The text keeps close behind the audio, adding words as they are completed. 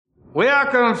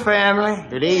Welcome, family.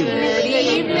 Good evening. Good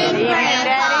evening,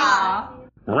 Grandpa.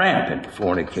 Rampant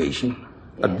fornication,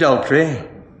 adultery,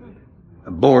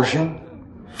 abortion,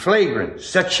 flagrant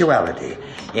sexuality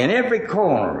in every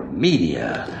corner of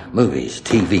media, movies,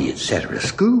 TV, etc.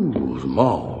 Schools,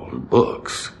 malls,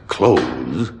 books,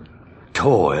 clothes,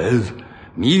 toys,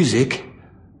 music,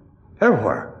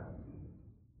 everywhere.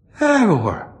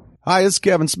 Everywhere. Hi, it's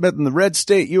Kevin Smith, and the Red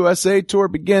State USA Tour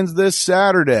begins this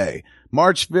Saturday,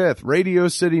 March 5th, Radio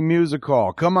City Music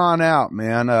Hall. Come on out,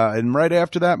 man. And right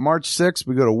after that, March 6th,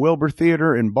 we go to Wilbur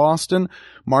Theater in Boston.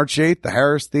 March 8th, the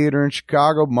Harris Theater in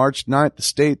Chicago. March 9th, the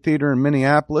State Theater in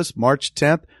Minneapolis. March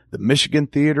 10th, the Michigan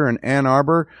Theater in Ann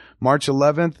Arbor. March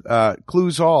 11th,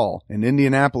 Clues Hall in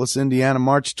Indianapolis, Indiana.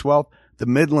 March 12th, the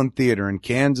Midland Theater in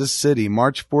Kansas City.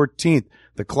 March 14th,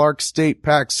 the Clark State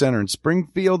Pack Center in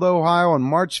Springfield, Ohio, and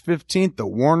March 15th, the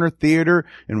Warner Theater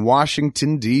in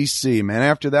Washington, D.C. Man,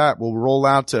 after that, we'll roll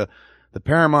out to the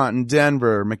Paramount in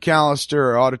Denver,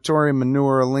 McAllister Auditorium in New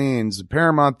Orleans, the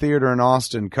Paramount Theater in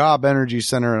Austin, Cobb Energy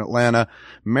Center in Atlanta,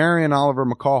 Marion Oliver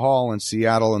McCall Hall in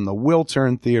Seattle, and the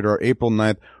Wiltern Theater April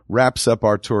 9th wraps up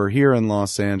our tour here in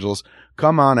Los Angeles.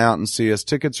 Come on out and see us.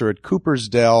 Tickets are at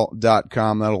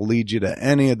coopersdale.com. That'll lead you to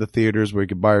any of the theaters where you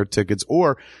can buy your tickets.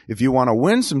 Or if you want to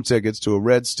win some tickets to a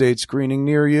Red State screening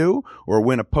near you or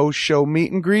win a post-show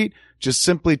meet and greet, just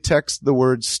simply text the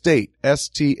word STATE,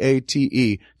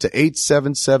 S-T-A-T-E, to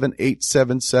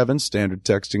 877-877. Standard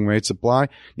texting rates apply,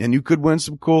 and you could win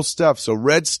some cool stuff. So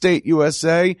Red State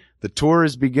USA, the tour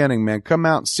is beginning, man. Come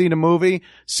out and see the movie.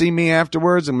 See me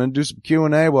afterwards. I'm going to do some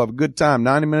Q&A. We'll have a good time.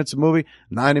 90 minutes of movie,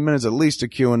 90 minutes at least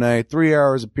of Q&A, 3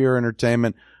 hours of pure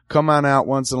entertainment. Come on out,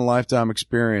 once in a lifetime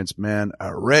experience, man.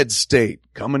 A Red State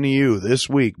coming to you this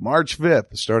week, March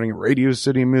 5th, starting at Radio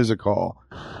City Music Hall.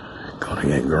 Gonna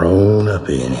get grown up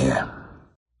in here.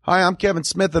 Hi, I'm Kevin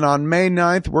Smith, and on May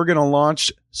 9th, we're going to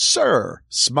launch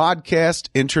Smodcast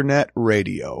Internet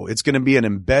Radio. It's going to be an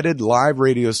embedded live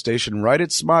radio station right at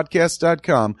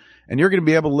smodcast.com, and you're going to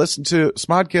be able to listen to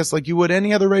Smodcast like you would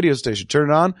any other radio station.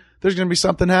 Turn it on, there's going to be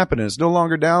something happening. It's no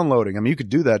longer downloading. I mean, you could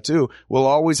do that too. We'll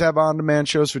always have on-demand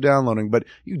shows for downloading, but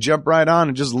you jump right on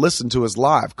and just listen to us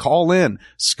live. Call in,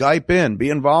 Skype in, be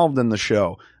involved in the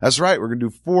show. That's right. We're going to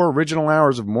do 4 original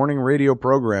hours of morning radio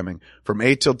programming. From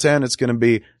 8 till 10, it's going to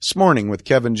be S'Morning with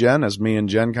Kevin Jen, as me and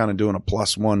Jen kind of doing a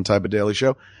 +1 type of daily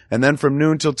show. And then from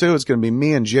noon till 2, it's going to be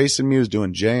me and Jason Mewes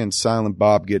doing Jay and Silent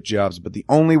Bob Get Jobs. But the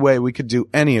only way we could do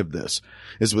any of this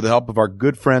is with the help of our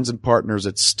good friends and partners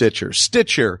at Stitcher.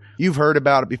 Stitcher, you've heard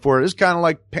about it before. It's kind of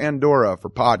like Pandora for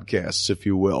podcasts, if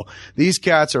you will. These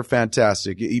cats are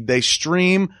fantastic. They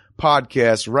stream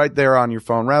podcasts right there on your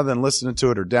phone rather than listening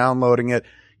to it or downloading it.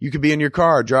 You could be in your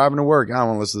car driving to work. I don't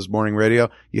want to listen to this morning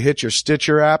radio. You hit your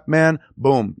Stitcher app, man.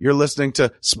 Boom. You're listening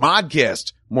to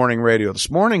Smodcast morning radio, this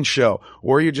morning show,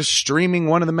 or you're just streaming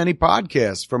one of the many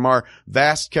podcasts from our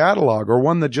vast catalog, or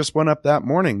one that just went up that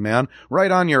morning, man.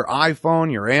 Right on your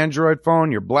iPhone, your Android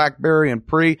phone, your BlackBerry and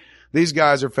Pre. These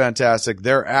guys are fantastic.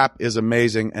 Their app is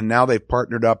amazing. And now they've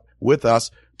partnered up with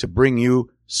us to bring you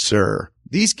Sir.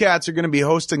 These cats are going to be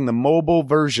hosting the mobile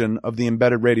version of the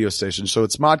embedded radio station. So at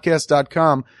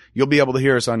smodcast.com, you'll be able to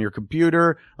hear us on your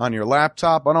computer, on your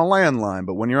laptop, on a landline.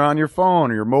 But when you're on your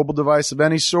phone or your mobile device of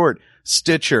any sort,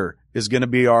 Stitcher is going to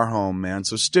be our home, man.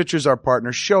 So Stitcher's our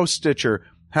partner. Show Stitcher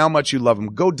how much you love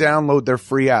them. Go download their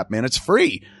free app, man. It's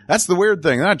free. That's the weird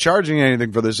thing. They're not charging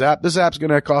anything for this app. This app's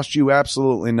going to cost you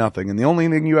absolutely nothing. And the only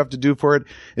thing you have to do for it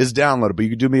is download it. But you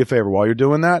can do me a favor while you're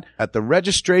doing that. At the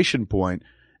registration point,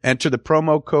 enter the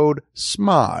promo code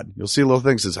SMOD. You'll see a little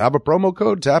thing that says, have a promo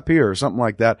code? Tap here or something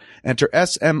like that. Enter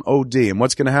SMOD. And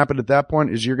what's going to happen at that point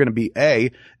is you're going to be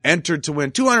entered to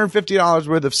win $250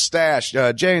 worth of stash,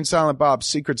 Jay and Silent Bob's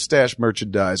secret stash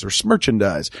merchandise, or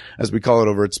smerchandise, as we call it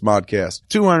over at Smodcast.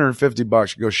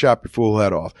 $250. You go shop your fool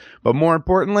head off. But more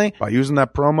importantly, by using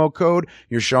that promo code,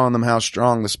 you're showing them how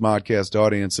strong the Smodcast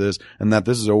audience is and that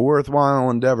this is a worthwhile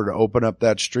endeavor to open up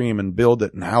that stream and build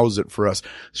it and house it for us.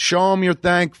 Show them you're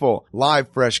thankful. Live,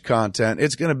 fresh content.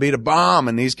 It's going to be the bomb,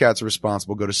 and these cats are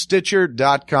responsible. Go to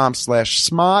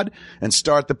Stitcher.com/Smod and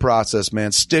start the process,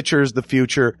 man. Stitcher is the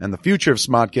future, and the future of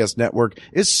Smodcast Network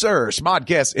is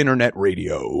Smodcast Internet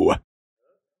Radio.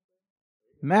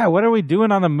 Matt, what are we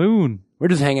doing on the moon? We're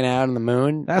just hanging out on the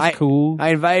moon. That's cool. I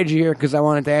invited you here because I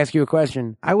wanted to ask you a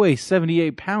question. I weigh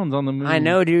 78 pounds on the moon. I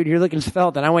know, dude. You're looking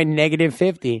svelte, and I weigh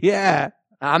 -50. Yeah.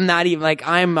 I'm not even like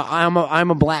I'm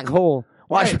a black hole.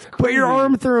 Watch, put your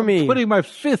arm through me. Putting my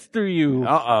fist through you.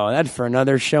 Uh-oh, that's for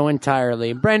another show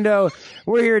entirely. Brendo,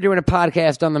 we're here doing a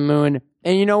podcast on the moon.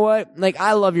 And you know what? Like,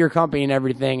 I love your company and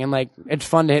everything. And, like, it's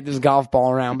fun to hit this golf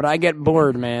ball around. But I get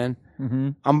bored, man.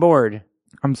 I'm bored.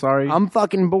 I'm sorry. I'm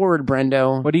fucking bored,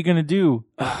 Brendo. What are you going to do?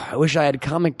 I wish I had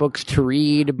comic books to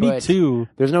read, but Me too.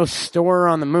 there's no store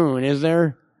on the moon, is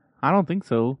there? I don't think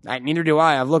so. Neither do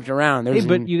I. I've looked around. Hey,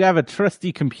 but you have a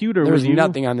trusty computer There's with you.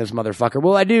 nothing on this motherfucker.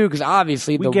 Well, I do, because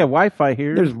obviously We get Wi-Fi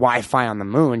here. there's Wi-Fi on the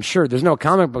moon. Sure, there's no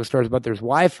comic book stores, but there's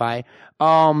Wi-Fi.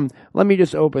 Let me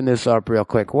just open this up real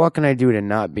quick. What can I do to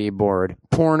not be bored?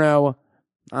 Porno?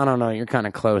 I don't know. You're kind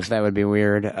of close. That would be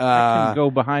weird. I can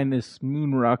go behind this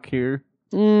moon rock here.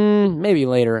 Maybe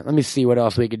later. Let me see what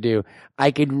else we could do.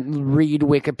 I could read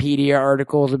Wikipedia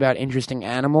articles about interesting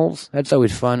animals. That's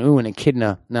always fun. Ooh, an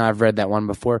echidna. No, I've read that one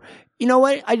before. You know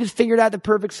what? I just figured out the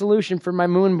perfect solution for my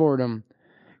moon boredom.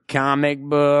 Comic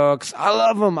books. I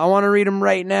love them. I want to read them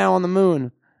right now on the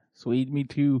moon. Sweet, me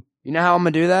too. You know how I'm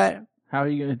going to do that? How are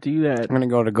you going to do that? I'm going to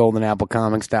go to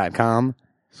goldenapplecomics.com.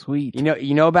 Sweet.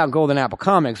 You know about Golden Apple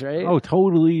Comics, right? Oh,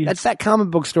 totally. That's that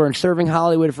comic book store serving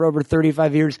Hollywood for over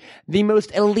 35 years. The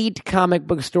most elite comic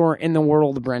book store in the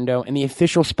world, Brendo, and the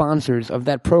official sponsors of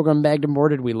that program Bagged and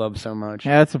Boarded we love so much.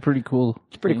 Yeah, that's a pretty cool.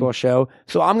 It's a pretty cool show.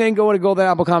 So I'm going to go to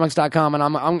goldenapplecomics.com and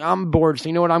I'm bored. So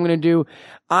you know what I'm going to do?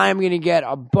 I'm going to get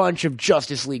a bunch of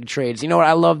Justice League trades. You know what?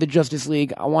 I love the Justice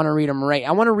League. I want to read them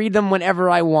I want to read them whenever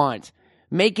I want.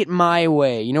 Make it my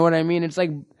way. You know what I mean? It's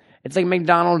like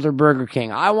McDonald's or Burger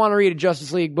King. I want to read a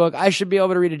Justice League book. I should be able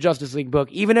to read a Justice League book,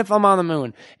 even if I'm on the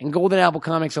moon. And Golden Apple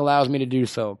Comics allows me to do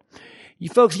so. You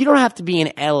folks, you don't have to be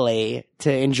in LA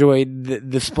to enjoy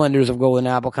the splendors of Golden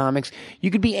Apple Comics.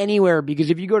 You could be anywhere, because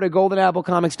if you go to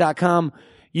goldenapplecomics.com,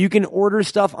 you can order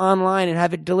stuff online and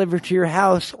have it delivered to your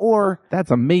house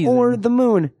That's amazing. or the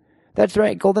moon. That's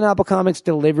right. Golden Apple Comics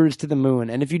delivers to the moon.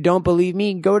 And if you don't believe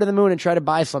me, go to the moon and try to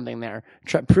buy something there.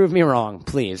 Prove me wrong,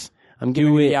 please. I'm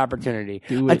giving you the opportunity.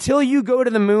 Until you go to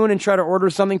the moon and try to order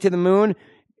something to the moon,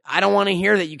 I don't want to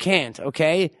hear that you can't,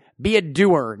 okay? Be a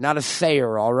doer, not a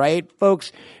sayer, all right?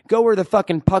 Folks, go where the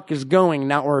fucking puck is going,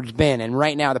 not where it's been. And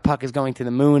right now, the puck is going to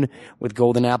the moon with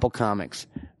Golden Apple Comics.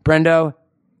 Brendo?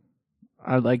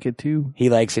 I like it too. He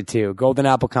likes it too.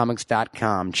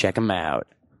 GoldenAppleComics.com. Check him out.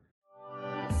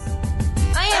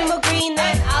 I am a green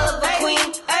knight, Oliver Queen.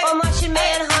 A Martian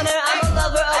manhunter, I'm a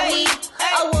lover of weed.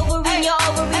 A Wolverine, your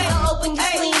ovaries are open, you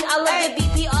clean. I love the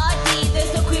BPRD,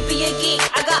 there's no creepier geek.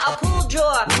 I got a pool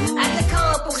drawer at the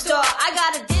comic book store. I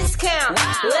got a discount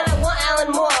when I want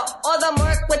Alan Moore. Or the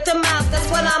Merc with the mouth, that's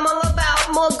what I'm all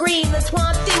about. More green, the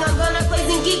Swamp Thing, I'm gonna place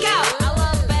and geek out. I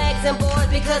love bags and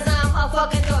boards because I'm a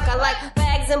fucking dork. I like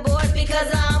bags and boards because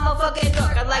I'm a fucking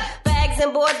dork. I like bags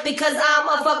and boards because I'm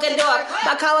a fucking dork.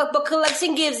 My comic book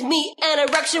collection gives me an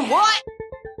erection. What?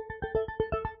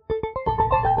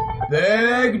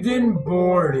 Bagged and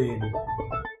boarded.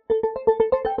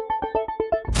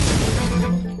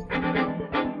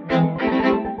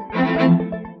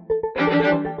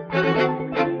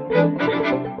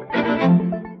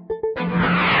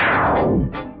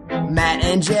 Matt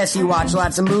and Jesse watch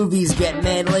lots of movies, get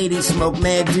mad ladies, smoke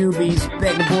mad doobies.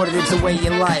 Beg and boarded, it's the way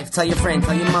your life. Tell your friend,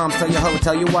 tell your mom, tell your hoe,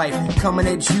 tell your wife. Coming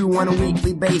at you on a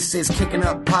weekly basis, kicking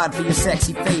up pod for your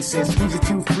sexy faces. Who's the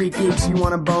two freak geeks you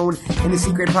want to bone? In the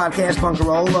secret podcast bunker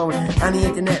all alone. On the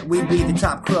internet, we be the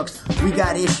top crooks. We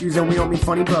got issues and we don't mean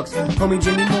funny books. Homie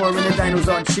Jimmy Moore and the dinos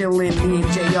are chillin'. Me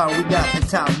and JR, we got the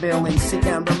top billing. Sit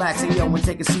down, relax, and yo, and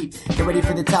take a seat. Get ready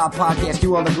for the top podcast,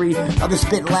 you all agree. Others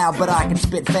spit loud, but I can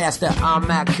spit faster. I'm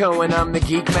Matt Cohen, I'm the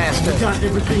Geek Master. Got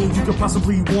everything you could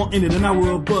possibly want in it. An hour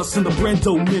of bus in the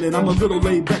Brando minute. I'm a little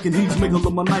laid back and he's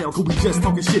megalomaniacal. We just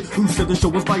talking shit. Who said the show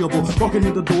was viable? Walking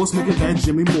in the door, smoking that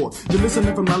Jimmy Moore. You're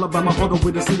listening from Alabama all the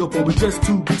way to Singapore. We're just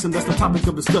two geeks and that's the topic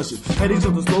of discussion. At each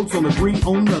other's throats on agree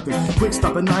on nothing. Quick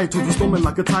stop at night to the storming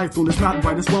like a typhoon. It's not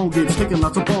right, it's wrong. It's taking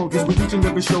lots of wrong. Cause we each and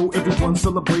every show, everyone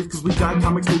celebrates. Cause we got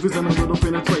comics, movies, and a little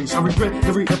penetration. I regret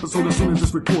every episode as soon as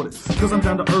it's recorded. Cause I'm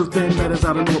down to earth and that is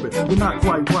out of orbit. We're not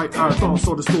quite right, our thoughts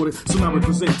are distorted. So now we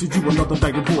present to you another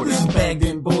Bagged and Boarded. This is Bagged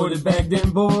and Boarded, Bagged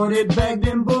and Boarded, Bagged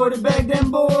and Boarded, Bagged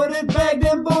and Boarded, Bagged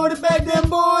and Boarded, Bagged and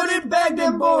Boarded, Bagged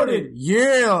and Boarded.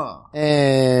 Yeah!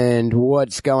 And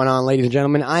what's going on, ladies and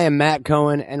gentlemen? I am Matt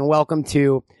Cohen, and welcome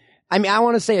to, I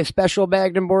want to say a special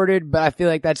Bagged and Boarded, but I feel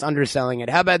like that's underselling it.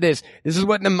 How about this? This is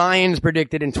what the Mayans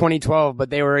predicted in 2012, but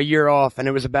they were a year off, and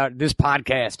it was about this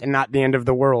podcast and not the end of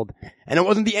the world. And it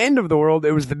wasn't the end of the world,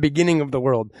 it was the beginning of the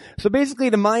world. So basically,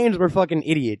 the Mayans were fucking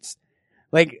idiots.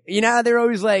 Like, you know how they're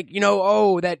always like, you know,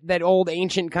 oh, that old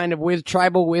ancient kind of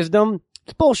tribal wisdom?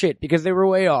 It's bullshit, because they were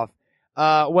way off.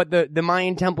 What the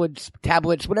Mayan tablets,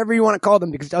 whatever you want to call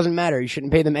them, because it doesn't matter. You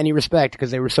shouldn't pay them any respect,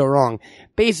 because they were so wrong.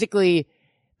 Basically,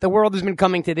 the world has been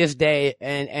coming to this day,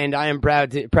 and I am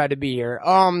proud to be here.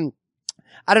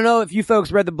 I don't know if you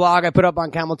folks read the blog I put up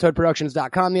on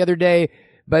CamelToadProductions.com the other day,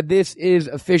 but this is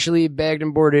officially Bagged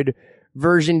and Boarded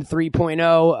version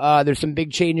 3.0. There's some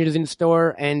big changes in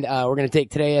store, and we're going to take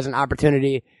today as an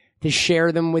opportunity to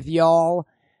share them with y'all.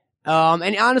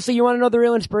 And honestly, you want to know the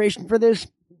real inspiration for this?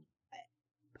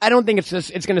 I don't think it's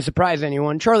going to surprise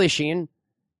anyone. Charlie Sheen.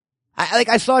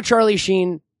 I saw Charlie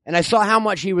Sheen, and I saw how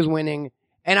much he was winning,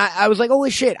 and I was like,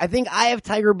 holy shit, I think I have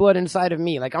tiger blood inside of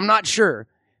me. Like, I'm not sure.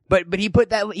 But he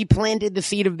planted the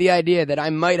seed of the idea that I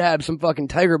might have some fucking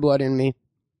tiger blood in me.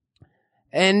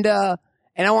 And I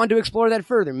wanted to explore that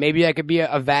further. Maybe I could be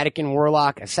a Vatican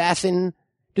warlock assassin.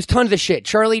 Just tons of shit.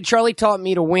 Charlie taught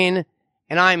me to win,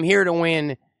 and I'm here to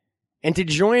win. And to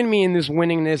join me in this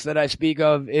winningness that I speak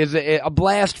of is a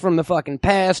blast from the fucking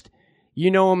past. You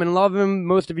know him and love him.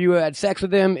 Most of you had sex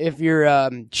with him. If you're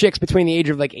chicks between the age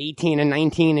of like 18 and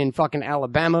 19 in fucking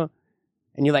Alabama,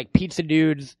 and you like pizza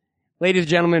dudes. Ladies and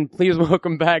gentlemen, please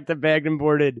welcome back to Bagged and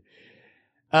Boarded.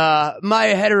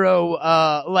 My hetero,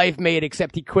 life mate,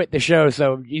 except he quit the show,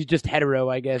 so he's just hetero,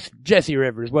 I guess. Jesse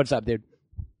Rivers, what's up, dude?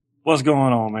 What's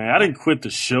going on, man? I didn't quit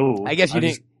the show. I guess you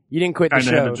didn't quit the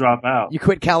show. Kinda had to drop out. You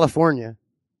quit California.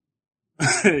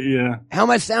 Yeah. How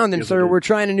am I sounding, Yes, sir? We're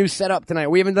trying a new setup tonight.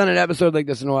 We haven't done an episode like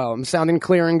this in a while. I'm sounding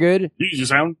clear and good? You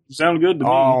sound good to me.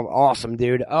 Oh, awesome,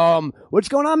 dude. What's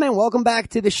going on, man? Welcome back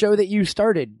to the show that you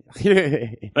started.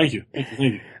 Thank you.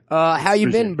 How you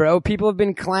Appreciate been, bro? People have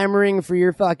been clamoring for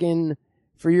your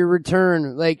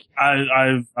return. Like,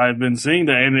 I've been seeing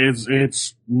that, and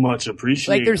it's much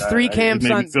appreciated. Like, there's three camps it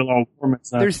made on. me feel all warm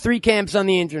inside. There's three camps on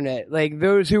the internet. Like,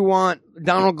 those who want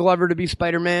Donald Glover to be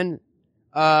Spider-Man,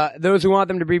 those who want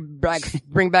them to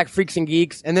bring back Freaks and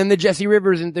Geeks, and then the Jesse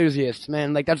Rivers enthusiasts,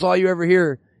 man. Like, that's all you ever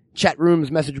hear. Chat rooms,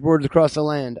 message boards across the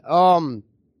land.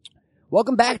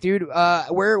 Welcome back, dude.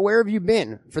 Where have you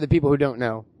been, for the people who don't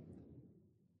know?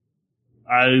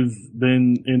 I've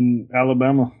been in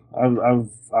Alabama.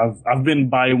 I've been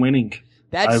by winning.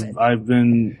 I've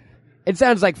been. It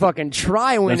sounds like fucking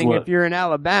try winning if you're in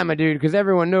Alabama, dude, because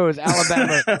everyone knows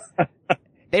Alabama.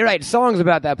 They write songs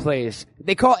about that place.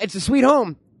 It's a sweet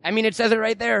home. I mean, it says it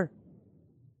right there.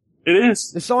 It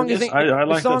is. The song isn't. I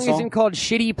like the song that song. isn't called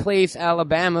 "Shitty Place,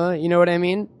 Alabama." You know what I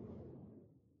mean?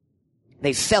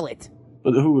 They sell it.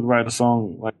 But who would write a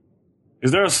song like?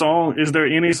 Is there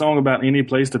any song about any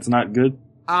place that's not good?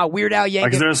 Weird Al Yankovic.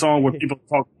 Like, is there a song where people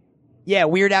talk? Yeah,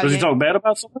 Weird Al. Does he talk bad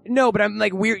about something? No, but I'm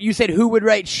like weird. You said who would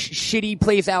write "Shitty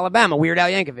Place, Alabama"? Weird Al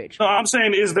Yankovic. No, I'm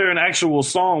saying, is there an actual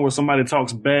song where somebody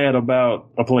talks bad about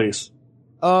a place?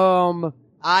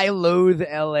 I Loathe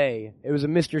L.A. It was a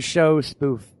Mr. Show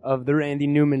spoof of the Randy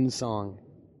Newman song.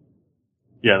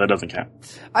 Yeah, that doesn't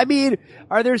count. I mean,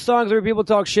 are there songs where people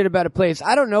talk shit about a place?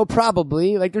 I don't know,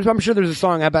 probably. Like, I'm sure there's a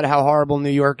song about how horrible New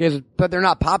York is, but they're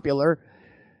not popular.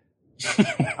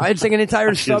 It's like an entire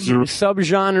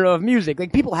subgenre of music.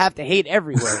 Like, people have to hate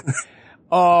everywhere.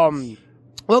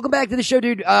 Welcome back to the show,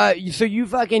 dude. So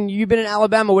you've been in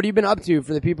Alabama. What have you been up to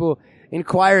for the people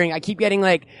inquiring? I keep getting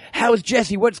like, how's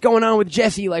Jesse? What's going on with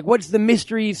Jesse? Like, what's the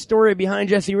mystery story behind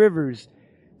Jesse Rivers?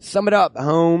 Sum it up,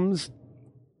 Holmes.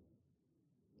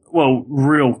 Well,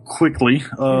 real quickly,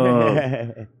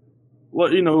 well,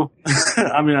 you know,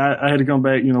 I mean, I had to come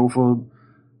back, you know, for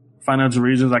financial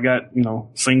reasons. I got, you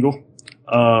know, single,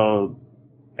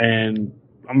 and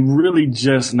I'm really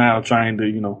just now trying to,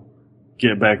 you know,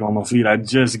 get back on my feet. I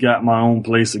just got my own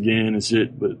place again and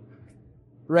shit, but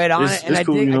right on it. And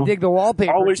cool, I dig the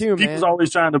wallpaper too, man. People's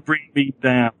always trying to bring me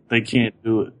down. They can't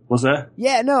do it. What's that?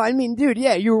 Yeah, no, I mean, dude,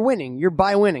 yeah, you're winning. You're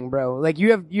by winning, bro. Like,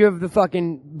 you have the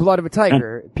fucking blood of a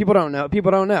tiger. People don't know.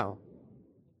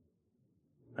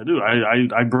 I do.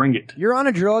 I bring it. You're on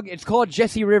a drug. It's called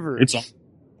Jesse Rivers.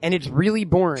 And it's really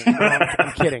boring. No,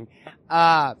 I'm kidding.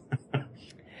 No,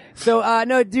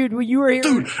 dude, when you were here.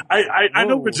 Dude, I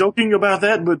know we're joking about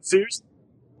that, but seriously.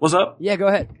 What's up? Yeah, go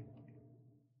ahead.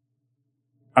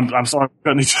 I'm sorry for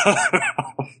cutting each other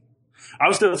off. I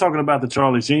was still talking about the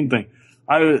Charlie Sheen thing.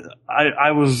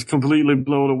 I was completely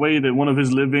blown away that one of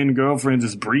his live-in girlfriends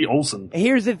is Brie Olson.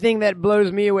 Here's the thing that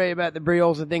blows me away about the Brie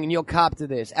Olson thing, and you'll cop to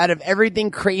this. Out of everything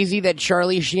crazy that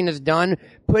Charlie Sheen has done,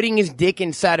 putting his dick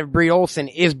inside of Brie Olson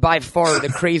is by far the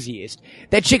craziest.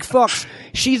 That chick fucks.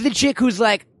 She's the chick who's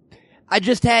like, I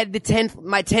just had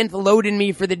my 10th load in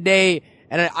me for the day.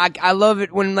 And I love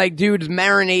it when, like, dudes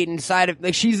marinate inside of,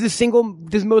 like, she's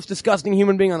the most disgusting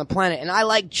human being on the planet, and I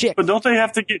like chicks. But don't they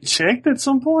have to get checked at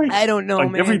some point? I don't know,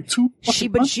 like, man. Every 2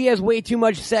 But she has way too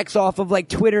much sex off of, like,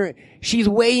 Twitter. She's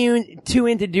way too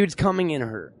into dudes coming in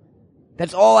her.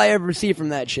 That's all I ever see from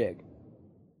that chick.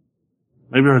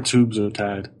 Maybe her tubes are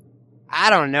tied. I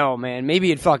don't know, man.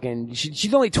 Maybe it fucking.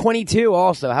 She's only 22.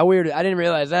 Also, how weird! I didn't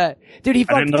realize that, dude. He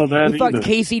fucked. I didn't know that he fucked either.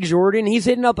 Casey Jordan. He's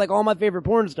hitting up like all my favorite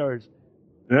porn stars.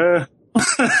 Yeah.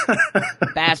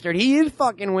 Bastard. He is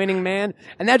fucking winning, man.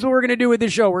 And that's what we're gonna do with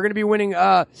this show. We're gonna be winning.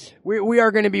 We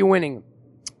are gonna be winning.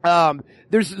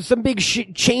 There's some big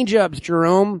change-ups,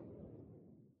 Jerome.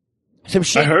 Some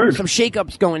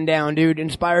shake-ups going down, dude.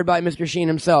 Inspired by Mr. Sheen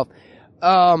himself.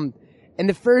 And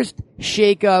the first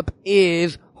shake-up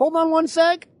is. Hold on one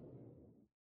sec.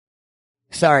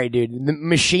 Sorry, dude. The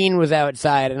machine was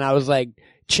outside, and I was like,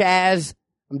 Chaz,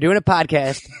 I'm doing a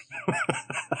podcast.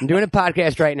 I'm doing a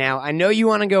podcast right now. I know you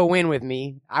want to go win with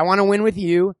me. I want to win with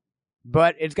you,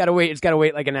 but it's got to wait. It's got to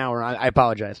wait like an hour. I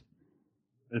apologize.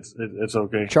 It's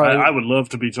okay. Charlie, I would love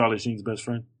to be Charlie Sheen's best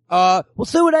friend. Well,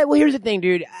 so would I. Well, here's the thing,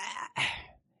 dude.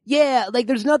 Yeah, like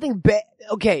there's nothing bad.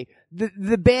 Okay,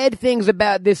 the bad things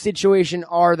about this situation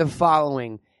are the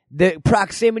following: the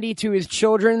proximity to his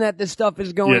children that this stuff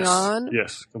is going on.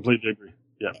 Yes, completely agree.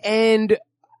 Yeah, and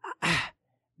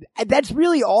that's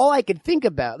really all I could think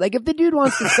about. Like, if the dude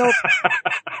wants to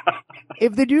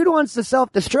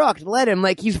self-destruct, let him.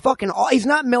 Like, he's fucking. He's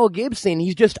not Mel Gibson.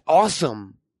 He's just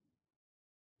awesome.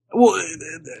 Well,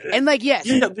 and like, yes,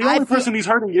 yeah, the only person he's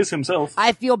hurting is himself.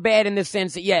 I feel bad in the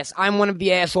sense that, yes, I'm one of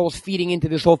the assholes feeding into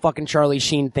this whole fucking Charlie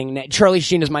Sheen thing. Charlie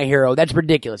Sheen is my hero. That's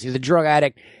ridiculous. He's a drug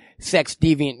addict, sex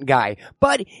deviant guy.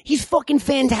 But he's fucking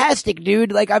fantastic,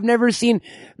 dude. Like, I've never seen,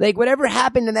 like, whatever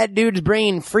happened in that dude's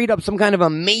brain freed up some kind of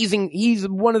amazing, he's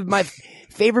one of my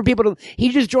favorite people he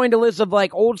just joined a list of,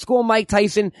 like, old school Mike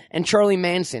Tyson and Charlie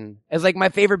Manson as, like, my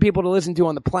favorite people to listen to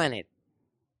on the planet.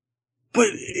 But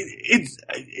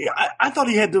I thought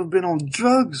he had to have been on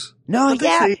drugs. No,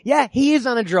 yeah, he is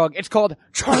on a drug. It's called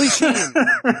Charlie Sheen.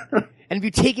 And if you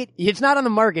take it, it's not on the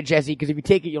market, Jesse, because if you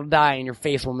take it, you'll die and your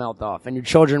face will melt off and your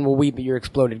children will weep at your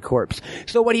exploded corpse.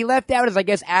 So what he left out is, I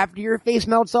guess, after your face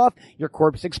melts off, your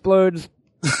corpse explodes.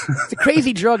 It's a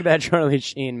crazy drug, that Charlie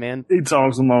Sheen, man. He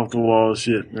talks some off the wall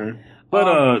shit, man.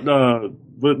 But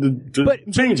the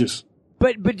changes.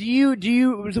 But do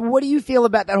you, so what do you feel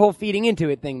about that whole feeding into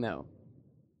it thing, though?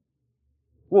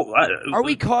 Well, are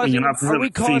we causing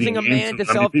a man to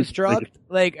self-destruct?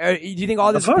 Like, do you think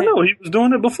all this? I don't know. He was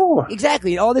doing it before.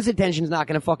 Exactly. All this attention's not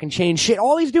going to fucking change shit.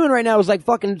 All he's doing right now is like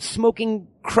fucking smoking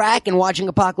crack and watching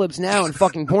Apocalypse Now and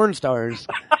fucking porn stars.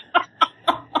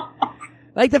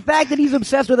 Like, the fact that he's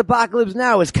obsessed with Apocalypse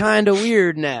Now is kind of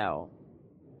weird now.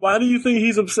 Why do you think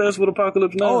he's obsessed with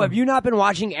Apocalypse Now? Oh, have you not been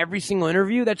watching every single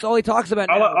interview? That's all he talks about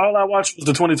now. All I watched was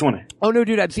the 2020. Oh no,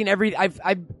 dude, I've seen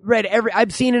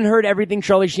I've seen and heard everything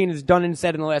Charlie Sheen has done and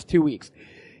said in the last 2 weeks.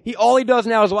 All he does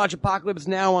now is watch Apocalypse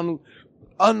Now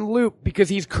on loop because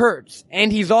he's Kurtz.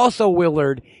 And he's also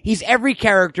Willard. He's every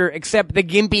character except the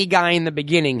gimpy guy in the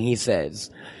beginning, he says.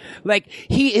 Like,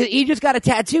 he just got a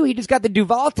tattoo. He just got the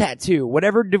Duval tattoo.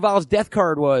 Whatever Duval's death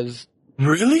card was.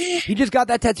 Really? He just got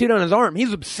that tattooed on his arm.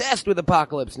 He's obsessed with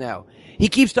Apocalypse Now. He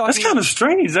keeps talking. That's kind of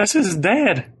strange. That's his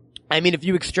dad. I mean, if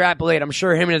you extrapolate, I'm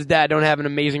sure him and his dad don't have an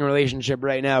amazing relationship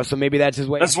right now, so maybe that's his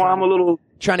way. That's why I'm a little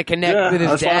trying to connect with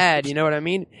his dad, you know what I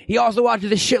mean? He also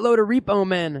watches a shitload of Repo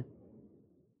Man.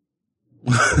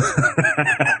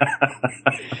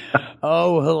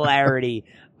 Oh, hilarity.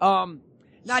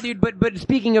 Nah, dude, but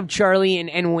speaking of Charlie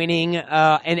and winning,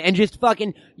 and just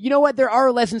fucking, you know what? There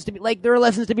are lessons to be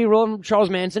learned from Charles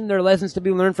Manson. There are lessons to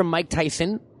be learned from Mike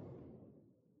Tyson.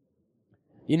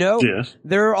 You know? Yes.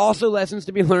 There are also lessons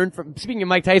to be learned from, speaking of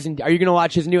Mike Tyson, are you gonna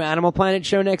watch his new Animal Planet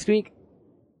show next week?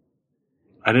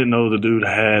 I didn't know the dude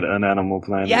had an Animal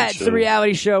Planet show. Yeah, it's a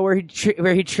reality show where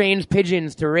he trains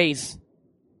pigeons to race.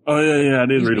 Oh, yeah, I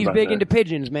did read about that. He's big into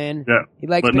pigeons, man. Yeah. He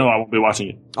likes but no, I won't be watching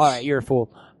it. Alright, you're a fool.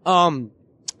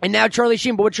 And now Charlie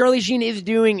Sheen, but what Charlie Sheen is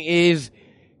doing is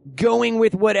going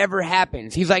with whatever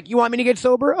happens. He's like, you want me to get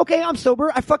sober? Okay, I'm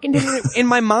sober. I fucking did it in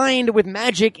my mind with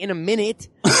magic in a minute.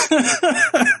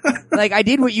 Like, I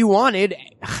did what you wanted,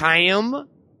 Chaim.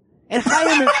 And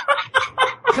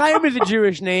Chaim is a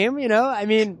Jewish name, you know? I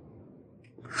mean,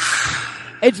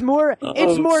 it's more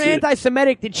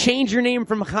anti-Semitic to change your name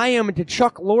from Chaim to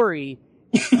Chuck Lorre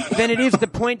than it is to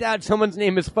point out someone's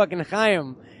name is fucking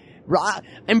Chaim.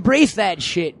 Embrace that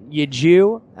shit, you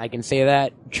Jew. I can say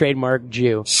that. Trademark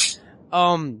Jew.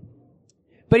 But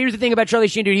here's the thing about Charlie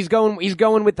Sheen, dude. He's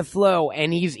going with the flow,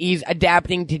 and he's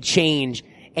adapting to change.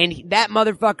 And that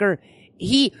motherfucker,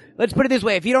 let's put it this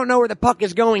way, if you don't know where the puck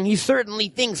is going, he certainly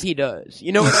thinks he does.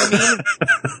 You know what I mean?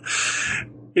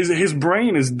 His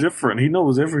brain is different. He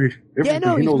knows everything. Yeah,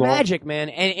 no, he's magic, man.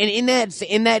 And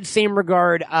in that same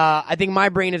regard, I think my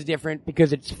brain is different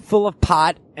because it's full of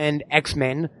pot and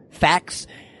X-Men facts.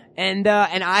 And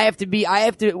I have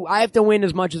to win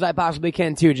as much as I possibly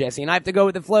can too, Jesse. And I have to go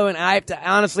with the flow, and I have to,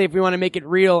 honestly, if we want to make it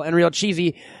real and real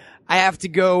cheesy, I have to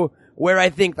go where I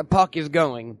think the puck is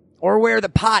going. Or where the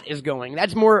pot is going.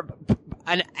 That's more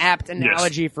an apt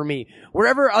analogy for me.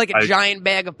 Wherever like a giant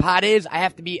bag of pot is, I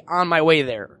have to be on my way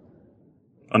there.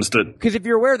 Understood. Because if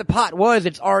you're where the pot was,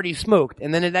 it's already smoked,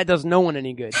 and then that does no one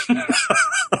any good.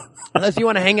 Unless you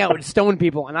want to hang out with stone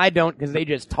people, and I don't, because they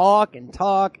just talk, and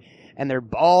they're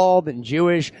bald and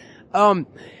Jewish. Now,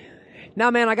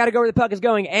 man, I gotta go where the puck is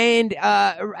going, and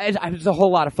there's a whole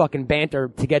lot of fucking banter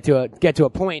to get to a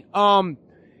point.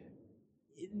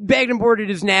 Bagged and Boarded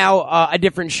is now a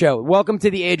different show. Welcome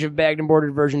to the age of Bagged and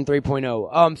Boarded version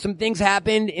 3.0. Some things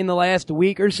happened in the last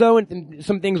week or so, and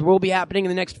some things will be happening in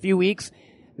the next few weeks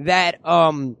that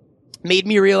made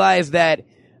me realize that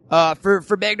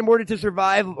for Bagged and Boarded to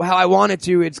survive how I want it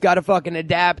to, it's got to fucking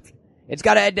adapt. It's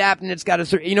got to adapt, and it's got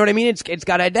to, you know what I mean? It's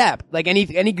got to adapt. Like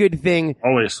any good thing.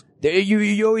 Always.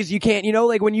 You can't, you know,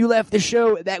 like when you left the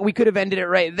show, that we could have ended it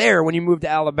right there when you moved to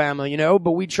Alabama, you know,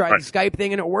 but we tried the Skype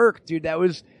thing and it worked, dude. That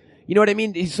was, you know what I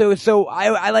mean? So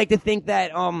I like to think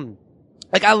that,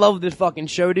 like I love this fucking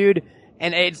show, dude.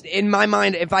 And it's, in my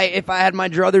mind, if I had my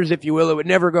druthers, if you will, it would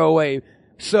never go away.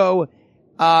 So,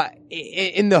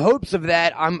 in the hopes of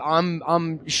that,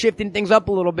 I'm shifting things up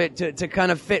a little bit to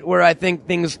kind of fit where I think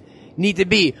things need to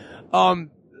be.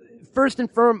 First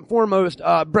and foremost,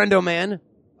 Brendo Man.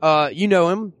 You know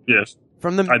him. Yes.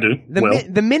 From I do.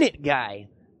 The Minute guy.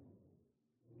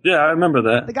 Yeah, I remember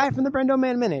that. The guy from the Brendo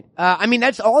Man Minute. I mean,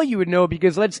 that's all you would know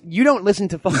because you don't listen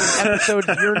to fucking episodes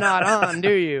you're not on,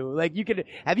 do you? Like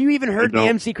have you even heard the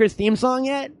MC Chris theme song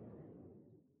yet?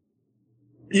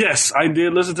 Yes, I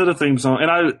did listen to the theme song,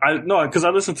 and because I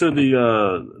listened to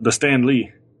the Stan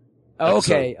Lee. Oh,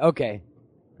 okay.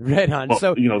 Right on. Well,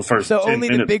 so, you know, the first 10 only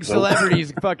the big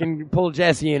celebrities fucking pull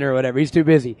Jesse in or whatever. He's too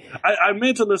busy. I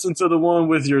meant to listen to the one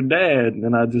with your dad,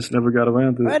 and I just never got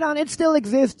around to it. Right on. It still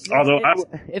exists. Although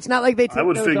it's not like they took I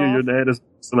would those figure off. your dad is a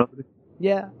celebrity.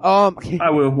 Yeah.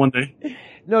 I will one day.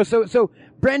 No, so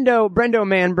Brendo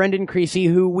Man, Brendan Creasy,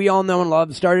 who we all know and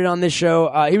love, started on this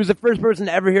show. He was the first person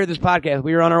to ever hear this podcast.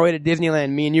 We were on our way to Disneyland.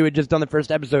 Me and you had just done the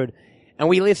first episode, and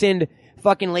we listened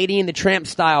fucking Lady and the Tramp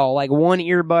style, like one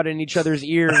earbud in each other's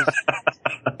ears.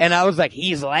 And I was like,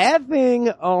 he's laughing.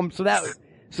 So that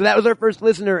was our first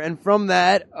listener. And from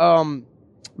that,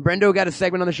 Brendo got a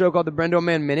segment on the show called the Brendo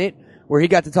Man Minute, where he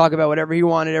got to talk about whatever he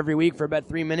wanted every week for about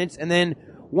 3 minutes. And then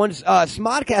once,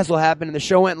 Smodcastle happened and the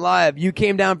show went live, you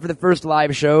came down for the first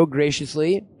live show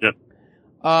graciously.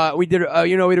 Yep. We did,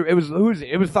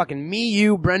 it was fucking me,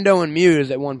 you, Brendo, and Muse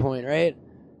at one point, right?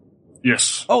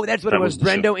 Yes. Oh, that's what it was.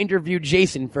 Brendo interviewed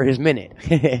Jason for his minute.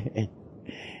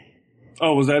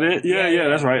 Oh, was that it? Yeah,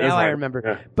 that's right. Now I remember.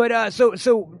 Yeah. But, so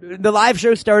the live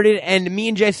show started and me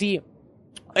and Jesse,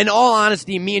 in all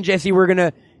honesty, were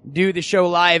gonna do the show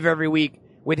live every week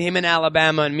with him in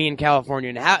Alabama and me in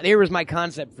California. And here was my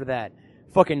concept for that.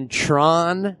 Fucking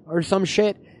Tron or some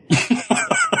shit.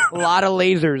 A lot of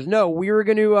lasers. No, we were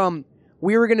gonna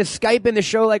Skype in the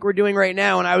show like we're doing right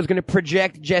now, and I was gonna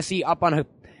project Jesse up on a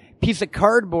piece of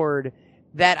cardboard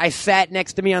that I sat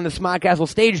next to me on the Smodcastle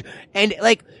stage. And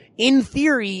like, in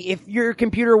theory, if your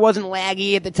computer wasn't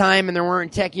laggy at the time and there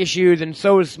weren't tech issues, and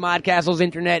so was Smodcastle's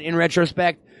internet in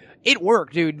retrospect, it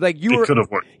worked, dude. Like you could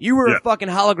have worked. You were a fucking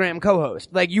hologram co-host.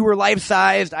 Like you were life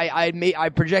sized. I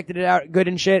projected it out good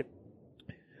and shit.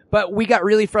 But we got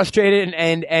really frustrated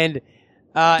and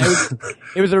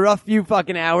it was a rough few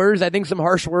fucking hours. I think some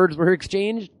harsh words were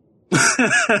exchanged.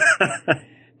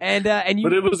 And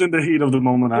but it was in the heat of the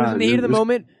moment. It was in the heat of the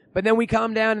moment. But then we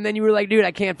calmed down, and then you were like, "Dude,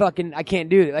 I can't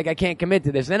do it. Like, I can't commit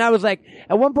to this." And then I was like,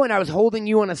 at one point, I was holding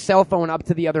you on a cell phone up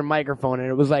to the other microphone, and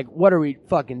it was like, "What are we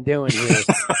fucking doing here?"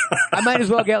 I might as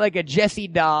well get like a Jesse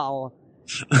doll.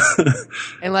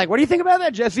 And like, what do you think about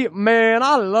that, Jesse? Man,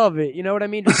 I love it. You know what I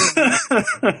mean? Just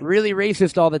really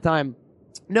racist all the time.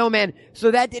 No, man. So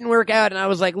that didn't work out, and I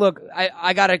was like, "Look,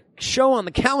 I got a show on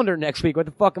the calendar next week. What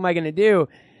the fuck am I gonna do?"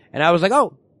 And I was like,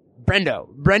 "Oh."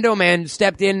 Brendo Man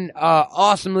stepped in,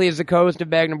 awesomely as the co-host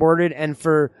of Bagged and Boarded, and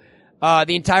for,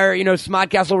 the entire,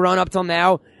 Smodcastle run up till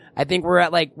now, I think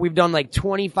we've done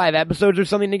 25 episodes or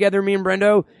something together, me and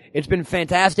Brendo. It's been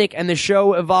fantastic, and the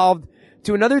show evolved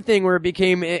to another thing where it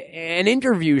became an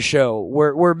interview show,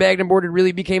 where Bagged and Boarded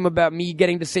really became about me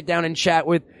getting to sit down and chat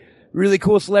with really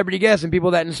cool celebrity guests and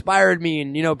people that inspired me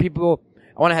and, people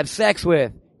I want to have sex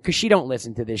with. Cause she don't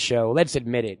listen to this show. Let's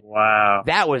admit it. Wow.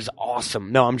 That was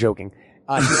awesome. No, I'm joking.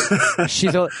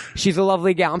 She's a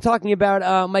lovely gal. I'm talking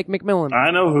about, Mike McMillan.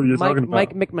 I know who you're talking about.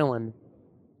 Mike McMillan.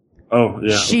 Oh,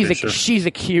 yeah. She's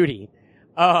a cutie.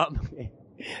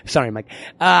 Sorry, Mike.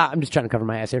 I'm just trying to cover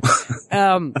my ass here.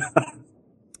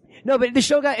 No, but the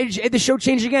show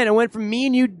changed again. It went from me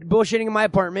and you bullshitting in my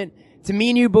apartment to me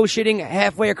and you bullshitting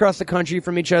halfway across the country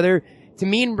from each other to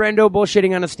me and Brendo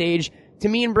bullshitting on a stage to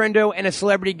me and Brendo and a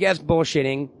celebrity guest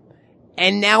bullshitting.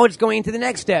 And now it's going to the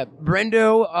next step.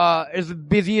 Brendo is the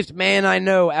busiest man I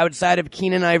know outside of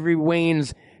Damon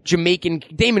Wayans'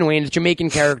 Jamaican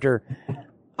character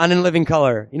on In Living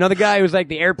Color. You know the guy who's like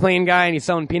the airplane guy and he's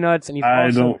selling peanuts and he's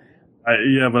but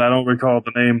I don't recall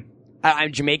the name.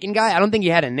 I'm Jamaican guy? I don't think he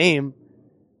had a name.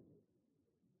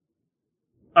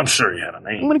 I'm sure he had a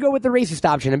name. I'm gonna go with the racist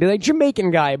option and be like Jamaican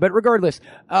guy, but regardless,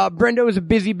 Brendo is a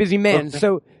busy man. Okay.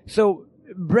 So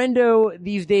Brendo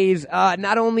these days,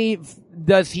 not only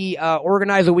does he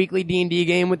organize a weekly D&D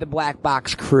game with the Black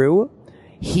Box crew,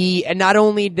 not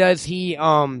only does he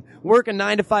work a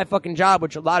 9-to-5 fucking job,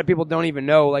 which a lot of people don't even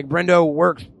know. Like Brendo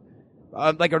works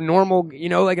like a normal,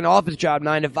 like an office job,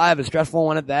 9 to 5, a stressful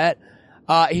one at that.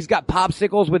 He's got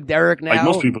popsicles with Derek now. Like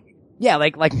most people. Yeah,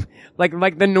 like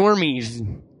the normies.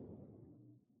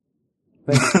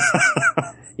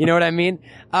 You know what I mean?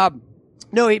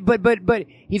 No, but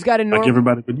he's got a normal. Like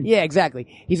everybody could. Yeah, exactly.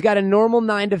 He's got a normal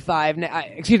 9 to 5.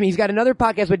 He's got another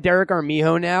podcast with Derek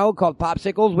Armijo now called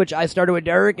Popsicles, which I started with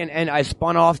Derek and I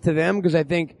spun off to them because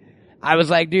I was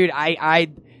like, dude,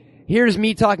 here's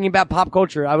me talking about pop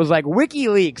culture. I was like,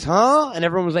 WikiLeaks, huh? And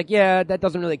everyone was like, yeah, that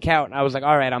doesn't really count. And I was like,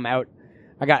 all right, I'm out.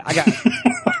 I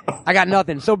got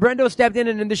nothing. So Brendo stepped in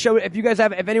and in the show, if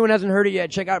anyone hasn't heard it yet,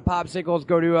 check out Popsicles.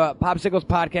 Go to,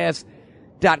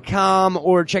 popsiclespodcast.com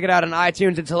or check it out on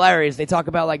iTunes. It's hilarious. They talk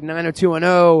about like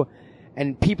 90210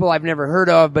 and people I've never heard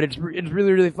of, but it's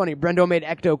really, really funny. Brendo made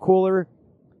Ecto cooler.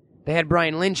 They had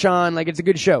Brian Lynch on. Like, it's a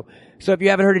good show. So if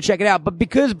you haven't heard it, check it out. But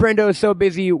because Brendo is so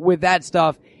busy with that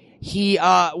stuff, he,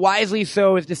 wisely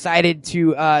so has decided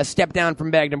to, step down from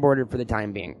Bagged and Boarded for the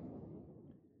time being.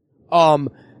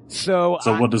 So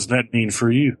what does that mean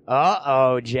for you?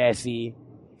 Jesse.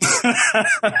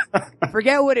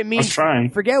 Forget what it means. I was trying.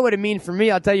 Forget what it means for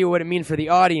me. I'll tell you what it means for the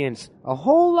audience. A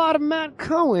whole lot of Matt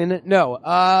Cohen. No,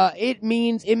 it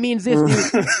means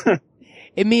this, dude.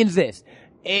 It means this.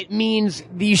 It means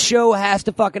the show has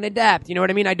to fucking adapt. You know what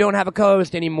I mean? I don't have a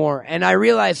co-host anymore. And I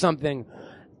realized something.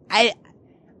 I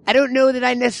don't know that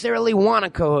I necessarily want a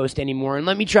co-host anymore. And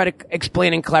let me try to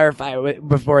explain and clarify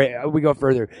before we go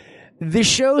further. The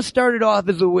show started off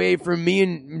as a way for me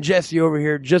and Jesse over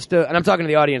here and I'm talking to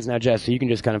the audience now, Jesse, so you can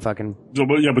just kind of fucking...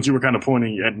 But you were kind of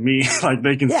pointing at me, like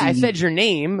they can see... Yeah, I said your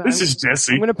name. This is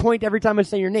Jesse. I'm going to point every time I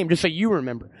say your name, just so you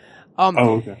remember.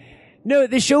 Okay. No,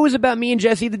 the show was about me and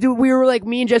Jesse.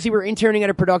 Me and Jesse were interning at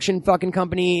a production fucking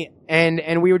company,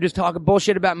 and we would just talk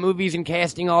bullshit about movies and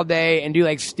casting all day and do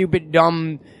like stupid,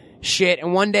 dumb shit.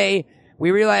 And one day, we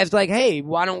realized like, hey,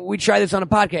 why don't we try this on a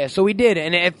podcast? So we did,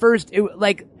 and at first,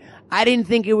 I didn't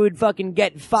think it would fucking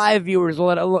get 5 viewers,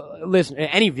 listen,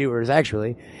 any viewers,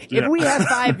 actually. Yeah. If we have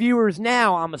 5 viewers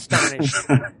now, I'm astonished.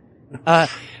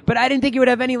 But I didn't think it would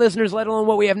have any listeners, let alone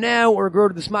what we have now, or grow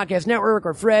to the Smodcast Network,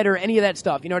 or Fred, or any of that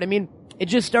stuff. You know what I mean? It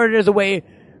just started as a way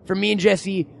for me and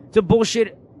Jesse to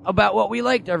bullshit about what we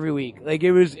liked every week. Like,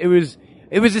 it was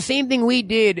the same thing we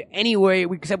did anyway,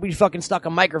 except we fucking stuck a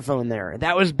microphone there.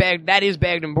 That is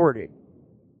Bagged and Boarded.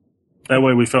 That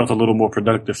way we felt a little more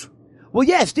productive. Well,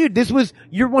 yes, dude,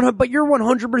 you're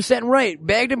 100% right.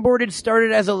 Bagged and Boarded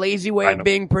started as a lazy way of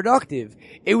being productive.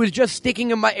 It was just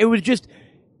it was just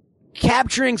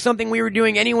capturing something we were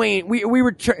doing anyway.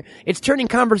 It's turning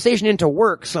conversation into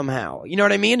work somehow. You know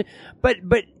what I mean?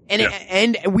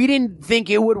 And we didn't think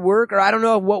it would work, or I don't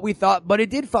know what we thought, but it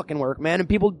did fucking work, man, and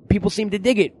people seem to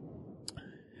dig it.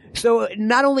 So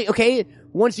not only,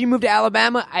 once you moved to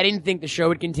Alabama, I didn't think the show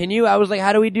would continue. I was like,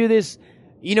 how do we do this?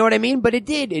 You know what I mean? But it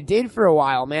did for a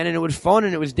while, man, and it was fun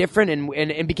and it was different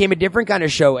and became a different kind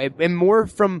of show and more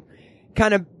from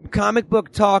kind of comic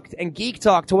book talk and geek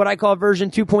talk to what I call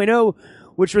version 2.0,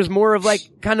 which was more of like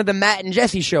kind of the Matt and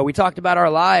Jesse show. We talked about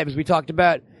our lives. We talked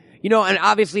about, and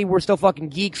obviously we're still fucking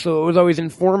geeks, so it was always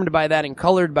informed by that and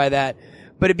colored by that.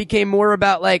 But it became more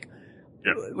about like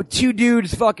two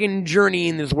dudes fucking journey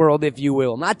in this world, if you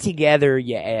will. Not together,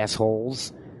 you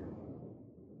assholes.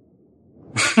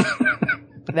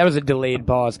 That was a delayed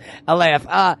pause. A laugh.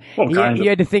 You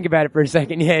had to think about it for a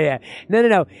second. Yeah.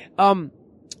 No.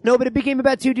 No, but it became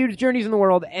about two dudes' journeys in the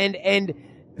world, and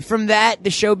from that, the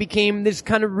show became this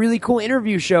kind of really cool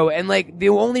interview show, and like, the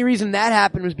only reason that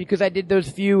happened was because I did those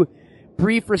few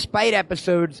brief respite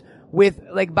episodes with,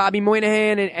 like, Bobby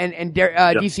Moynihan and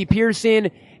DC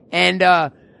Pearson,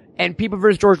 and People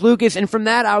vs. George Lucas, and from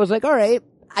that, I was like, alright,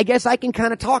 I guess I can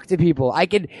kind of talk to people.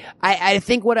 I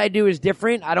think what I do is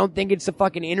different. I don't think it's a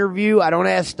fucking interview. I don't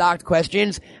ask stocked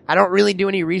questions. I don't really do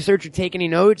any research or take any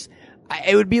notes.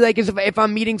 It would be like as if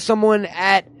I'm meeting someone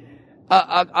at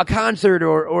a concert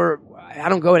or I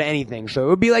don't go to anything. So it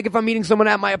would be like if I'm meeting someone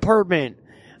at my apartment.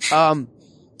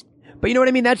 But you know what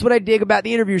I mean? That's what I dig about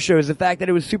the interview shows. The fact that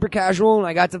it was super casual and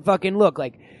I got to fucking look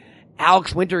like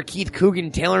Alex Winter, Keith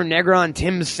Coogan, Taylor Negron,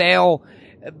 Tim Sale,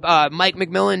 Mike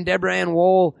McMillan, Deborah Ann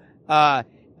Wool. I'm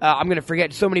going to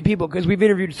forget so many people because we've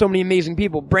interviewed so many amazing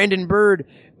people. Brandon Bird,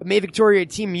 May Victoria,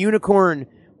 Team Unicorn.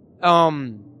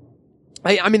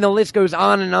 I mean, the list goes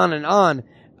on and on and on.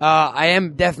 I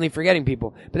am definitely forgetting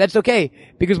people, but that's okay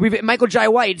because Michael Jai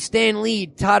White, Stan Lee,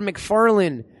 Todd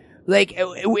McFarlane, like,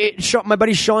 my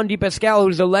buddy Sean DePascal,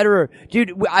 who's a letterer.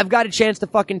 Dude, I've got a chance to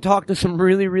fucking talk to some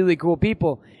really, really cool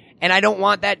people. And I don't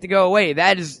want that to go away.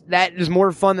 That is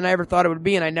more fun than I ever thought it would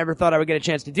be, and I never thought I would get a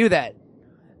chance to do that.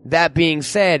 That being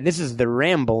said, this is the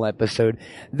ramble episode.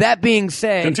 That being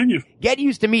said, continue. Get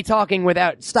used to me talking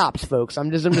without stops, folks.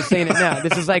 I'm just saying it now.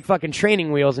 This is like fucking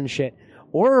training wheels and shit.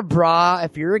 Or a bra,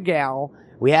 if you're a gal.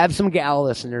 We have some gal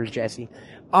listeners, Jesse.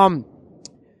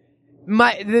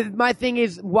 My thing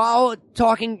is, while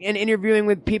talking and interviewing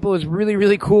with people is really,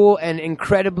 really cool and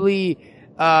incredibly,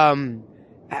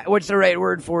 what's the right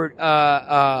word for it?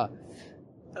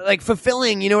 Like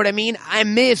fulfilling, you know what I mean? I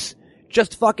miss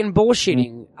just fucking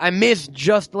bullshitting. I miss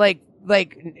just like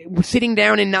sitting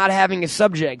down and not having a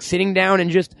subject, sitting down and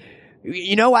just,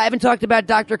 you know, I haven't talked about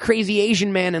Dr. Crazy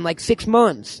Asian Man in like 6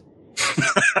 months.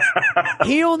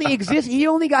 He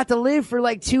only got to live for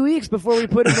like 2 weeks before we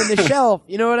put him in the shelf.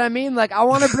 You know what I mean? Like, I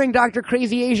want to bring Dr.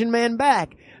 Crazy Asian Man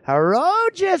back. Hello,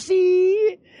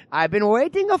 Jesse. I've been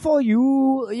waiting for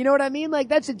you. You know what I mean? Like,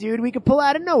 that's a dude we could pull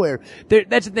out of nowhere.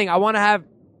 That's the thing. I want to have,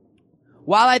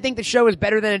 while I think the show is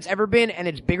better than it's ever been and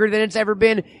it's bigger than it's ever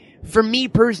been, for me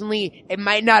personally, it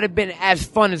might not have been as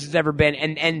fun as it's ever been.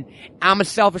 And I'm a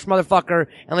selfish motherfucker.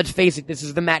 And let's face it, this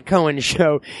is the Matt Cohen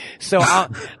show. So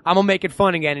I'm gonna make it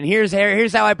fun again. And here's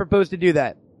how I propose to do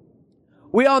that.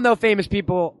 We all know famous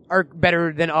people are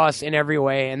better than us in every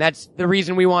way. And that's the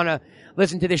reason we want to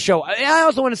listen to this show. I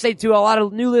also want to say too, a lot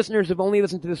of new listeners have only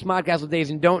listened to the Smodcastle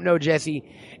days and don't know Jesse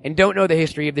and don't know the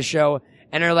history of the show.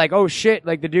 And are like, oh shit,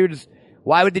 like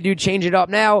why would the dude change it up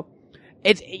now?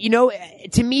 It's, you know,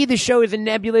 to me, the show is a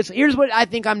nebulous. Here's what I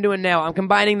think I'm doing now. I'm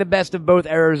combining the best of both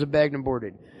eras of Bagged and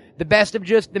Boarded. The best of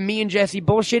just the me and Jesse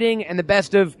bullshitting and the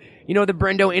best of, you know, the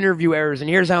Brendo interview eras. And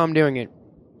here's how I'm doing it.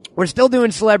 We're still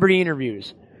doing celebrity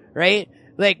interviews, right?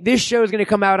 Like, this show is going to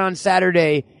come out on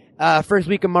Saturday, first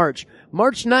week of March.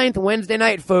 March 9th, Wednesday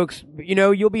night, folks. You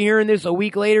know, you'll be hearing this a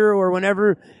week later or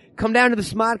whenever. Come down to the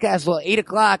Smodcastle at 8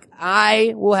 o'clock.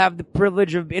 I will have the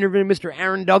privilege of interviewing Mr.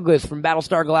 Aaron Douglas from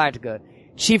Battlestar Galactica.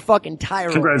 Chief fucking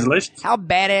Tyrell. Congratulations. How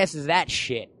badass is that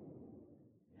shit?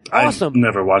 Awesome. I've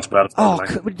never watched Battlestar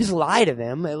Galactica. Oh, just lie to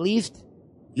them, at least.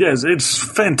 Yes, it's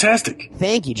fantastic.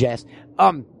 Thank you, Jess.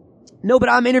 No, but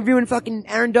I'm interviewing fucking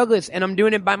Aaron Douglas, and I'm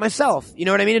doing it by myself. You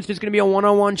know what I mean? It's just gonna be a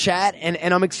one-on-one chat,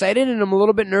 and I'm excited, and I'm a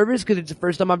little bit nervous because it's the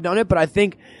first time I've done it, but I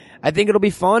think it'll be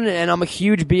fun, and I'm a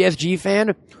huge BSG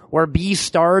fan, or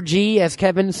B-Star-G, as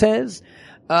Kevin says.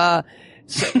 I'm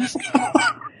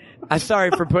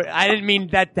sorry I didn't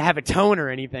mean that to have a tone or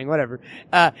anything, whatever.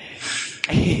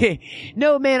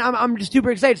 No, man, I'm just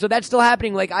super excited. So that's still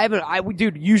happening. Like,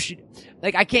 dude, you should,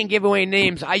 like, I can't give away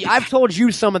names. I've told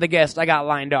you some of the guests I got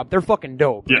lined up. They're fucking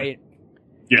dope, yeah. Right?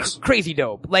 Yes. Crazy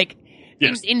dope. Like,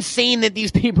 yes. Insane that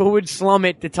these people would slum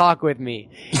it to talk with me.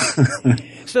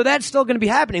 So that's still going to be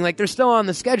happening. Like, they're still on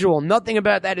the schedule. Nothing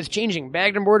about that is changing.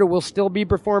 Bagged and Boarded will still be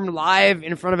performed live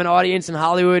in front of an audience in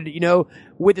Hollywood, you know,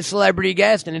 with a celebrity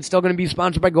guest, and it's still going to be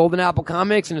sponsored by Golden Apple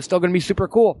Comics, and it's still going to be super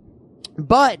cool.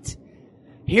 But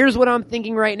here's what I'm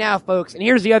thinking right now, folks, and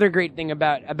here's the other great thing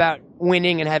about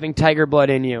winning and having tiger blood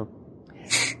in you.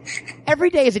 Every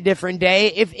day is a different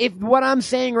day. If what I'm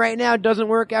saying right now doesn't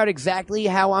work out exactly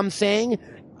how I'm saying,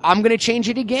 I'm gonna change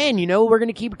it again, you know? We're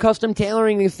gonna keep custom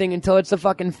tailoring this thing until it's a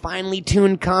fucking finely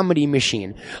tuned comedy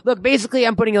machine. Look, basically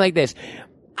I'm putting it like this.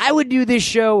 I would do this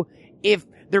show if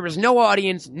there was no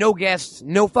audience, no guests,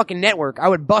 no fucking network. I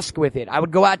would busk with it. I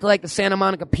would go out to like the Santa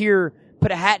Monica Pier,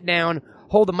 put a hat down,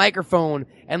 hold a microphone,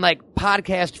 and like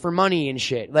podcast for money and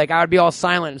shit. Like, I would be all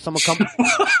silent and someone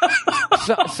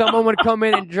would come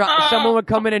in and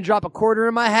drop a quarter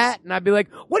in my hat, and I'd be like,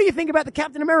 what do you think about the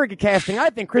Captain America casting? I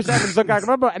think Chris Evans looked like,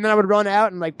 and then I would run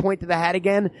out and like point to the hat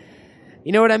again.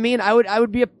 You know what I mean? I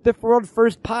would be the world's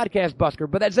first podcast busker,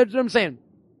 but that's what I'm saying.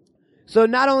 So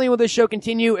not only will this show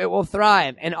continue, it will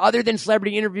thrive. And other than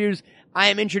celebrity interviews, I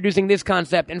am introducing this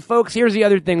concept. And folks, here's the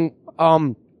other thing.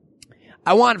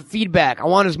 I want feedback. I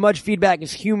want as much feedback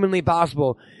as humanly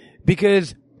possible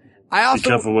because I also. Be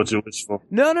careful what you wish for.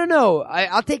 No.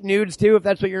 I'll take nudes too if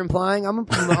that's what you're implying. I'm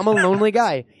a lonely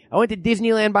guy. I went to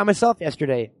Disneyland by myself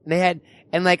yesterday, and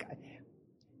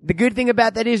the good thing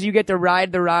about that is you get to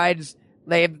ride the rides.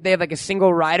 They have like a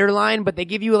single rider line, but they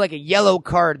give you like a yellow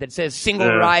card that says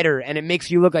single rider, and it makes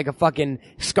you look like a fucking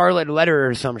Scarlet Letter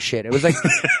or some shit. It was like,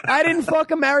 I didn't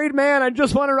fuck a married man. I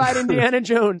just want to ride Indiana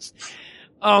Jones.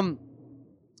 No,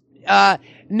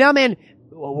 man.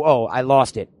 Whoa, I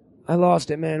lost it,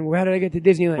 man. How did I get to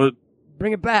Disneyland? Well,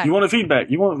 bring it back. You want feedback.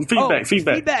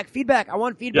 Feedback. I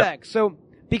want feedback. Yep. So,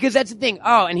 because that's the thing.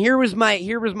 Oh, and here was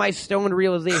my stoned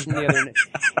realization the other night.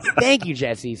 Thank you,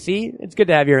 Jesse. See? It's good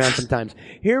to have you around sometimes.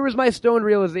 Here was my stoned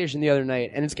realization the other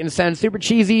night, and it's gonna sound super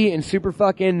cheesy and super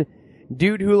fucking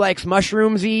dude who likes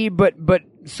mushrooms-y, but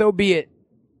so be it.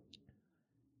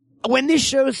 When this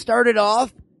show started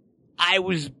off, I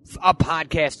was a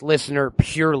podcast listener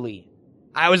purely.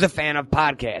 I was a fan of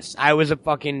podcasts. I was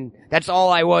that's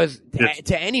all I was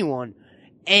to anyone.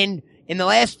 And in the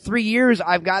last 3 years,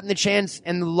 I've gotten the chance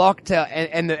and the luck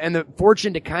and the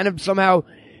fortune to kind of somehow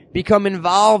become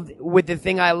involved with the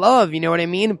thing I love. You know what I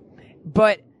mean?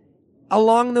 But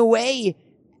along the way,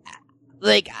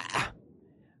 like,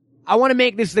 I want to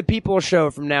make this the people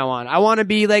show from now on. I want to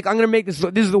be like, I'm going to make this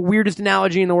is the weirdest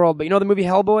analogy in the world, but you know the movie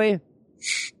Hellboy?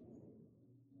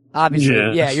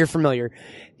 Obviously. Yeah, you're familiar.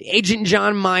 Agent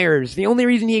John Myers. The only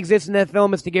reason he exists in that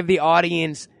film is to give the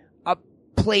audience a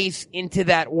place into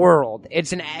that world.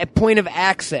 It's a point of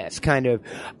access, kind of.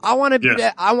 I want to be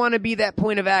that. I want to be that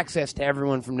point of access to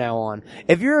everyone from now on.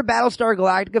 If you're a Battlestar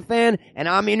Galactica fan and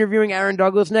I'm interviewing Aaron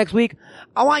Douglas next week,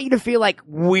 I want you to feel like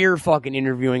we're fucking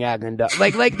interviewing Aaron Douglas,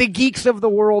 like the geeks of the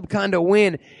world kind of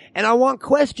win. And I want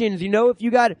questions. You know, if you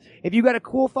got a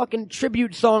cool fucking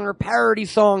tribute song or parody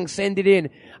song, send it in.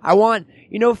 I want,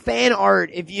 fan art.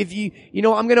 If you,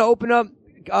 I'm gonna open up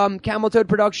Camel Toad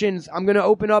Productions. I'm going to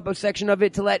open up a section of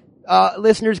it to let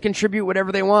listeners contribute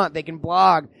whatever they want. They can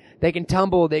blog, they can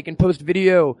tumble, they can post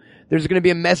video. There's going to be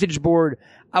a message board.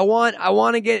 I want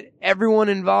to get everyone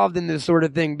involved in this sort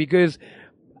of thing because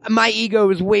my ego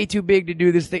is way too big to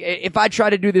do this thing. If I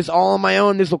try to do this all on my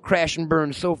own, this will crash and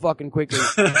burn so fucking quickly.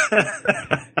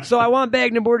 So I want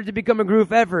Bagged and Boarded to become a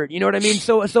group effort. You know what I mean?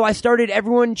 So I started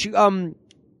everyone,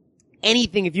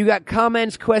 anything. If you got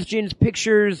comments, questions,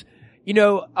 pictures,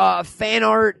 fan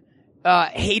art,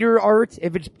 hater art,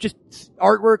 if it's just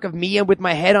artwork of me with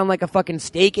my head on like a fucking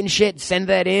steak and shit, send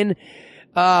that in.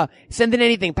 Send in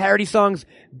anything. Parody songs,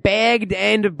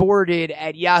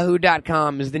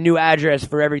 baggedandboarded@yahoo.com is the new address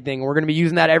for everything. We're going to be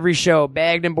using that every show,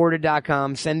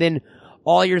 baggedandboarded.com. Send in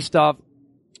all your stuff.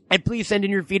 And please send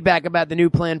in your feedback about the new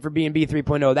plan for B&B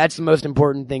 3.0. That's the most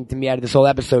important thing to me out of this whole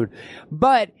episode.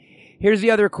 But here's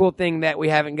the other cool thing that we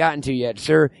haven't gotten to yet,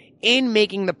 sir. In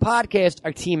making the podcast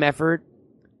a team effort,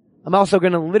 I'm also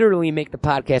going to literally make the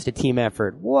podcast a team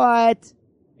effort. What?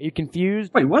 Are you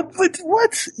confused? Wait, what?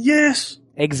 What? Yes.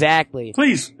 Exactly.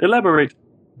 Please, elaborate.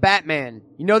 Batman.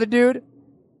 You know the dude?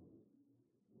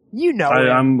 You know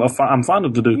him. I'm fond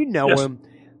of the dude. You know him.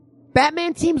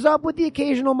 Batman teams up with the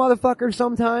occasional motherfucker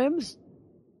sometimes.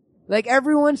 Like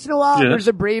every once in a while, there's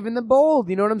a brave and the bold.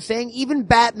 You know what I'm saying? Even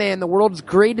Batman, the world's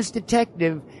greatest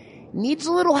detective, needs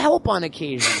a little help on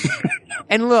occasion.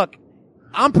 And look,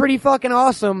 I'm pretty fucking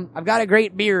awesome. I've got a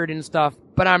great beard and stuff,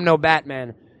 but I'm no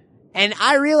Batman. And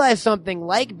I realized something.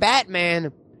 Like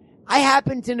Batman, I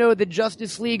happen to know the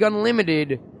Justice League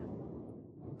Unlimited,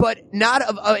 but not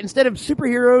of instead of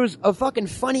superheroes, of fucking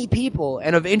funny people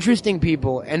and of interesting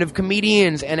people and of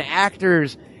comedians and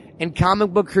actors and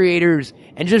comic book creators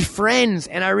and just friends.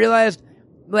 And I realized,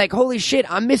 like, holy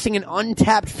shit, I'm missing an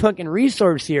untapped fucking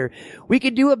resource here. We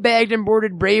could do a Bagged and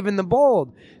Boarded Brave and the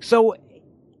Bold. So,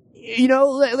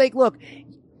 look,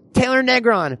 Taylor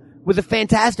Negron was a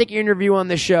fantastic interview on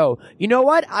the show. You know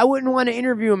what? I wouldn't want to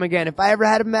interview him again. If I ever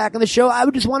had him back on the show, I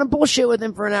would just want to bullshit with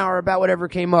him for an hour about whatever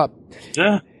came up.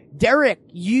 Yeah. Derek,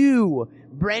 you,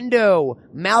 Brendo,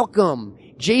 Malcolm,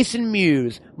 Jason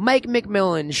Mewes, Mike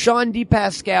McMillan, Sean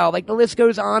DePascal, like the list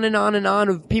goes on and on and on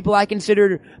of people I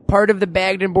consider part of the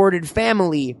Bagged and Boarded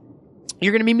family.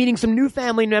 You're going to be meeting some new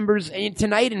family members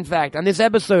tonight, in fact, on this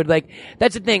episode. Like,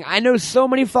 that's the thing. I know so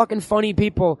many fucking funny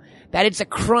people that it's a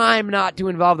crime not to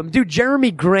involve them. Dude,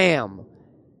 Jeremy Graham.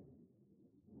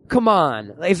 Come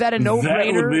on. Is that a no-brainer?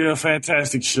 That would be a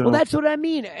fantastic show. Well, that's what I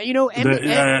mean.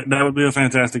 That would be a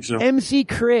fantastic show. MC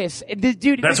Chris.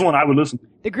 Dude, that's one I would listen to.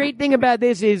 The great thing about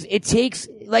this is it takes,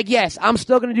 yes, I'm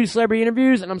still going to do celebrity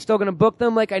interviews and I'm still going to book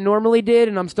them like I normally did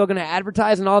and I'm still going to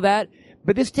advertise and all that.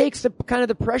 But this takes the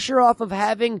pressure off of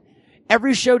having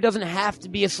every show doesn't have to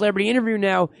be a celebrity interview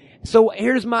now. So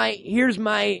here's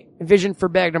my vision for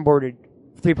Bagged and Boarded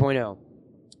 3.0.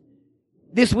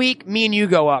 This week, me and you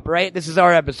go up, right? This is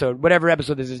our episode, whatever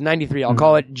episode this is, 93. I'll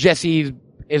call it Jesse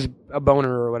is a boner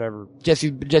or whatever.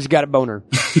 Jesse got a boner.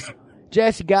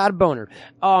 Jesse got a boner.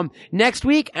 Next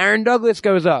week, Aaron Douglas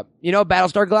goes up.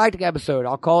 Battlestar Galactica episode.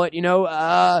 I'll call it,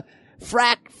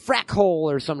 frack hole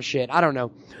or some shit. I don't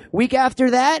know. Week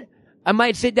after that, I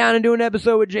might sit down and do an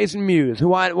episode with Jason Mewes.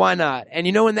 Why not? And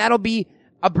and that'll be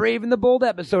a Brave and the Bold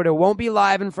episode. It won't be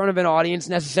live in front of an audience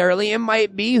necessarily. It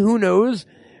might be, who knows?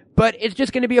 But it's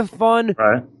just going to be a fun,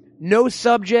 no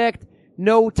subject,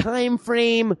 no time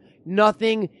frame,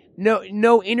 nothing,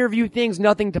 no interview things,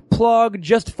 nothing to plug,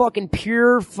 just fucking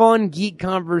pure fun geek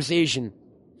conversation.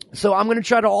 So I'm going to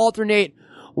try to alternate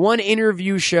one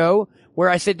interview show where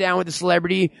I sit down with a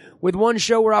celebrity with one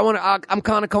show where I'm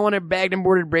kind of calling it Bagged and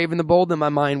Boarded Brave and the Bold in my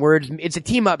mind, where it's a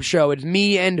team up show. It's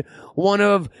me and one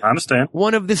of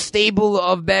the stable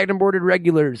of Bagged and Boarded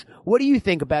regulars. What do you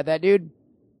think about that, dude?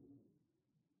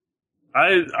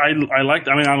 I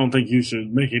don't think you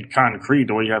should make it concrete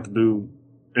the way you have to do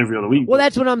every other week. Well,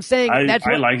 that's what I'm saying.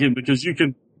 I like it because you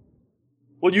can.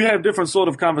 Well, you have different sort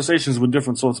of conversations with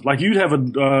different sorts. Like you'd have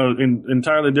an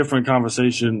entirely different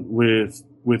conversation with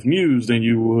Muse than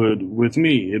you would with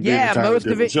me. It'd be an entirely most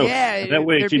of it. show. Yeah, and that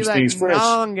way it keeps things fresh.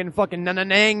 Nong and fucking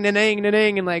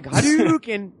nanang and like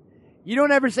Hadouken. You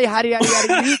don't ever say howdy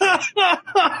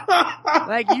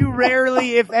like you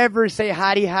rarely, if ever, say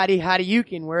howdy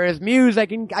Hadouken. Whereas Muse, I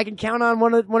can count on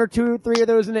one or two or three of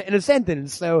those in a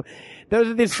sentence. So those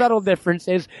are the subtle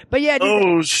differences. But yeah, dude,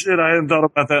 oh shit, I hadn't thought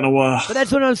about that in a while. But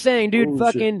that's what I'm saying, dude.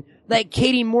 Fucking like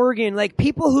Katie Morgan, like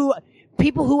people who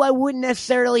I wouldn't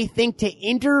necessarily think to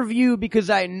interview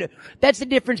because I know that's the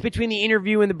difference between the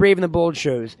interview and the Brave and the Bold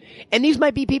shows. And these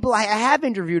might be people I have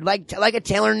interviewed, like a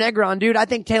Taylor Negron, dude. I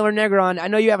think Taylor Negron. I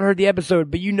know you haven't heard the episode,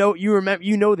 but you know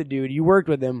the dude. You worked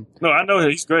with him. No, I know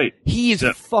he's great. He's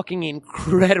fucking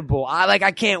incredible.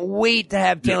 I can't wait to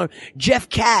have Taylor. Jeff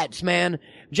Katz, man.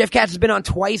 Jeff Katz has been on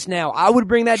twice now. I would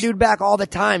bring that dude back all the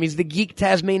time. He's the geek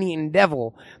Tasmanian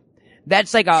devil.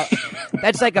 That's like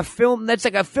a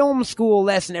film school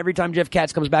lesson every time Jeff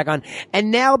Katz comes back on.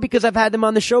 And now, because I've had them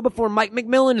on the show before, Mike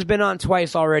McMillan's been on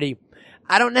twice already.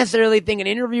 I don't necessarily think an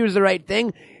interview is the right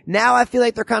thing. Now I feel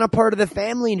like they're kind of part of the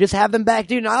family and just have them back,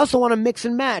 dude. And I also want to mix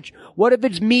and match. What if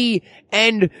it's me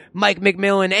and Mike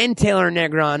McMillan and Taylor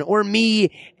Negron, or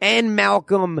me and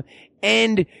Malcolm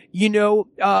and,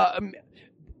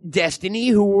 Destiny,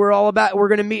 who we're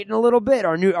going to meet in a little bit,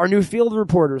 our new field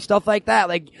reporter, stuff like that.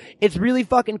 Like, it's really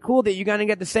fucking cool that you kind of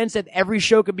get the sense that every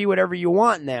show could be whatever you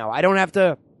want now. It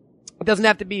doesn't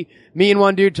have to be me and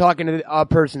one dude talking to a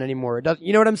person anymore. It does,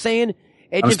 you know what I'm saying?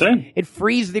 It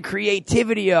frees the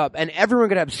creativity up, and everyone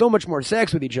could have so much more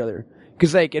sex with each other.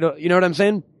 Cause you know what I'm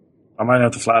saying? I might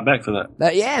have to fly back for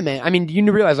that. Yeah, man. I mean,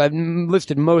 you realize I've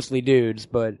listed mostly dudes,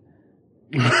 but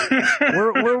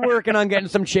we're working on getting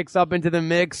some chicks up into the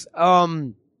mix. Our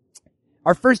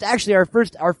first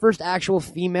actual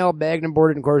female Bagged and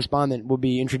Boarded correspondent will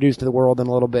be introduced to the world in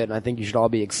a little bit, and I think you should all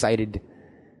be excited.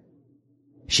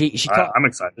 I'm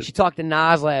excited. She talked to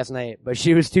Nas last night, but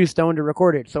she was too stoned to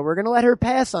record it, so we're gonna let her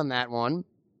pass on that one.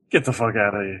 Get the fuck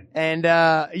out of here.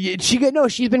 And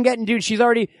she's been getting, dude. She's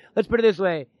already. Let's put it this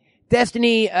way.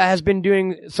 Destiny has been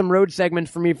doing some road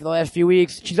segments for me for the last few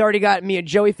weeks. She's already got me a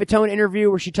Joey Fatone interview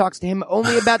where she talks to him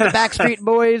only about the Backstreet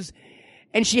Boys.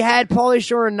 And she had Pauly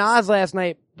Shore and Nas last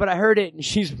night, but I heard it and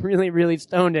she's really, really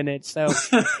stoned in it. So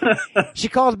she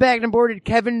calls Bagged and Boarded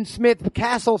Kevin Smith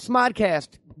Castle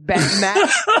Smodcast.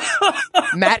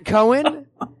 Matt Cohen.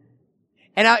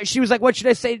 And she was like, what should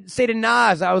I say to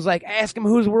Nas? I was like, ask him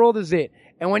whose world is it?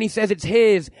 And when he says it's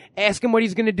his, ask him what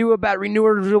he's going to do about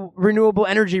renewable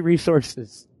energy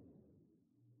resources.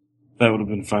 That would have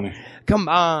been funny. Come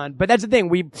on. But that's the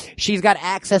thing. She's got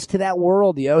access to that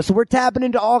world, yo. So we're tapping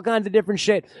into all kinds of different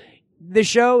shit. The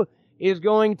show is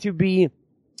going to be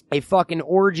a fucking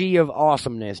orgy of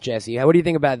awesomeness, Jesse. What do you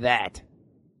think about that?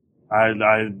 I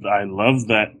love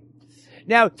that.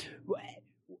 Now,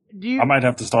 I might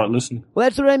have to start listening. Well,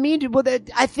 that's what I mean. Well,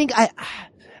 I think I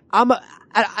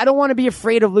don't want to be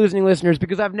afraid of losing listeners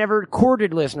because I've never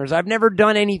courted listeners. I've never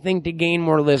done anything to gain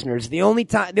more listeners. The only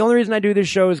reason I do this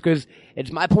show is because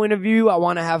it's my point of view. I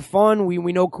want to have fun.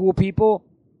 We know cool people.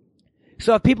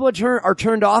 So if people are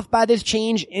turned off by this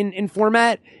change in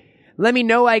format, let me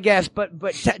know, I guess.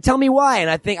 But tell me why. And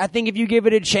I think if you give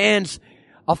it a chance,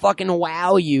 I'll fucking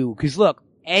wow you. Cause look,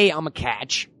 I'm a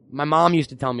catch. My mom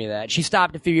used to tell me that. She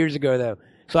stopped a few years ago though.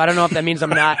 So I don't know if that means I'm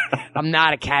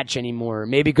not a catch anymore.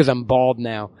 Maybe because I'm bald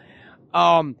now.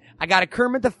 I got a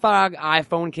Kermit the Frog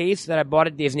iPhone case that I bought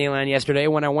at Disneyland yesterday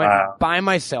when I went by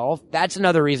myself. That's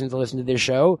another reason to listen to this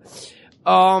show.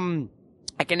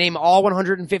 I can name all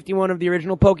 151 of the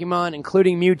original Pokemon,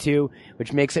 including Mewtwo,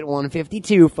 which makes it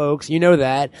 152, folks. You know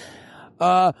that.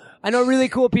 I know really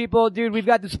cool people. Dude, we've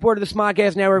got the support of the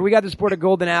Smodcast Network. We got the support of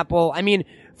Golden Apple. I mean,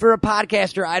 for a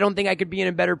podcaster, I don't think I could be in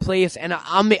a better place, and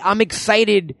I'm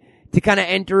excited to kind of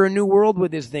enter a new world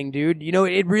with this thing, dude. You know,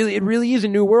 it really is a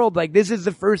new world. Like, this is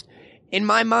the first, in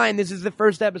my mind, this is the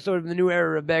first episode of the new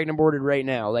era of Bagged and Boarded right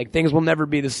now. Like, things will never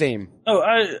be the same. Oh,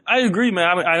 I agree, man.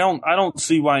 I don't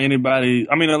see why anybody,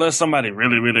 I mean, unless somebody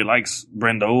really, really likes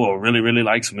Brendo or really, really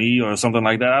likes me or something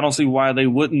like that, I don't see why they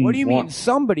wouldn't. What do you mean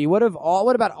somebody? What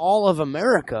about all of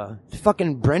America?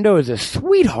 Fucking Brendo is a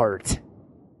sweetheart.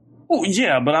 Oh,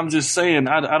 yeah, but I'm just saying,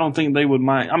 I don't think they would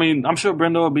mind. I mean, I'm sure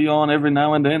Brendo will be on every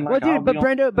now and then. Like, well, dude,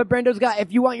 Brendo's got,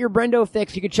 if you want your Brendo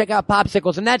fix, you can check out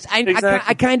Popsicles. And that's,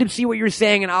 I kind of see what you're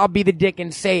saying, and I'll be the dick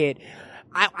and say it.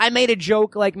 I made a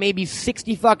joke like maybe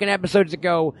 60 fucking episodes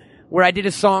ago where I did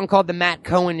a song called The Matt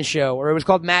Cohen Show, or it was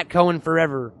called Matt Cohen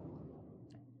Forever.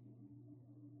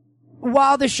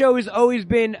 While the show has always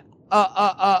been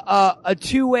a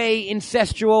two-way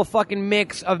incestual fucking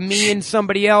mix of me and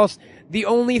somebody else, the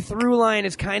only through line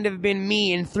has kind of been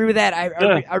me, and through that,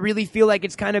 I really feel like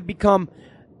it's kind of become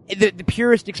the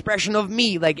purest expression of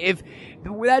me. Like, if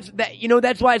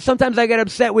that's why sometimes I get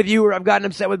upset with you, or I've gotten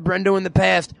upset with Brendo in the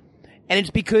past, and it's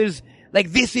because,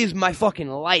 like, this is my fucking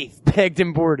life, Bagged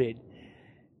and Boarded.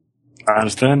 I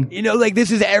understand. You know, like, this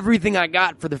is everything I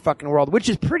got for the fucking world, which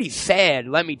is pretty sad,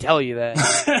 let me tell you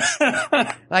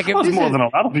that. Like,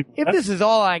 if this is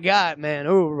all I got, man,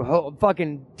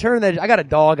 fucking turn that, I got a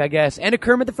dog, I guess, and a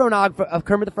Kermit the Frog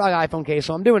iPhone case,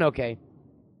 so I'm doing okay.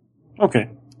 Okay.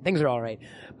 Things are alright.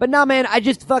 But nah, man, I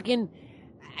just fucking,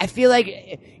 I feel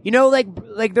like, you know,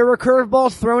 like there were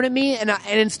curveballs thrown at me, and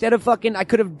instead of fucking, I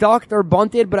could have ducked or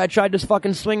bunted, but I tried to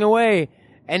fucking swing away.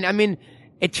 And I mean,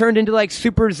 it turned into like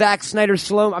super Zack Snyder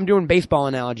slow. I'm doing baseball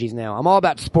analogies now. I'm all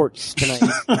about sports tonight.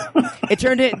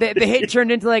 The hit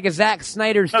turned into like a Zack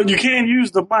Snyder. No, you can't use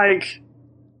the mic.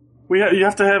 You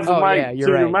have to have the mic to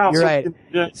your mouth. You're right.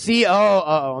 Yeah. See,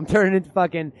 I'm turning into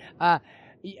fucking,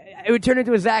 it would turn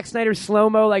into a Zack Snyder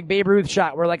slow-mo like Babe Ruth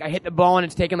shot where like I hit the ball and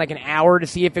it's taken like an hour to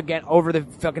see if it get over the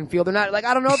fucking field or not. Like,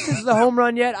 I don't know if this is a home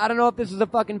run yet. I don't know if this is a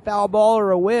fucking foul ball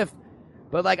or a whiff.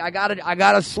 But like, I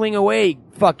gotta swing away,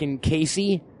 fucking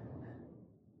Casey.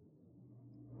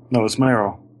 No, it's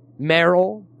Merrill.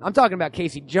 Merrill? I'm talking about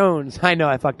Casey Jones. I know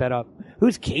I fucked that up.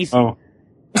 Who's Casey? Oh.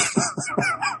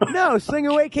 No, swing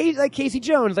away, Casey, like Casey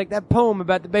Jones, like that poem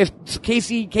about the base.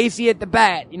 Casey at the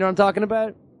bat. You know what I'm talking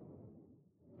about?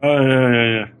 Oh,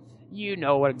 yeah. You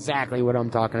know exactly what I'm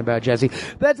talking about, Jesse.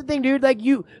 But that's the thing, dude. I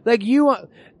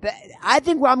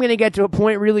think I'm gonna get to a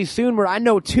point really soon where I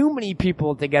know too many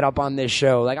people to get up on this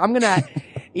show. Like, I'm gonna,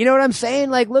 you know what I'm saying?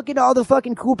 Like, look at all the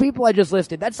fucking cool people I just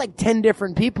listed. That's like 10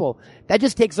 different people. That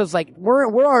just takes us like, we're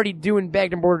already doing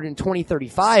Bagged and Boarded in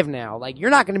 2035 now. Like, you're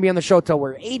not gonna be on the show till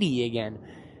we're 80 again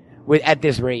at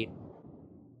this rate.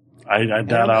 I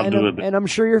doubt I'll do it. And I'm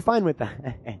sure you're fine with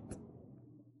that.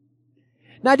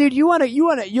 Now, dude,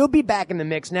 you'll be back in the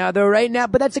mix now, though, right now.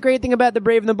 But that's the great thing about the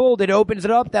Brave and the Bold. It opens it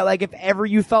up that, like, if ever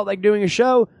you felt like doing a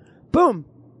show, boom,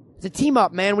 it's a team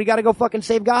up, man. We got to go fucking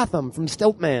save Gotham from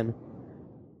Stiltman.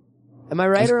 Am I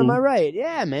right or am I right?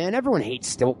 Yeah, man. Everyone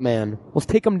hates Stiltman. Let's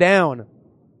take him down.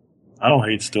 I don't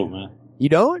hate Stiltman. You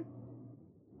don't?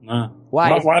 Nah.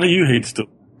 Why? Why do you hate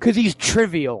Stiltman? Because he's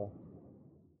trivial.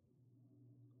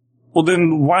 Well,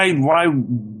 then why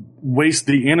waste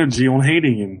the energy on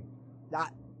hating him?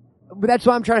 But that's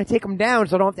why I'm trying to take him down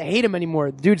so I don't have to hate him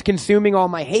anymore. The dude's consuming all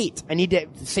my hate. I need to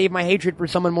save my hatred for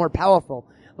someone more powerful.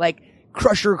 Like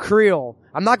Crusher Creel.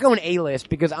 I'm not going A-list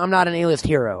because I'm not an A-list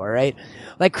hero, alright?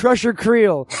 Like Crusher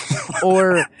Creel.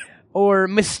 or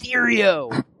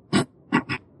Mysterio.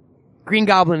 Green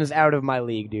Goblin is out of my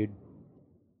league, dude.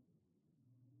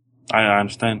 I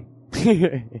understand.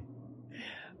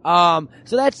 So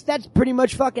that's pretty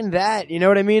much fucking that, you know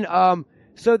what I mean?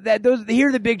 So here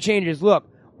are the big changes. Look.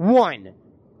 1,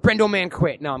 Brendo Man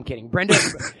quit. No, I'm kidding. Brendo.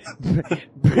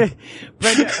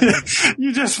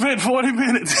 You just spent 40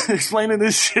 minutes explaining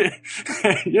this shit.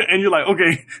 And you're like,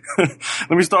 okay,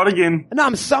 let me start again. No,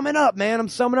 I'm summing up, man. I'm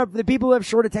summing up for the people who have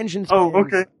short attention spans. Oh,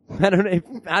 okay. I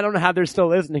don't know how they're still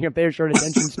listening if they have short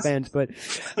attention spans, but,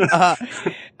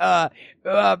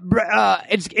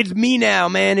 it's me now,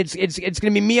 man. It's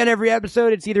gonna be me on every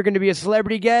episode. It's either gonna be a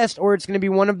celebrity guest or it's gonna be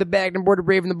one of the Bagged and Boarded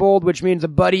Brave and the Bold, which means a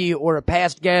buddy or a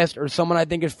past guest or someone I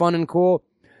think is fun and cool.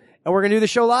 And we're gonna do the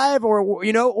show live or,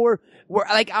 you know, or we're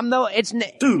like,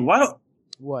 dude, why don't...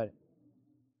 What?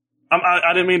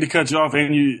 I didn't mean to cut you off,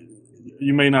 and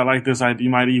you may not like this. You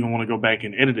might even want to go back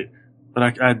and edit it.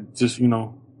 But I just, I'm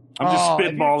just spitballing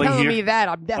if you're telling here. me that,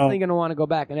 I'm definitely going to want to go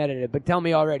back and edit it. But tell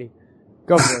me already.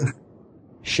 Go for it.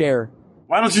 Share.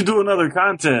 Why don't you do another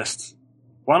contest?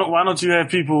 Why don't you have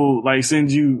people like send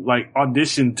you like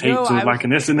audition tapes or like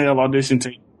an SNL audition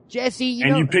tape? Jesse,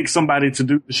 you pick somebody to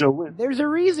do the show with. There's a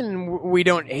reason we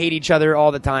don't hate each other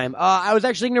all the time. I was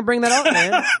actually going to bring that up,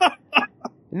 man.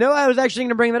 No, I was actually going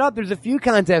to bring that up. There's a few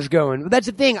contests going. But that's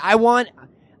the thing. I want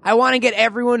to get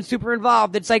everyone super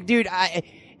involved. It's like, dude,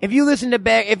 if you listen to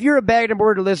if you're a Bagged and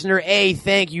Boarded listener, A,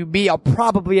 thank you. B, I'll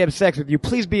probably have sex with you.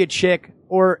 Please be a chick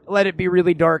or let it be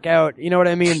really dark out. You know what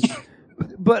I mean?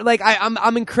 But like,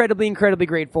 I'm incredibly, incredibly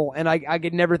grateful, and I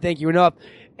could never thank you enough.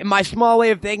 And my small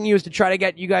way of thanking you is to try to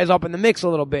get you guys up in the mix a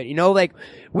little bit. Like,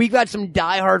 we got some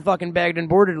diehard fucking Bagged and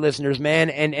Boarded listeners, man,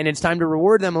 and it's time to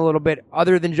reward them a little bit,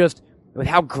 other than just with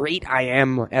how great I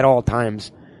am at all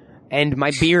times. And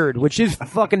my beard, which is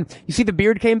fucking, you see the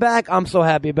beard came back? I'm so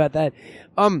happy about that.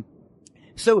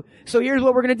 So here's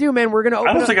what we're gonna do, man. We're gonna open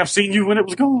I don't think I've seen you when it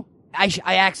was gone. I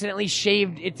accidentally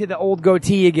shaved it to the old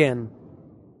goatee again.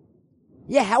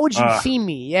 Yeah, how would you see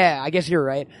me? Yeah, I guess you're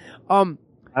right.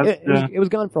 It was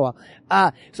gone for a while.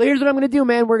 So here's what I'm gonna do,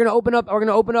 man. We're gonna open up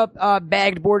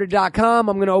baggedboarded.com.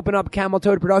 I'm gonna open up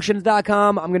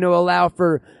cameltoadproductions.com. I'm gonna allow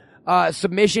for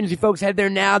submissions. You folks head there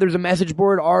now. There's a message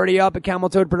board already up at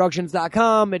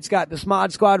cameltoadproductions.com. It's got the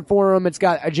Smod Squad forum. It's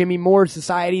got a Jimmy Moore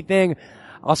Society thing.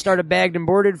 I'll start a Bagged and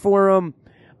Boarded forum.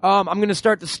 I'm gonna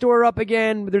start the store up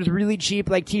again. There's really cheap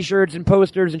like t-shirts and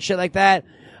posters and shit like that.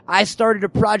 I started a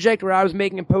project where I was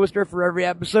making a poster for every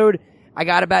episode. I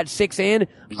got about 6 in.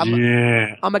 I love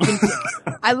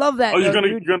that. Oh, you're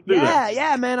gonna do that?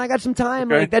 Yeah, man. I got some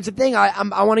time. Okay. Like, that's the thing.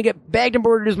 I want to get Bagged and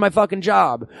Boarded as my fucking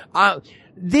job.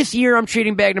 This year I'm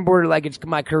treating Bagged and Boarded like it's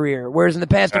my career, whereas in the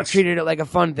past I've treated it like a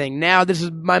fun thing. Now this is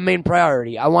my main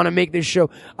priority. I want to make this show.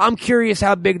 I'm curious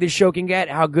how big this show can get,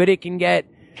 how good it can get.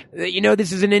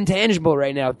 This is an intangible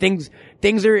right now. Things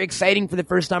are exciting for the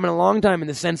first time in a long time, in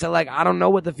the sense that, like, I don't know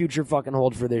what the future fucking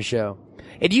holds for this show.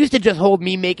 It used to just hold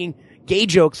me making gay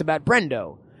jokes about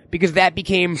Brendo, because that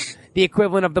became the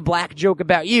equivalent of the black joke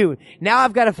about you. Now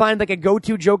I've got to find like a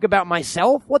go-to joke about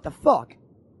myself? What the fuck?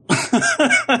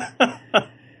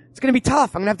 It's gonna be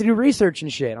tough. I'm gonna have to do research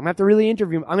and shit. I'm gonna have to really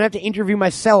interview. I'm gonna have to interview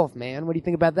myself, man. What do you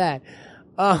think about that?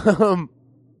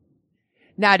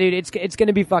 Nah, dude, it's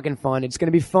gonna be fucking fun. It's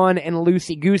gonna be fun and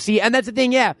loosey-goosey. And that's the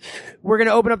thing, yeah. We're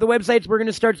gonna open up the websites. We're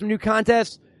gonna start some new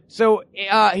contests. So,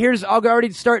 I'll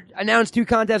already announce 2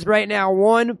 contests right now.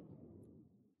 One,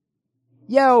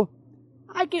 I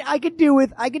could do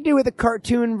with a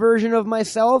cartoon version of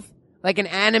myself, like an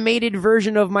animated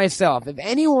version of myself. If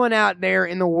anyone out there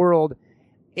in the world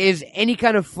is any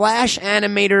kind of Flash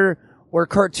animator or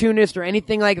cartoonist or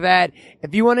anything like that,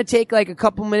 if you want to take like a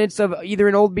couple minutes of either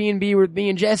an old B&B with me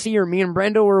and Jesse or me and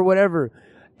Brendo or whatever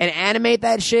and animate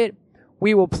that shit,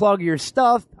 we will plug your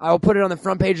stuff. I will put it on the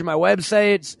front page of my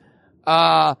websites.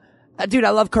 Dude, I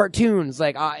love cartoons.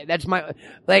 Like, that's my,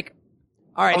 like,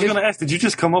 all right. I was going to ask, did you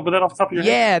just come up with that off the top of your head?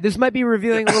 Yeah, this might be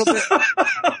revealing a little bit.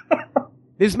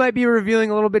 This might be revealing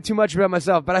a little bit too much about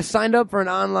myself, but I signed up for an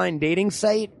online dating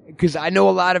site because I know a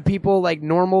lot of people, like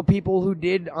normal people who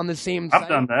did on the same site. I've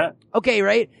done that. Okay,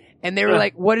 right? And they were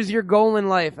like, what is your goal in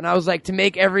life? And I was like, to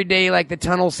make every day like the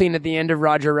tunnel scene at the end of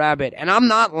Roger Rabbit. And I'm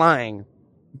not lying.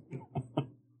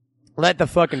 Let the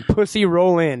fucking pussy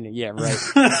roll in. Yeah, right.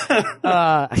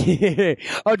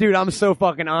 Oh, dude, I'm so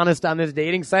fucking honest on this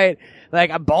dating site. Like,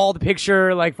 a bald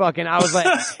picture, like fucking, I was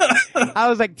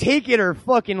like, take it or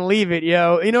fucking leave it,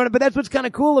 yo. You know what? But that's what's kind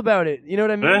of cool about it. You know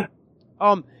what I mean?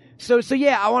 Yeah. So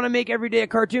yeah, I want to make every day a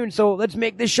cartoon. So let's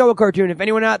make this show a cartoon. If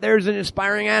anyone out there is an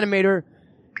aspiring animator,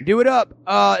 do it up.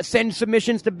 Send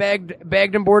submissions to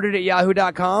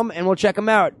baggedandboarded@yahoo.com and we'll check them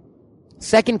out.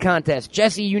 Second contest.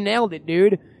 Jesse, you nailed it,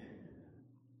 dude.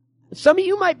 Some of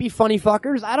you might be funny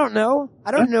fuckers. I don't know.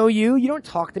 I don't know you. You don't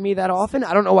talk to me that often.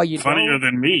 I don't know why you Funnier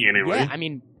than me, anyway. Yeah, I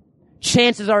mean,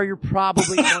 chances are you're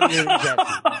probably funnier than Jesse.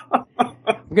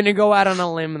 I'm gonna go out on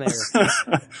a limb there.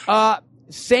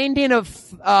 Send in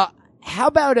how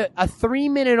about a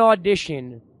 3-minute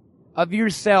audition of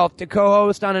yourself to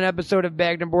co-host on an episode of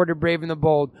Bagged and Boarded Brave and the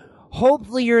Bold.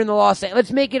 Hopefully you're in the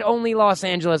let's make it only Los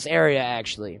Angeles area,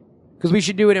 actually. Because we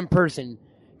should do it in person.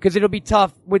 Because it'll be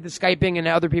tough with the Skyping and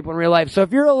other people in real life. So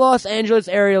if you're a Los Angeles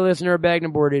area listener of Bagged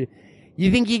and Boarded, you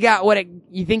think you got what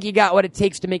it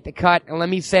takes to make the cut, and let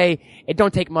me say, it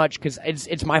don't take much, because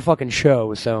it's my fucking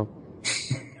show, so.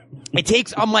 It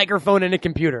takes a microphone and a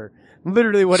computer.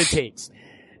 Literally what it takes.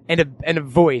 And a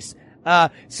voice.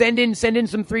 Send in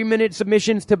some 3-minute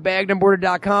submissions to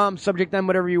baggedandboarded.com. Subject them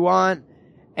whatever you want.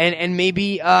 And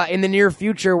maybe, in the near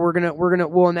future,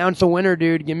 we'll announce a winner,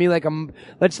 dude. Give me like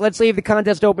let's leave the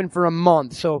contest open for a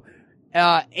month. So,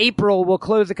 April, we'll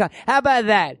close the how about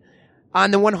that?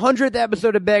 On the 100th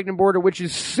episode of Bagged and Boarded, which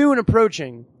is soon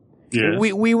approaching, yes.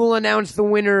 we will announce the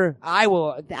winner. I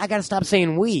gotta stop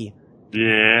saying we.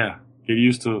 Yeah. Get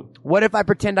used to it. What if I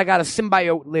pretend I got a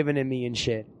symbiote living in me and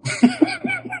shit?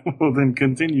 Well, then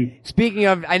continue. Speaking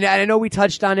of, I know we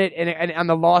touched on it and on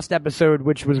the Lost episode,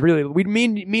 which was really,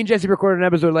 me and Jesse recorded an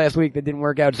episode last week that didn't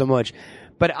work out so much.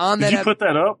 But on that, did you put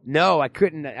that up? No, I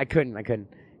couldn't. It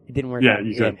didn't work out. Yeah,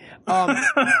 you could.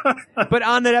 But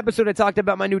on that episode, I talked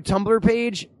about my new Tumblr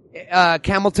page,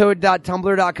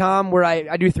 cameltoad.tumblr.com, where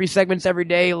I do 3 segments every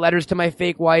day, letters to my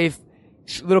fake wife,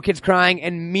 little kids crying,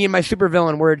 and me and my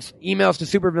supervillain words, emails to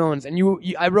supervillains.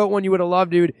 And I wrote one you would have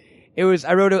loved, dude.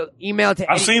 I wrote an email to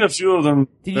Eddie. I've seen a few of them.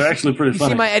 They're actually pretty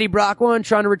funny. You see my Eddie Brock one,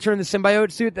 trying to return the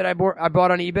symbiote suit that I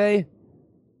bought on eBay?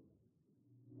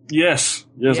 Yes,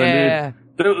 I did.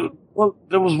 There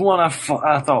was one I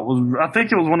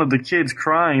think it was one of the kids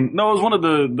crying. No, it was one of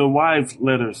the wife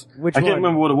letters. Which I one? can't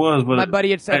remember what it was, but my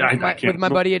buddy at my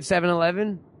buddy at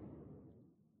 7-Eleven?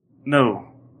 No.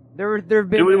 There have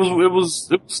been. It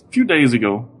was a few days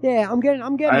ago. Yeah, I'm getting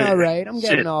all right. I'm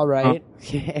getting all right.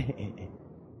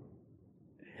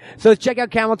 So check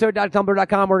out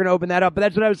cameltoad.tumblr.com. We're gonna open that up. But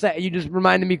that's what I was saying. You just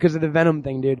reminded me because of the Venom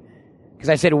thing, dude. Because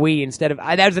I said we instead of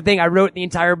that was the thing. I wrote the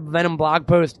entire Venom blog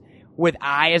post with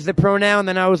I as the pronoun.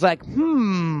 Then I was like, I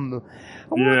wonder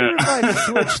if I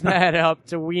switched that up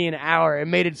to we and our. It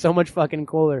made it so much fucking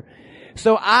cooler.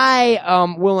 So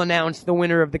I will announce the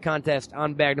winner of the contest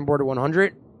on Bagged and Boarded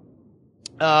 100.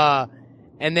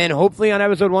 And then hopefully on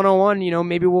episode 101,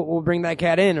 maybe we'll bring that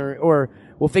cat in or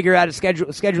we'll figure out a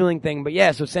scheduling thing. But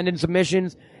yeah, so send in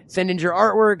submissions, send in your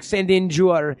artwork, send in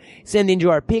your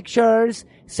pictures,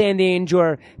 send in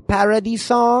your parody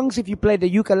songs. If you play the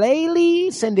ukulele,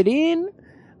 send it in.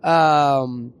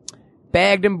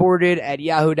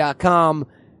 baggedandboarded@yahoo.com.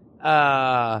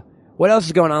 What else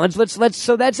is going on? Let's,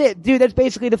 so that's it. Dude, that's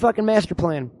basically the fucking master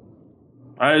plan.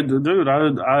 I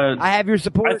have your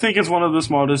support. I think it's one of the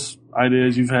smartest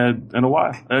ideas you've had in a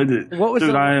while. What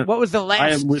was the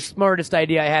last smartest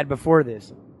idea I had before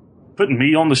this? Putting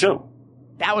me on the show.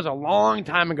 That was a long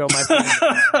time ago, my friend.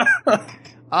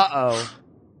 Uh-oh.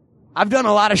 I've done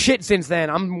a lot of shit since then.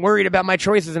 I'm worried about my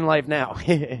choices in life now.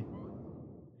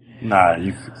 Nah,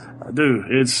 dude,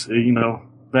 it's,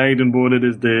 Bagged and Boarded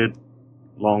is dead.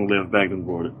 Long live Bagged and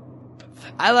Boarded.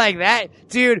 I like that.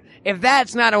 Dude, if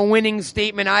that's not a winning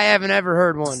statement, I haven't ever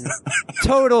heard one.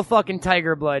 Total fucking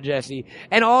tiger blood, Jesse.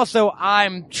 And also,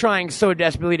 I'm trying so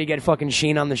desperately to get fucking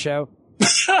Sheen on the show.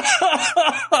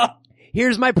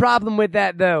 Here's my problem with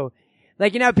that, though.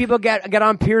 Like, people get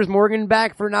on Piers Morgan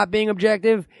back for not being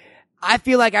objective? I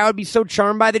feel like I would be so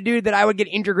charmed by the dude that I would get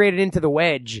integrated into the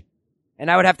wedge.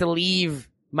 And I would have to leave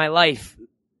my life.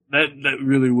 That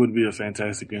really would be a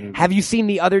fantastic interview. Have you seen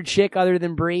the other chick other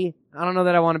than Brie? I don't know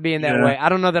that I want to be in that way. I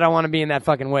don't know that I want to be in that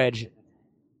fucking wedge.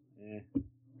 Yeah.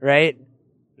 Right?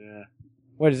 Yeah.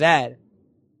 What is that?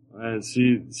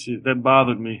 She that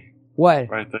bothered me. What?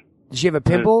 Right there. Did she have a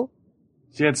pimple?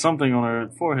 She had something on her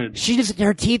forehead.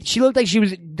 Her teeth, she looked like she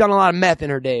was done a lot of meth in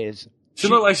her days. She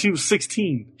looked like she was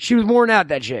 16. She was worn out,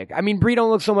 that chick. I mean, Brie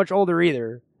don't look so much older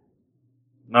either.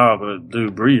 No, but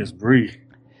dude, Brie is Brie.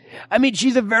 I mean,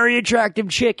 she's a very attractive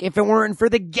chick. If it weren't for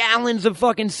the gallons of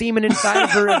fucking semen inside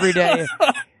of her every day,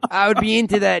 I would be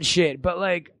into that shit. But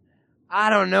I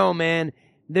don't know, man.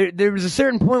 There was a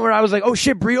certain point where I was like, oh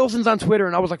shit, Brie Olsen's on Twitter,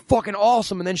 and I was like, fucking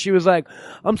awesome. And then she was like,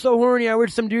 I'm so horny, I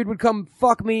wish some dude would come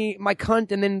fuck me, my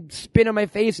cunt, and then spit on my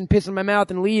face and piss in my mouth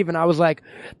and leave. And I was like,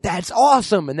 that's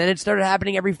awesome. And then it started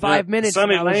happening every 5 minutes.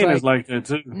 Sunny Lane is like that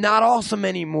too. Not awesome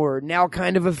anymore. Now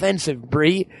kind of offensive,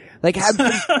 Brie.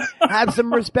 Have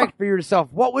some respect for yourself.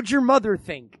 What would your mother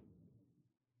think?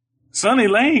 Sunny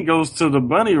Lane goes to the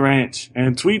Bunny Ranch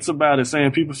and tweets about it,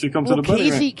 saying people should come to the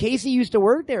Bunny Ranch. Casey used to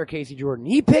work there, Casey Jordan.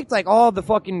 He picked all the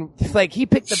fucking, he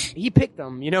picked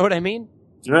them, you know what I mean?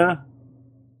 Yeah.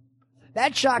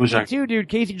 That shocked me too, dude.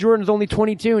 Casey Jordan's only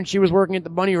 22 and she was working at the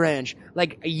Bunny Ranch,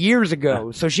 years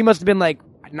ago. So she must have been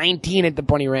 19 at the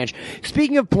Bunny Ranch.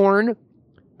 Speaking of porn,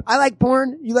 I like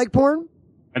porn. You like porn?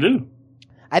 I do.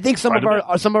 I think some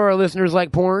of our listeners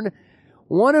like porn.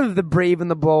 One of the brave and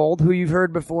the bold, who you've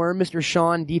heard before, Mr.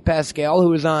 Sean D. Pascal, who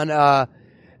was on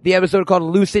the episode called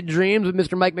Lucid Dreams with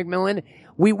Mr. Mike McMillan.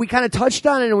 We kind of touched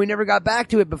on it and we never got back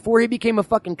to it. Before he became a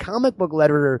fucking comic book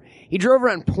letterer, he drove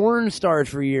around porn stars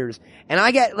for years. And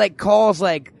I get calls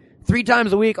 3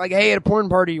 times a week, like, hey, at a porn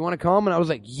party, you want to come? And I was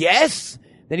like, yes.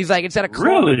 Then he's like, it's at a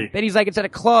club. Really? Then he's like, it's at a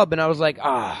club. And I was like,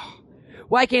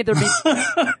 why can't there be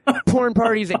porn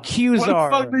parties at Qzar? What the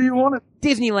fuck do you want it?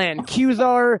 Disneyland,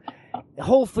 Qzar,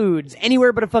 Whole Foods,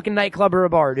 anywhere but a fucking nightclub or a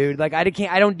bar, dude. Like, I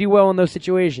don't do well in those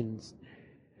situations.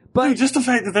 But Dude, just the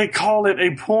fact that they call it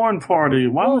a porn party,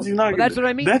 why would you not? Well, that's what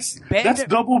I mean. That's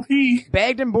double P.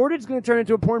 Bagged and Boarded's gonna turn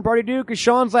into a porn party, dude, because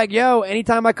Sean's like, yo,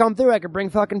 anytime I come through, I could bring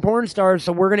fucking porn stars,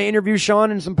 so we're gonna interview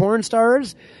Sean and some porn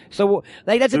stars. So,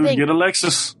 like, that's the Dude, thing. get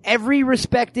Alexis. Every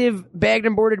respective Bagged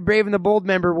and Boarded Brave and the Bold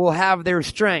member will have their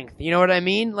strength. You know what I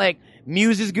mean? Like,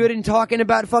 Muse is good in talking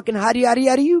about fucking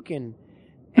Hadiyukin.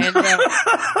 And,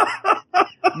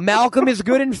 Malcolm is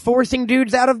good in forcing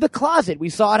dudes out of the closet. We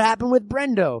saw it happen with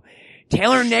Brendo.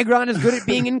 Taylor Negron is good at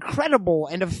being incredible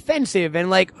and offensive and,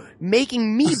 like,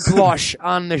 making me blush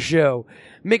on the show.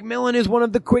 McMillan is one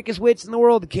of the quickest wits in the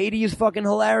world. Katie is fucking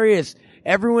hilarious.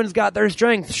 Everyone's got their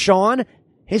strength. Sean,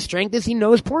 his strength is he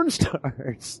knows porn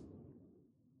stars.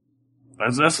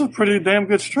 That's a pretty damn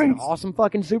good strength. Awesome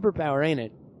fucking superpower, ain't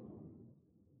it?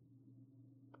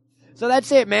 So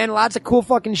that's it, man. Lots of cool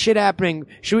fucking shit happening.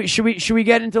 Should we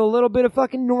get into a little bit of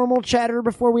fucking normal chatter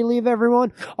before we leave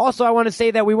everyone? Also, I want to say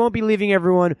that we won't be leaving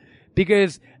everyone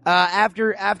because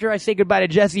after I say goodbye to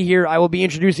Jesse here, I will be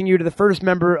introducing you to the first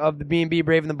member of the B&B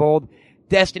Brave and the Bold,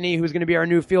 Destiny, who's going to be our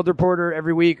new field reporter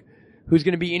every week, who's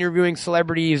going to be interviewing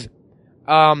celebrities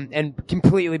and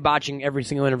completely botching every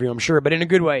single interview, I'm sure, but in a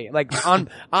good way, like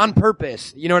on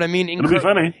purpose. You know what I mean? It'll be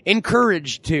funny.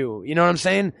 Encouraged to. You know what I'm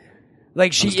saying?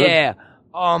 Like you'll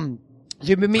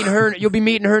be meeting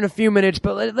her in a few minutes,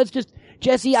 but let's just,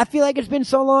 Jesse, I feel like it's been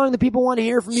so long that people want to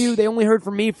hear from you. They only heard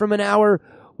from me from an hour.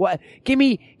 What? Give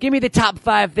me the top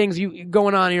 5 things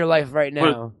going on in your life right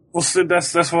now. Well, Sid,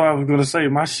 that's what I was gonna say.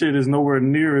 My shit is nowhere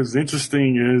near as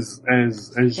interesting as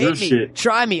your shit.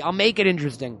 Try me. I'll make it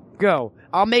interesting. Go.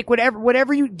 I'll make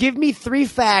whatever you give me 3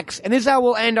 facts, and this is how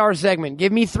we'll end our segment.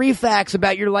 Give me 3 facts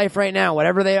about your life right now,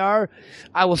 whatever they are.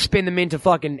 I will spin them into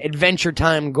fucking Adventure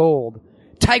Time gold.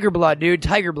 Tiger blood, dude.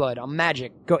 Tiger blood. I'm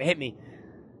magic. Go hit me.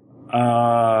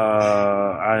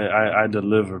 I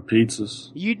deliver pizzas.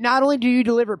 You not only do you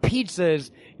deliver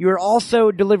pizzas, you're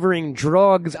also delivering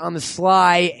drugs on the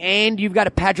sly, and you've got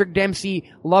a Patrick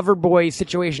Dempsey lover boy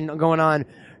situation going on.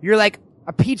 You're like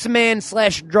a pizza man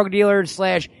 / drug dealer /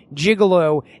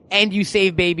 gigolo, and you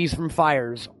save babies from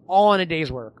fires, all in a day's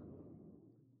work.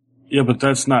 Yeah, but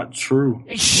that's not true.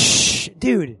 Shh,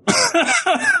 dude.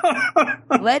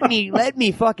 Let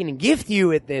me fucking gift you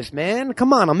with this, man.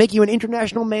 Come on, I'll make you an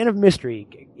international man of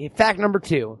mystery. Fact number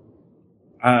 2.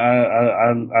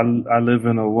 I live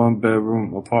in a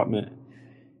 1-bedroom apartment.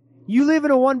 You live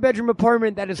in a 1-bedroom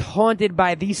apartment that is haunted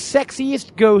by the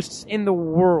sexiest ghosts in the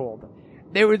world.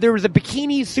 There was a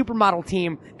bikini supermodel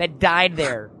team that died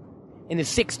there in the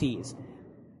 60s.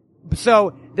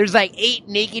 So there's like 8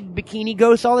 naked bikini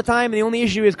ghosts all the time, and the only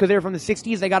issue is because they're from the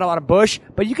 60s, they got a lot of bush,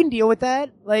 but you can deal with that.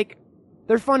 Like,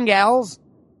 they're fun gals.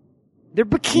 They're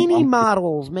bikini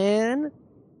models, man.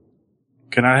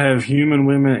 Can I have human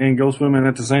women and ghost women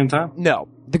at the same time? No.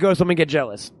 The ghost women get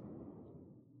jealous.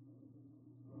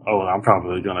 Oh, I'm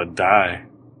probably gonna die.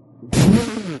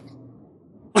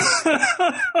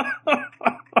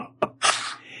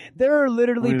 There are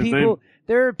literally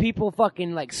there are people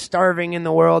fucking like starving in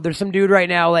the world. There's some dude right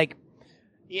now, like,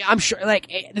 yeah, I'm sure, like,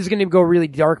 this is gonna go really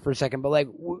dark for a second, but like,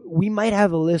 we might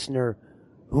have a listener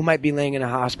who might be laying in a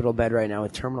hospital bed right now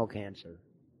with terminal cancer.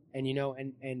 And you know,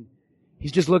 and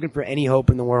he's just looking for any hope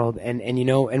in the world, and you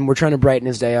know, and we're trying to brighten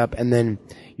his day up, and then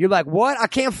you're like, what? I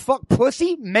can't fuck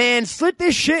pussy? Man, slit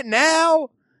this shit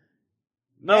now!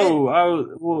 No, I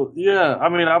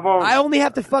only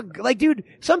have to fuck, like, dude,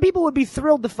 some people would be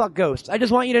thrilled to fuck ghosts. I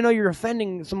just want you to know you're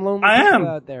offending some lonely people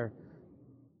out there.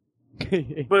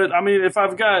 But, I mean, if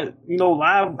I've got, you know,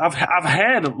 I've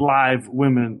had live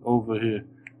women over here,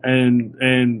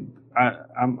 and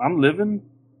I'm living.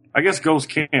 I guess ghosts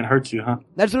can't hurt you, huh?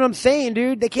 That's what I'm saying,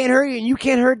 dude. They can't hurt you, and you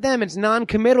can't hurt them. It's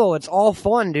non-committal. It's all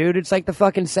fun, dude. It's like the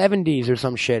fucking 70s or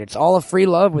some shit. It's all a free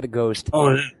love with a ghost.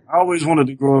 Oh, yeah. I always wanted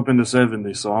to grow up in the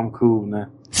 70s, so I'm cool now.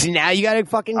 See, now you gotta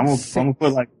fucking... I'm gonna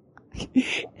put like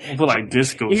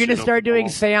disco. You're gonna start doing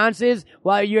seances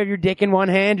while you have your dick in one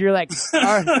hand. You're like,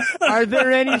 are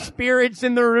there any spirits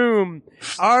in the room?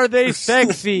 Are they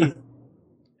sexy?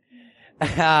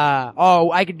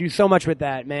 I could do so much with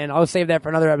that, man. I'll save that for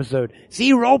another episode.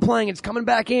 See, role-playing, it's coming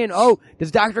back in. Oh, does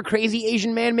Dr. Crazy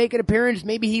Asian Man make an appearance?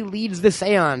 Maybe he leads the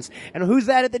seance. And who's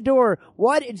that at the door?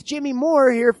 What? It's Jimmy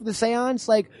Moore here for the seance.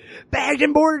 Like, Bagged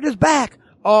and Boarded is back.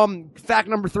 Fact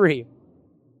number 3.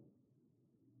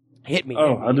 Hit me.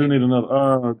 Oh, I do need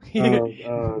another. Do you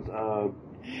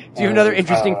have another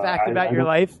interesting fact about your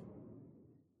life?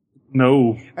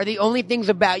 No. Are the only things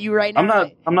about you right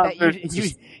now? I'm not.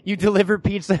 that you deliver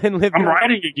pizza and live. I'm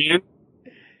writing again.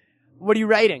 What are you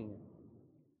writing?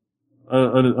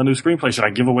 A new screenplay. Should I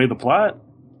give away the plot?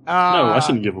 No, I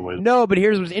shouldn't give away. No, but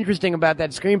here's what's interesting about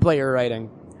that screenplay you're writing.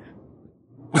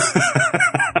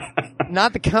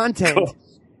 Not the content.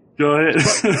 Go ahead.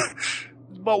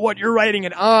 But what you're writing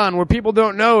it on, what people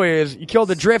don't know is you killed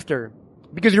a drifter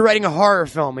because you're writing a horror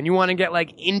film and you want to get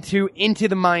like into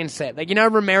the mindset. Like, you know,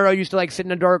 Romero used to like sit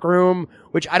in a dark room,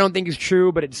 which I don't think is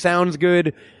true, but it sounds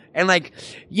good. And like,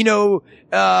 you know,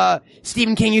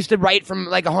 Stephen King used to write from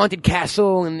like a haunted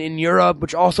castle in Europe,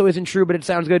 which also isn't true, but it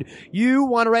sounds good. You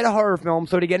want to write a horror film,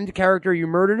 so to get into character, you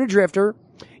murdered a drifter.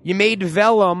 You made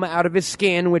vellum out of his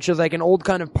skin, which is like an old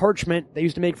kind of parchment they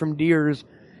used to make from deers.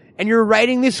 And you're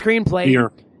writing this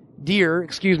screenplay. Deer,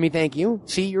 excuse me, thank you.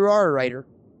 See, you are a writer.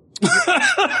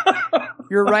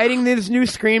 You're writing this new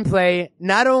screenplay,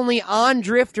 not only on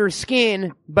drifter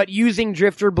skin, but using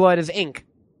drifter blood as ink.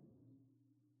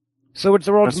 So it's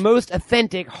the world's most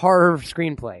authentic horror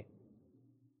screenplay.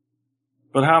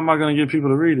 But how am I going to get people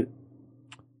to read it?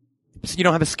 So you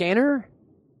don't have a scanner?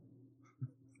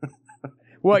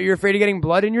 What, you're afraid of getting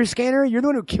blood in your scanner? You're the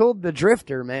one who killed the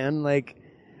drifter, man. Like,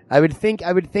 I would think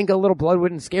a little blood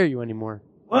wouldn't scare you anymore.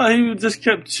 Well, he just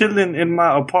kept chilling in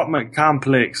my apartment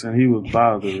complex, and he was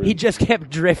bothered. He just kept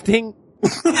drifting?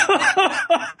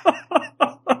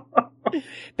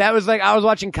 That was like, I was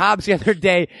watching Cops the other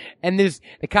day, and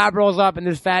the cop rolls up, and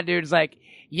this fat dude's like,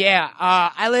 yeah,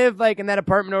 I live like in that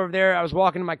apartment over there. I was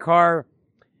walking to my car,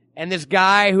 and this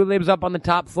guy who lives up on the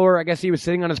top floor, I guess he was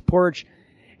sitting on his porch,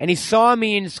 and he saw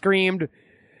me and screamed,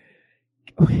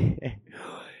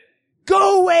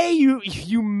 "Go away,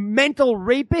 you mental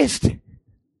rapist!"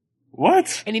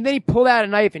 What? And then he pulled out a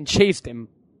knife and chased him.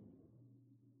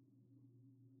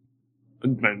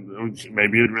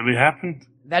 Maybe it really happened.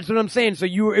 That's what I'm saying. So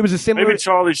it was a similar. Maybe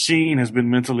Charlie Sheen has been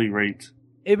mentally raped.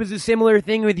 It was a similar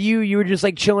thing with you. You were just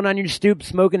like chilling on your stoop,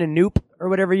 smoking a noop or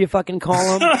whatever you fucking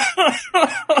call them.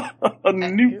 A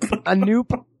noop. A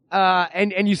noop.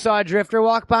 And you saw a drifter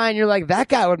walk by, and you're like, that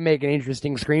guy would make an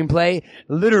interesting screenplay.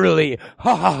 Literally,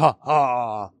 ha ha ha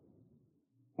ha.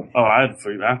 Oh, I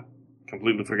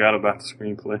completely forgot about the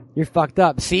screenplay. You're fucked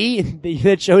up. See?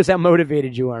 That shows how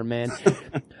motivated you are, man.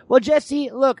 Well,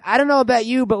 Jesse, look, I don't know about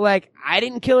you, but like, I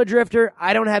didn't kill a drifter.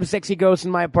 I don't have sexy ghosts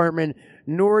in my apartment,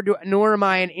 nor am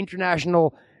I an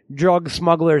international drug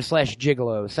smuggler /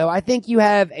 gigolo. So I think you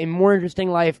have a more interesting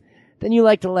life than you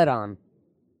like to let on.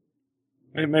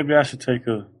 Maybe I should take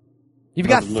a... You've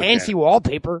got fancy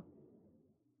wallpaper.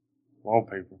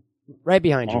 Wallpaper. Right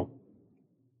behind you.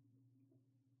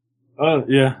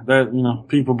 Yeah, that,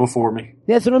 people before me.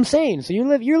 That's what I'm saying. So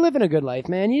you're living a good life,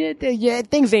 man. Yeah,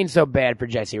 things ain't so bad for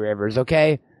Jesse Rivers,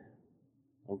 okay?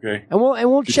 Okay. And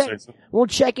we'll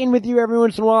check in with you every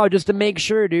once in a while just to make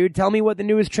sure, dude. Tell me what the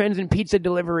newest trends in pizza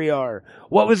delivery are.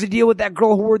 What was the deal with that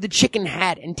girl who wore the chicken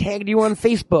hat and tagged you on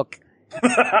Facebook?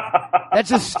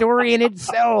 That's a story in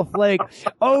itself. Like,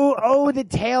 the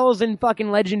tales and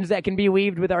fucking legends that can be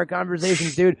weaved with our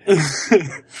conversations, dude.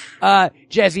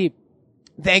 Jesse,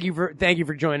 thank you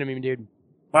for joining me, dude.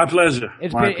 My pleasure.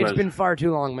 It's been far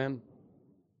too long, man.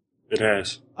 It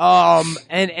has.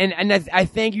 And I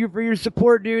thank you for your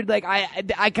support, dude. Like,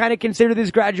 I kind of consider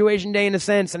this graduation day in a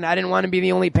sense, and I didn't want to be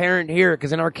the only parent here,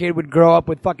 because then our kid would grow up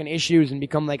with fucking issues and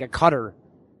become like a cutter.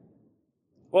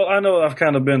 Well, I know I've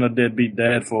kind of been a deadbeat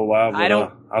dad for a while, but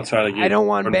I'll try to get I don't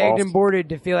want involved. bagged and boarded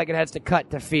to feel like it has to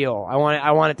cut to feel. I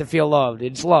want it to feel loved.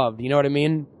 It's loved. You know what I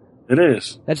mean? It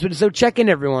is. So check in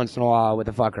every once in a while with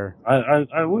a fucker.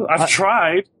 I will. I've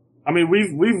tried. I mean,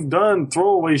 we've done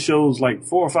throwaway shows like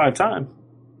 4 or 5 times.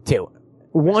 2.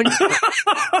 One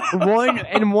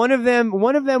of them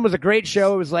was a great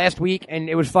show. It was last week, and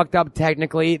it was fucked up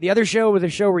technically. The other show was a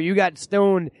show where you got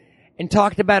stoned and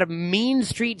talked about a Mean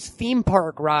Streets theme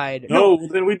park ride. No,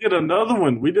 then we did another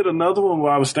one. We did another one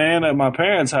where I was staying at my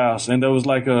parents' house, and there was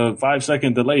like a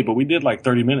 5-second delay, but we did like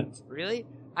 30 minutes. Really?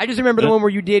 I just remember the one where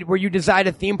you designed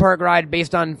a theme park ride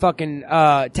based on fucking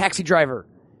Taxi Driver.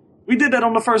 We did that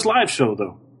on the first live show,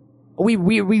 though. We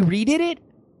redid it?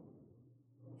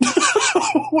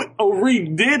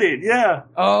 Redid it, yeah.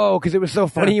 Oh, because it was so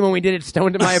funny when we did it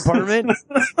stoned in my apartment?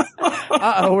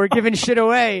 Uh-oh, we're giving shit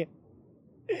away.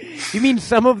 You mean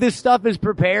some of this stuff is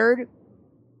prepared?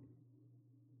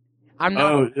 I'm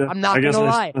not gonna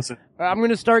lie. I'm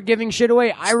gonna start giving shit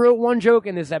away. I wrote one joke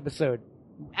in this episode.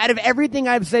 Out of everything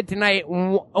I've said tonight,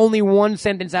 only one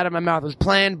sentence out of my mouth was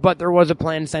planned, but there was a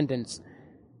planned sentence.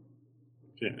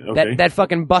 Yeah, okay. That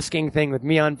fucking busking thing with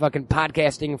me on fucking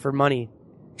podcasting for money.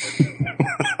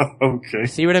 Okay.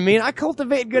 See what I mean? I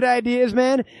cultivate good ideas,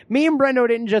 man. Me and Brendo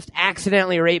didn't just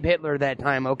accidentally rape Hitler that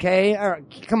time, okay?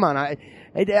 Come on, I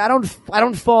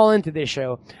don't fall into this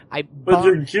show. But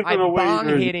you're giving I away bong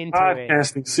your hit into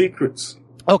podcasting secrets.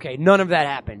 Okay, none of that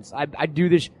happens. I do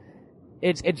this.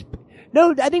 It's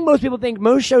no. I think most people think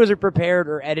most shows are prepared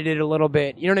or edited a little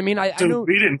bit. You know what I mean? I know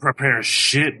We didn't prepare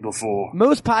shit before.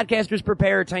 most podcasters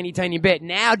prepare a tiny bit.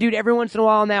 Now, dude, every once in a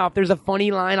while, now if there's a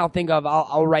funny line I'll think of,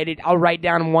 I'll write it. I'll write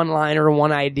down one line or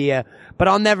one idea. But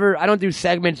I don't do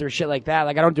segments or shit like that.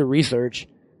 Like I don't do research.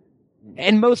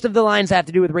 And most of the lines have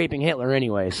to do with raping Hitler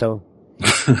anyway. So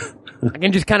I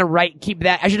can just kind of keep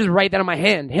that. I should just write that on my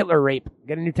hand. Hitler rape.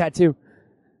 Get a new tattoo.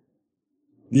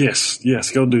 Yes,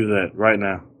 go do that right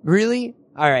now. Really?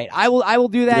 All right. I will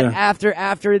do that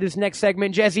after this next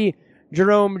segment. Jesse,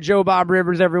 Jerome, Joe Bob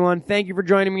Rivers, everyone. Thank you for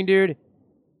joining me, dude.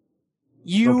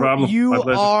 No problem. You My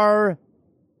pleasure. are,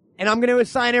 and I'm going to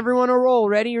assign everyone a role.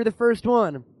 Ready? You're the first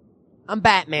one. I'm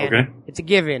Batman. Okay. It's a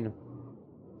given.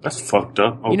 That's fucked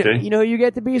up. Okay. You know who you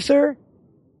get to be, sir?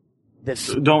 The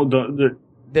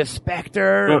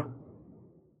Spectre.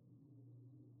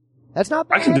 That's not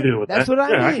bad. I can deal with That's that.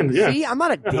 what I mean. Yeah. See, I'm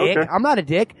not a dick. Okay. I'm not a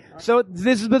dick. So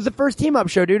this was the first team up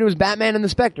show, dude. It was Batman and the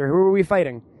Spectre. Who were we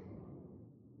fighting?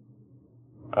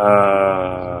 I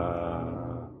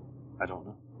don't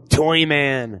know.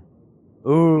 Toyman.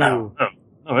 Ooh. No,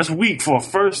 that's weak for a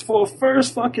first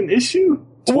fucking issue.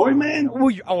 Toyman.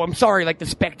 I'm sorry. Like the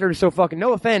Spectre is so fucking.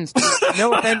 No offense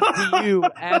to you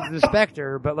as the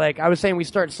Spectre, but like I was saying, we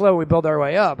start slow, we build our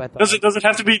way up. I thought. Does it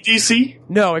have to be DC?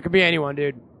 No, it could be anyone,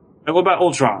 dude. And what about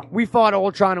Ultron? We fought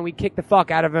Ultron and we kicked the fuck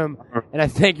out of him. And I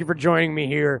thank you for joining me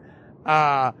here.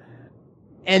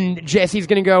 And Jesse's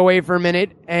gonna go away for a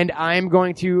minute, and I'm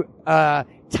going to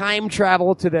time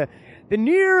travel to the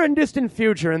near and distant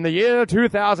future in the year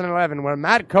 2011, where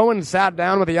Matt Cohen sat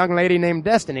down with a young lady named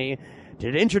Destiny to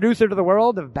introduce her to the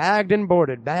world of bagged and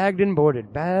boarded, bagged and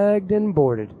boarded, bagged and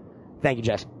boarded. Thank you,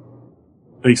 Jess.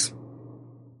 Peace.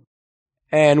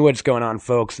 And what's going on,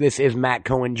 folks? This is Matt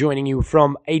Cohen joining you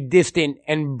from a distant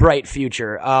and bright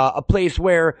future. A place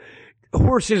where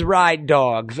horses ride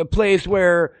dogs. A place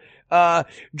where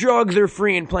drugs are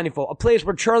free and plentiful. A place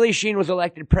where Charlie Sheen was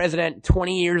elected president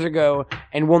 20 years ago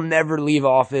and will never leave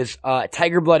office.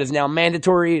 Tiger Blood is now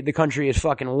mandatory. The country is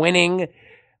fucking winning.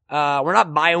 We're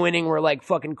not bi-winning, we're like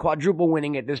fucking quadruple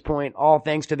winning at this point, all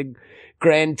thanks to the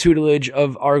grand tutelage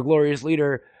of our glorious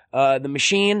leader, the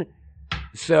Machine.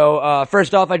 So,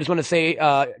 first off, I just want to say,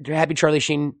 happy Charlie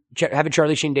Sheen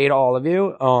Day to all of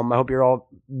you. I hope you're all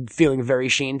feeling very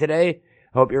Sheen today.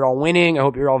 I hope you're all winning. I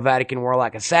hope you're all Vatican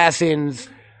Warlock assassins.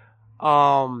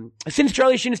 Since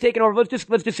Charlie Sheen has taken over, let's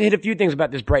just hit a few things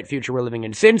about this bright future we're living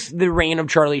in. Since the reign of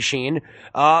Charlie Sheen,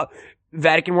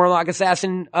 Vatican Warlock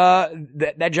Assassin,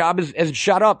 that job has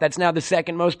shot up. That's now the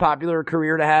second most popular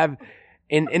career to have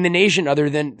in the nation, other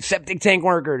than septic tank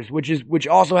workers, which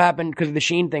also happened because of the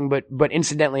Sheen thing, but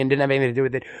incidentally, and didn't have anything to do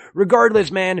with it.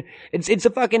 Regardless, man, it's a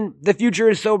fucking, the future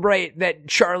is so bright that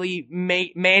Charlie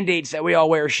mandates that we all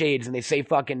wear shades and they say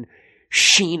fucking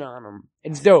Sheen on them.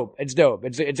 It's dope.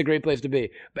 It's a great place to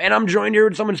be. And I'm joined here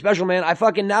with someone special, man. I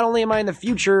fucking, not only am I in the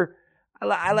future,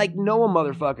 I like know a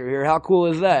motherfucker here. How cool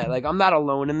is that? Like, I'm not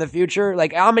alone in the future.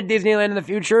 Like, I'm at Disneyland in the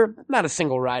future. I'm not a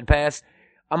single ride pass.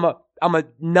 I'm a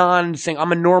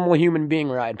normal human being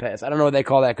ride pass. I don't know what they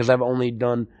call that because I've only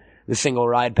done the single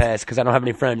ride pass because I don't have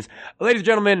any friends. Ladies and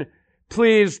gentlemen,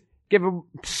 please give a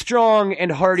strong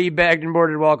and hearty bagged and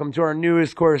boarded welcome to our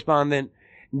newest correspondent,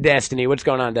 Destiny. What's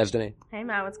going on, Destiny? Hey,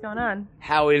 Matt, what's going on?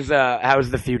 How is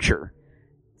the future?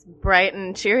 Bright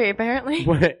and cheery, apparently.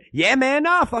 Yeah, man.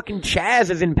 Nah, fucking Chaz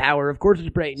is in power. Of course it's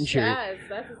bright and cheery. Chaz,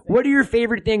 that's his name. What are your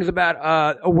favorite things about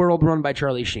a world run by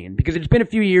Charlie Sheen? Because it's been a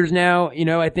few years now. You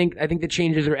know, I think the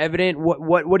changes are evident.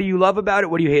 What do you love about it?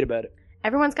 What do you hate about it?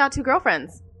 Everyone's got two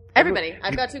girlfriends. Everybody.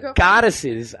 I've got two girlfriends.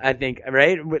 Goddesses, I think,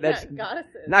 right? That's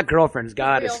goddesses. Not girlfriends,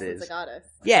 goddesses. Everybody else is a goddess.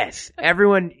 Yes,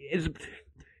 everyone is.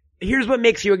 Here's what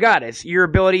makes you a goddess: your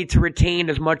ability to retain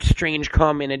as much strange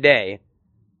cum in a day.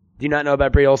 Do you not know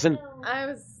about Brie Olson?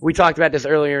 We talked about this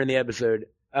earlier in the episode.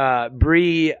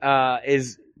 Brie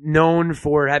is known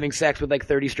for having sex with like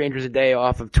 30 strangers a day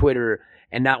off of Twitter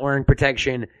and not wearing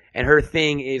protection, and her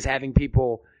thing is having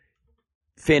people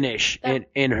finish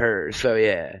in her. So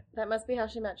yeah. That must be how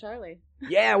she met Charlie.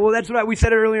 Yeah, well that's what we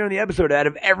said earlier in the episode. Out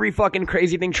of every fucking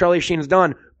crazy thing Charlie Sheen's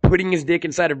done, putting his dick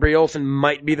inside of Brie Olson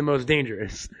might be the most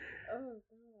dangerous.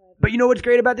 But you know what's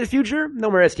great about this future?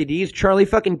 No more STDs. Charlie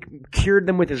fucking cured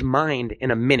them with his mind in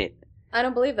a minute. I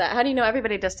don't believe that. How do you know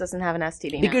everybody just doesn't have an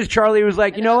STD now? Because Charlie was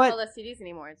like, you know what? Call STDs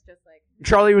anymore. It's just like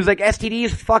Charlie was like,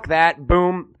 STDs, fuck that.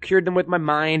 Boom. Cured them with my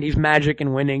mind. He's magic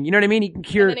and winning. You know what I mean? He can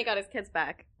cure. And then he got his kids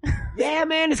back. Yeah,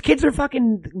 man. His kids are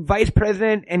fucking vice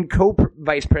president and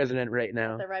co-vice president right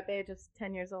now. The ripe age of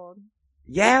 10 years old.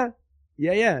 Yeah.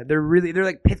 Yeah. They're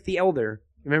like Pitt the Elder.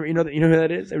 Remember, you know who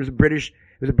that is? It was a British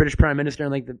prime minister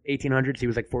in like the 1800s. He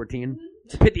was like 14.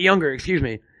 Pitt the Younger, excuse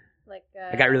me. Like,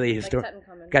 I got really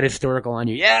got historical on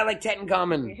you. Yeah, like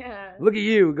Tutankhamun. Yeah. Look at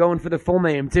you going for the full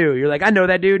name too. You're like, I know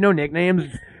that dude. No nicknames.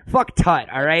 Fuck Tut.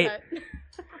 All right.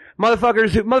 Motherfuckers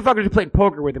who played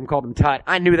poker with him called him Tut.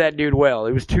 I knew that dude well.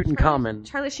 It was Tutankhamun.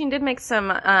 Charlie Sheen did make some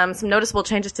noticeable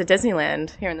changes to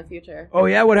Disneyland here in the future. Oh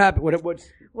yeah, what happened? What's?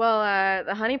 Well,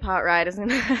 the Honey Pot ride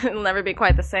it'll never be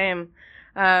quite the same.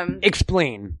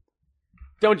 Explain.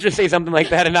 Don't just say something like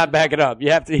that and not back it up.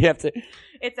 You have to.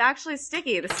 It's actually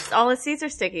sticky. All the seats are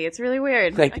sticky. It's really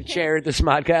weird. Like the chair at the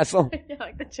Smod Castle. Yeah,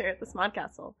 like the chair at the Smod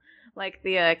Castle. Like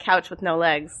the couch with no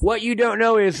legs. What you don't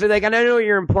know is, like, and I know what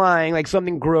you're implying, like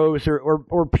something gross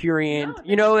or purient. No,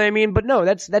 you know what I mean? But no,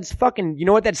 that's fucking. You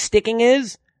know what that sticking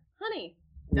is? Honey.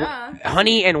 Duh.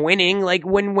 Honey and winning. Like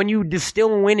when you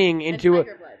distill winning into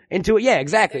yeah,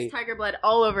 exactly. There's tiger blood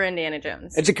all over Indiana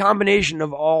Jones. It's a combination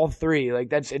of all three. Like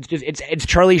it's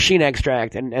Charlie Sheen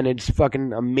extract and it's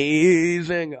fucking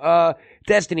amazing.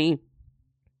 Destiny.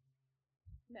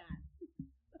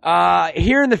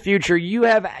 Here in the future,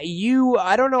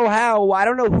 I don't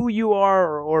know who you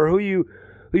are or who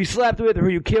you slept with or who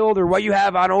you killed or what you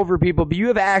have on over people, but you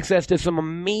have access to some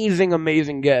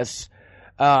amazing guests.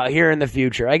 Here in the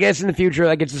future. I guess in the future,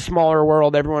 like, it's a smaller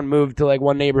world. Everyone moved to, like,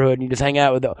 one neighborhood and you just hang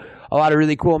out with a lot of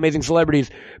really cool, amazing celebrities.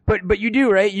 But you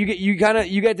do, right? You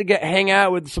get to hang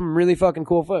out with some really fucking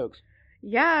cool folks.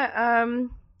 Yeah,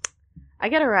 I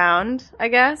get around, I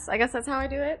guess. I guess that's how I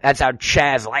do it. That's how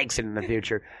Chaz likes it in the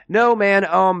future. No, man,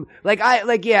 on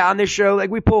this show, like,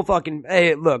 we pull fucking,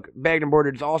 hey, look, Bagged and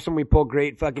Boarded is awesome. We pull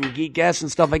great fucking geek guests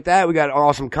and stuff like that. We got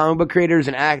awesome comic book creators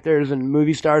and actors and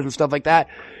movie stars and stuff like that.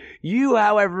 You,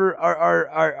 however,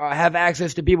 are have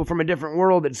access to people from a different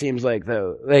world, it seems like,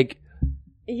 though. Like,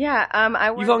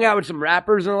 yeah, you've hung out with some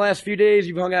rappers in the last few days.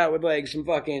 You've hung out with, like, some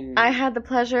fucking. I had the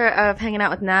pleasure of hanging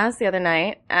out with Nas the other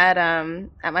night at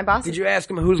my boss's. Did you ask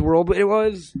him whose world it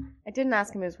was? I didn't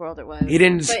ask him whose world it was. He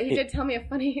didn't. But he did tell me a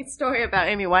funny story about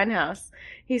Amy Winehouse.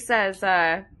 He says, so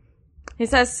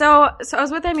I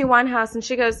was with Amy Winehouse and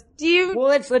she goes, Well,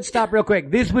 let's stop real quick.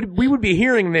 We would be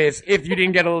hearing this if you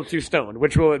didn't get a little too stoned,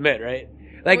 which we'll admit, right?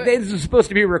 Like, this is supposed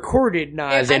to be recorded,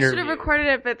 Nas interview. I should have recorded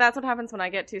it, but that's what happens when I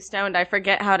get too stoned. I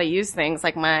forget how to use things,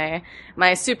 like my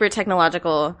super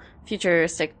technological,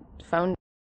 futuristic phone.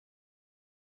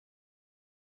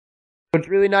 It's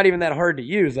really not even that hard to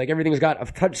use. Like, everything's got a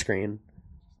touchscreen.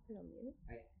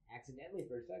 I accidentally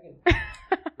for a second.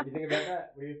 What do you think about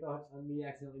that? What are your thoughts on me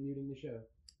accidentally muting the show?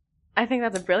 I think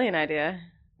that's a brilliant idea.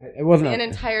 It wasn't an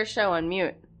entire show on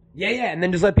mute. Yeah, and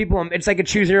then just let people. It's like a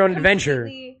choose your own adventure.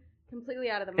 Completely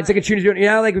out of the mind. It's like a choose your own. You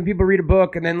know, like when people read a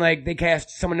book and then like they cast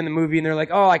someone in the movie and they're like,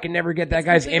 oh, I can never get that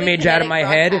guy's image out of my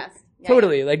head. Yeah,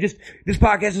 totally. Yeah. Like, just this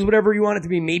podcast is whatever you want it to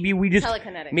be. Maybe we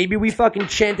fucking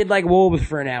chanted like wolves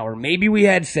for an hour. Maybe we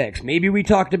had sex. Maybe we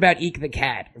talked about Eek the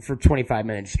cat for 25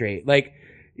 minutes straight. Like,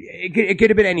 it could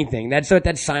have been anything. That's what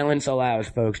that silence allows,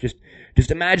 folks.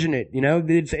 Just imagine it. You know,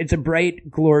 it's a bright,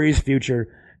 glorious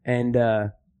future. And you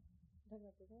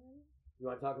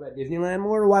want to talk about Disneyland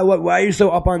more? Why are you so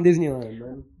up on Disneyland,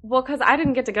 man? Well, because I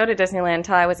didn't get to go to Disneyland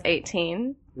until I was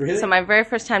 18. Really? So my very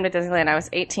first time to Disneyland, I was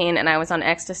 18, and I was on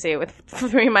ecstasy with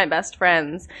 3 of my best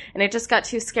friends. And it just got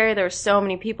too scary. There were so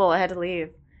many people. I had to leave.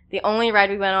 The only ride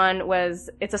we went on was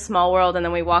It's a Small World, and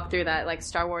then we walked through that, like,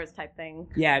 Star Wars type thing.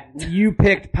 Yeah, you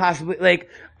picked possibly, like,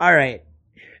 all right.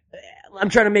 I'm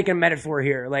trying to make a metaphor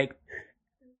here. Like,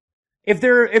 if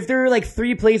there are like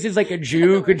 3 places like a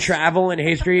Jew could travel in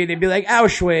history, they'd be like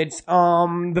Auschwitz,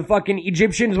 the fucking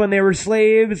Egyptians when they were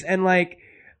slaves, and like,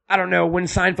 I don't know, when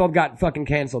Seinfeld got fucking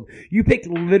canceled. You picked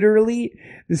literally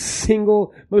the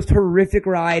single most horrific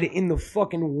ride in the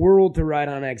fucking world to ride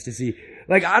on ecstasy.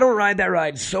 Like, I don't ride that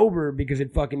ride sober because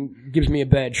it fucking gives me a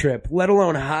bad trip, let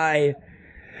alone high.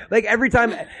 Like, every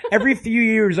few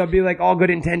years, I'll be like all good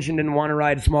intentioned and want to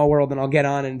ride Small World, and I'll get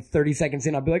on, and 30 seconds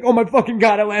in, I'll be like, oh my fucking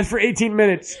god, it lasts for 18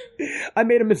 minutes. I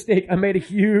made a mistake. I made a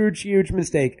huge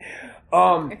mistake.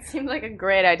 It seemed like a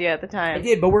great idea at the time. I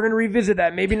did, but we're gonna revisit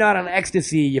that. Maybe not on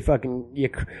ecstasy, hey.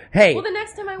 Well, the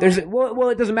next time I went. Well,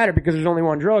 it doesn't matter because there's only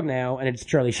one drug now, and it's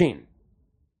Charlie Sheen.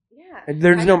 Yeah.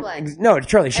 There's no, it's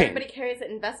Charlie Sheen. Everybody carries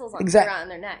it in vessels on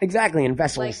their neck. Exactly, in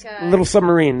vessels. Like, little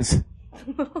submarines.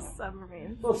 Little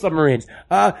submarines. Little submarines.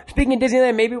 Speaking of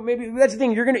Disneyland, maybe that's the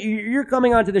thing. You're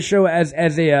coming onto the show as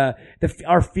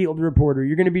our field reporter.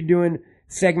 You're gonna be doing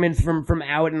segments from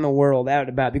out in the world, out and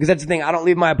about. Because that's the thing. I don't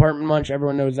leave my apartment much.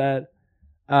 Everyone knows that.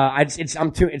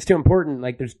 It's too important.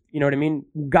 Like there's, you know what I mean?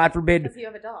 God forbid. Because you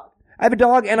have a dog. I have a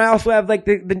dog, and I also have like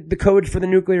the codes for the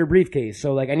nuclear briefcase.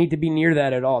 So like I need to be near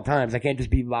that at all times. I can't just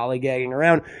be lollygagging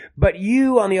around. But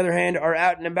you, on the other hand, are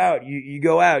out and about. You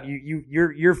go out.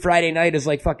 Your Friday night is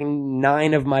like fucking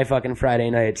 9 of my fucking Friday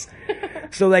nights.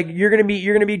 So like you're gonna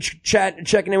be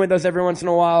checking in with us every once in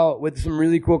a while with some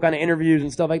really cool kind of interviews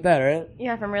and stuff like that, right?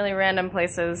 Yeah, from really random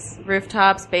places,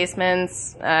 rooftops,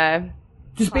 basements.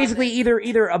 Just basically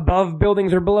either above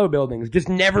buildings or below buildings. Just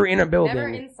never in a building. Never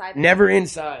inside. Never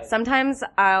inside. Sometimes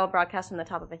I'll broadcast from the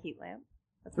top of a heat lamp.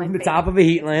 That's my From the favorite. top of a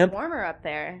heat lamp. It's warmer up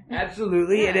there.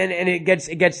 Absolutely. Yeah. And it gets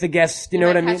the guests, you know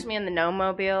what I might mean? catch me in the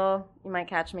No-Mobile. You might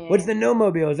catch me. What's the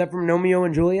No-Mobile? Is that from Romeo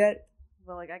and Juliet?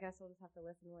 Well, like, I guess we'll just have to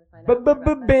listen to find out. more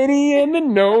about that. Benny and the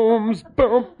Gnomes.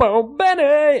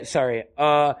 Benny. Sorry.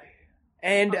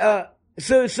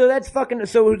 So that's fucking,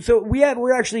 so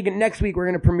we're actually, next week we're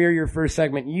gonna premiere your first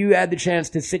segment. You had the chance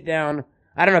to sit down.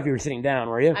 I don't know if you were sitting down,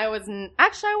 were you? I was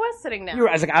sitting down. You were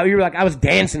like, I was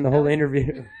dancing the whole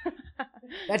interview.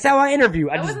 That's how I interview.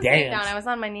 I just wasn't sitting dance. down. I was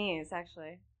on my knees,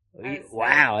 actually.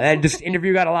 Wow, that just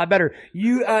interview got a lot better.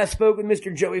 You spoke with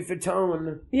Mr. Joey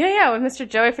Fatone. Yeah, with Mr.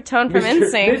 Joey Fatone from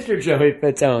NSYNC. Mr. Joey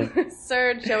Fatone.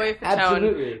 Sir Joey Fatone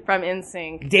Absolutely. from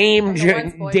NSYNC. Dame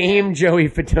Joey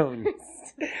Fatone.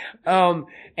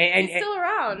 And he's still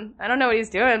around. I don't know what he's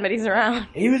doing, but he's around.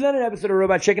 He was on an episode of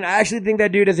Robot Chicken. I actually think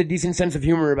that dude has a decent sense of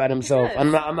humor about himself.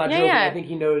 I'm not joking. Yeah. I think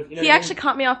he knows. You know he actually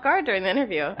caught me off guard during the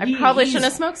interview. I probably shouldn't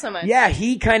have smoked so much. Yeah,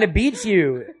 he kind of beats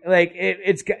you. Like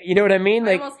it's you know what I mean?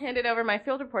 I Like almost handed over my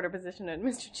field reporter position to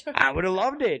Mr. Joey. I would have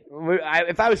loved it.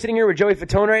 If I was sitting here with Joey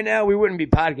Fatone right now, we wouldn't be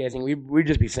podcasting. We'd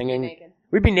just be singing. Naked.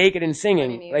 We'd be naked and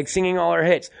singing, like singing all our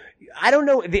hits. I don't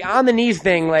know the on the knees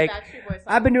thing. Like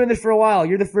I've been doing this for a while.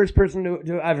 You're the first person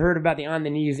to I've heard about the on the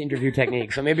knees interview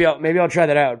technique. So maybe I'll try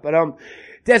that out. But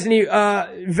Destiny,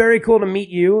 very cool to meet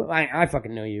you. I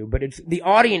fucking know you, but it's the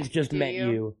audience just met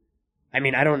you. I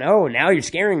mean, I don't know. Now you're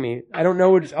scaring me. I don't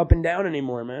know what's up and down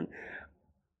anymore, man.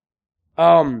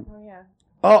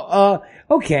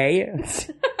 Okay.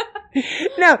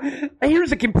 Now,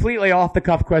 here's a completely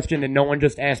off-the-cuff question that no one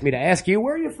just asked me to ask you.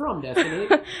 Where are you from, Destiny?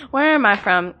 Where am I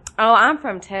from? Oh, I'm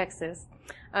from Texas.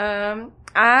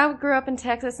 I grew up in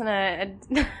Texas, in a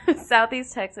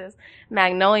southeast Texas,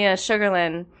 Magnolia,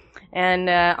 Sugarland, and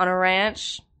on a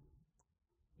ranch.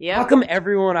 Yeah. How come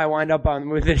everyone I wind up on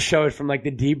with this show is from like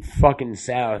the deep fucking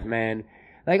South, man?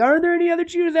 Like, aren't there any other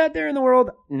Jews out there in the world?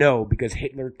 No, because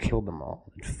Hitler killed them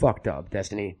all. It's fucked up,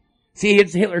 Destiny. See,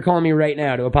 it's Hitler calling me right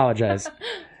now to apologize.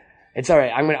 It's all right.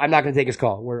 I'm not going to take his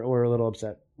call. We're a little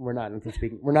upset. We're not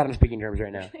on speaking terms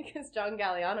right now. Because John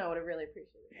Galliano would have really appreciated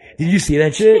it. Did you see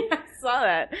that shit? I saw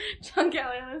that. John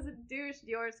Galliano's a douche.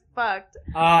 Dior's fucked.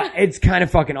 It's kind of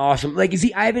fucking awesome. Like, is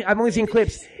he? I've only seen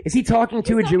clips. Is he talking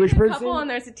to a Jewish person? Couple, and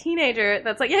there's a teenager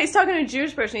that's like, yeah, he's talking to a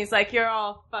Jewish person. He's like, you're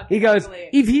all fucking. He goes, ugly.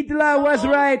 if Hitler was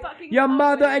right, your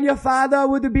mother and your father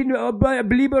would have been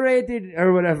obliterated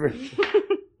or whatever.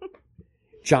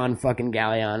 John fucking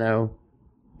Galliano.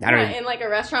 I don't know. In like a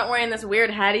restaurant wearing this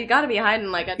weird hat. He's got to be hiding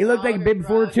like a. He looked like Bib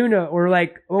Fortuna or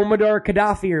like Omar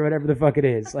Gaddafi or whatever the fuck it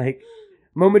is. Like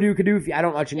Momadou Gaddafi. I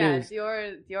don't watch news.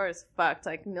 Dior is fucked.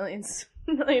 Like $1 million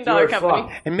company.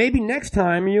 Fucked. And maybe next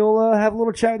time you'll have a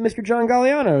little chat with Mr. John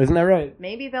Galliano. Isn't that right?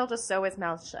 Maybe they'll just sew his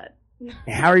mouth shut.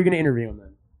 How are you going to interview him then?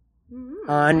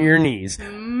 On your knees.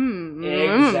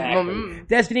 Exactly.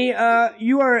 Destiny,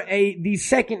 you are the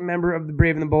second member of the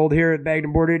Brave and the Bold here at Bagged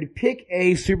and Boarded. Pick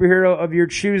a superhero of your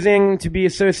choosing to be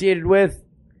associated with.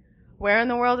 Where in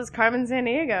the world is Carmen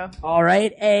Sandiego? All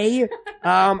right. A,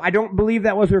 I don't believe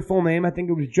that was her full name. I think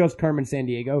it was just Carmen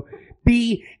Sandiego.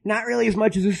 B, not really as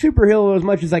much as a superhero as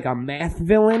much as like a math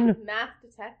villain. Math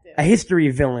detective. A history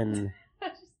villain.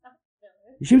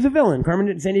 She was a villain. Carmen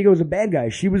Sandiego was a bad guy.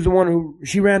 She was the one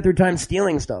she ran through time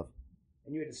stealing stuff.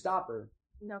 And you had to stop her.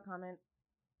 No comment.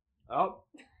 Oh.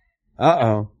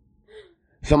 Uh-oh.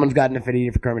 Someone's got an affinity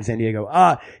for Carmen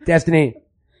Sandiego. Destiny.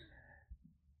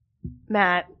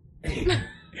 Matt.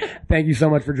 Thank you so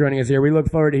much for joining us here. We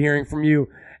look forward to hearing from you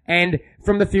and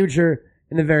from the future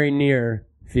in the very near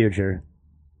future.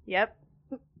 Yep.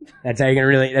 That's how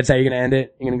you're gonna end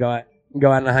it? You're gonna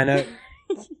go out on a high note?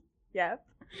 Yep.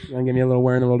 You want to give me a little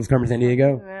where in the world is Carmen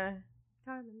Sandiego?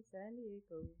 Carmen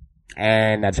Sandiego.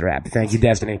 And that's a wrap. Thank you,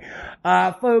 Destiny.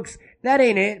 Folks, that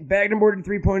ain't it. Bagged and Boarded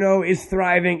 3.0 is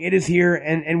thriving. It is here,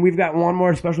 and we've got one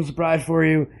more special surprise for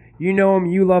you. You know him,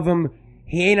 you love him.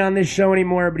 He ain't on this show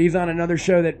anymore, but he's on another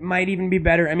show that might even be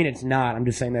better. I mean, it's not. I'm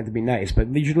just saying that to be nice, but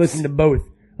you should listen to both.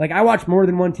 Like, I watch more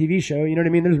than one TV show. You know what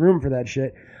I mean? There's room for that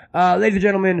shit. Ladies and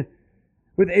gentlemen,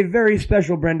 with a very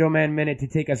special Brendo Man Minute to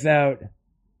take us out,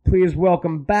 please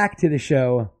welcome back to the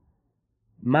show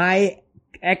my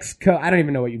I don't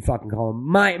even know what you'd fucking call him.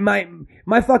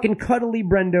 My fucking cuddly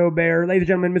Brendo bear. Ladies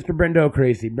and gentlemen, Mr. Brendo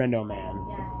Crazy. Brendo Man.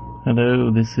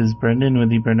 Hello, this is Brendan with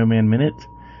the Brendo Man Minute.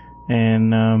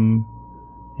 And,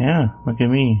 yeah, look at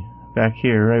me. Back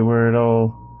here, right where it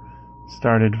all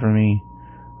started for me.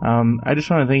 I just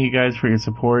want to thank you guys for your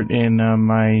support in,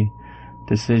 my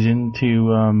decision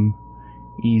to,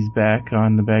 ease back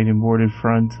on the bagged and boarded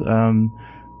front.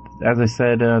 As I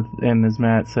said, and as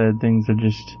Matt said, things are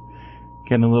just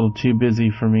getting a little too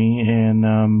busy for me,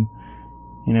 and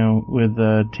you know, with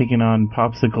taking on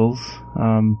Popsicles,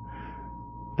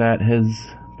 that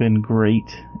has been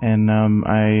great, and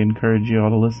I encourage you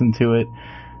all to listen to it.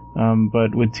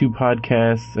 But with 2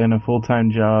 podcasts and a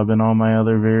full-time job and all my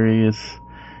other various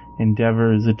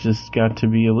endeavors, it just got to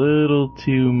be a little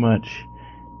too much.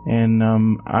 And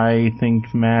I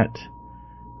think Matt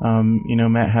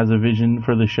has a vision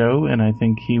for the show, and I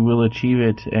think he will achieve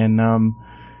it. And and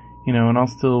I'll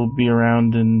still be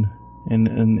around in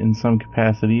some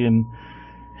capacity, and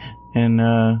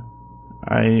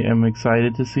I am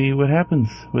excited to see what happens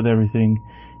with everything.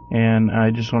 And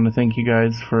I just want to thank you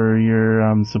guys for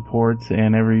your support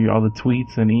and all the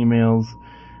tweets and emails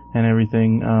and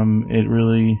everything. It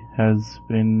really has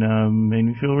been made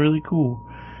me feel really cool,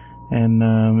 and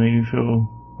made me feel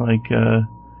like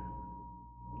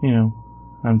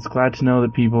I'm just glad to know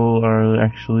that people are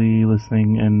actually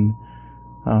listening, and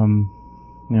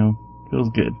feels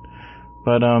good.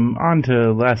 But on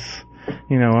to less,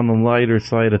 on the lighter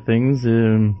side of things. I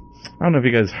don't know if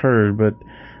you guys heard, but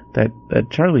that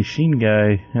Charlie Sheen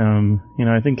guy,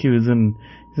 I think he was in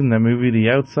that movie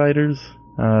The Outsiders.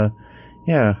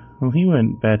 Yeah, well, he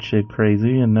went batshit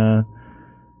crazy, and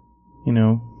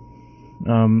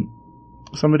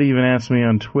somebody even asked me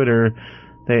on Twitter.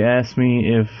 They asked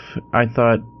me if I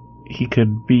thought he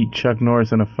could beat Chuck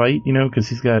Norris in a fight, because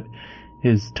he's got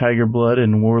his tiger blood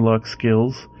and warlock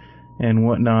skills and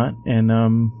whatnot. And,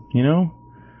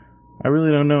 I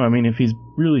really don't know. I mean, if he's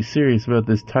really serious about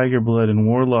this tiger blood and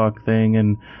warlock thing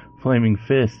and flaming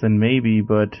fist, then maybe,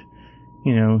 but,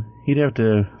 he'd have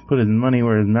to put his money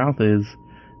where his mouth is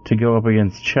to go up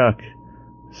against Chuck.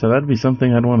 So that'd be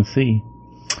something I'd want to see.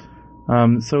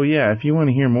 So yeah, if you want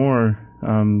to hear more,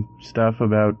 stuff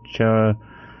about,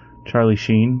 Charlie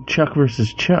Sheen, Chuck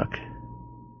versus Chuck.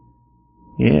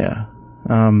 Yeah.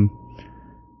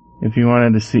 If you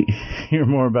wanted to hear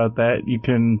more about that, you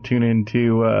can tune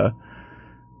into,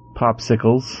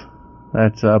 Popsicles.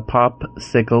 That's,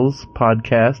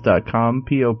 popsiclespodcast.com,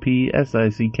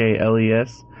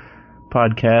 POPSICKLES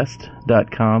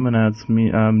podcast.com, and that's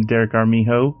me, Derek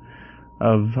Armijo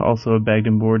of also a Bagged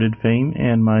and Boarded fame,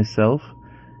 and myself.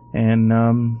 And,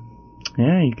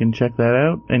 yeah, you can check that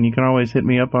out, and you can always hit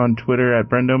me up on Twitter at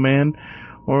BrendoMan,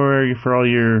 or for all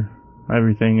your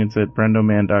everything, it's at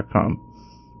BrendoMan.com.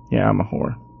 Yeah, I'm a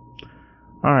whore.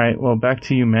 Alright, well, back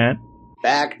to you, Matt.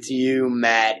 Back to you,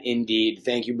 Matt, indeed.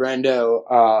 Thank you, Brendo.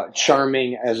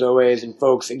 Charming, as always. And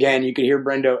folks, again, you can hear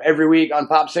Brendo every week on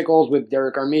Popsicles with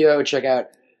Derek Armijo. Check out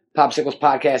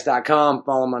popsiclespodcast.com.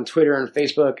 Follow them on Twitter and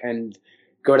Facebook, and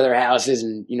go to their houses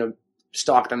and,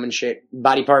 stalk them and shit.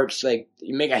 Body parts, like,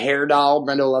 you make a hair doll.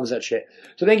 Brendo loves that shit.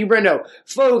 So thank you, Brendo.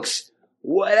 Folks,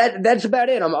 that's about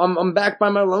it. I'm back by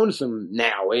my lonesome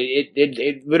now.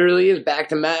 It literally is back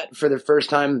to Matt for the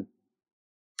first time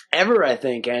ever, I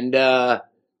think, and I'm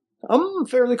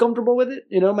fairly comfortable with it.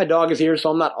 My dog is here,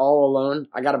 so I'm not all alone.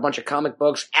 I got a bunch of comic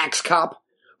books. Axe Cop.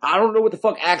 I don't know what the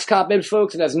fuck Axe Cop is,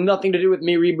 folks. It has nothing to do with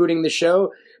me rebooting the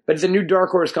show, but it's a new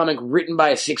Dark Horse comic written by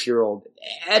a 6-year-old.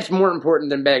 That's more important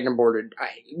than Bagged and Boarded.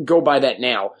 I go by that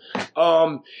now.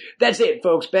 That's it,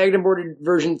 folks. Bagged and Boarded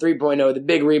version 3.0. The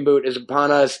big reboot is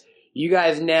upon us. You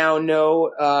guys now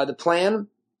know the plan.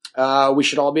 We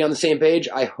should all be on the same page,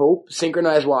 I hope.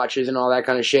 Synchronized watches and all that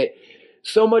kind of shit.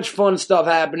 So much fun stuff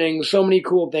happening. So many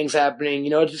cool things happening.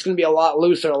 It's just going to be a lot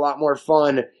looser, a lot more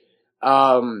fun.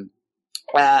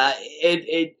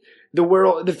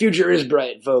 The future is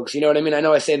bright, folks. You know what I mean? I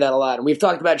know I say that a lot. And we've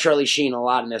talked about Charlie Sheen a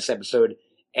lot in this episode.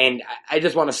 And I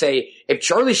just want to say, if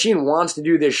Charlie Sheen wants to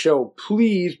do this show,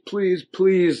 please, please,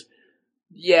 please,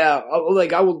 yeah,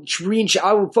 I will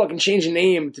fucking change the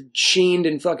name to Sheen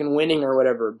and fucking Winning or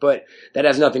whatever, but that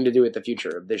has nothing to do with the future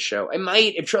of this show. I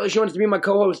might, if Charlie Sheen wants to be my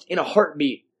co-host, in a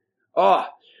heartbeat. Oh,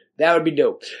 that would be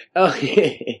dope.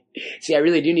 See, I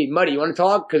really do need Muddy. You want to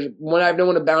talk? Because when I have no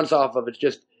one to bounce off of, it's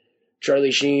just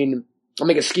Charlie Sheen, I'll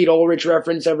make a Skeet Ulrich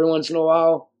reference every once in a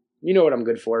while. You know what I'm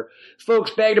good for.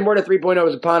 Folks, Bagged and Boarded 3.0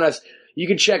 is upon us. You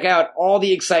can check out all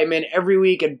the excitement every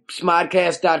week at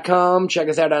smodcast.com. Check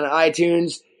us out on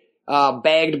iTunes.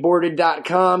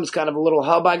 Baggedboarded.com is kind of a little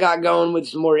hub I got going with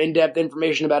some more in-depth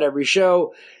information about every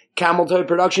show.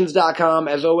 CamelToadProductions.com,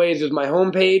 as always, is my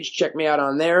homepage. Check me out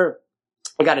on there.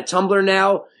 I got a Tumblr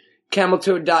now,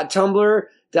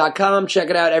 cameltoad.tumblr.com. Check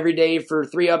it out every day for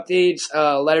 3 updates,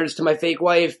 letters to my fake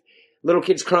wife, little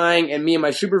kids crying, and me and my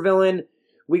supervillain.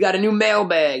 We got a new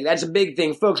mailbag. That's a big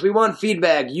thing. Folks, we want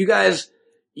feedback. You guys,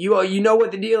 you know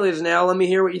what the deal is now. Let me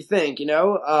hear what you think, you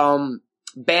know?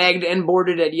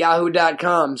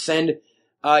 baggedandboarded@yahoo.com. Send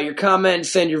your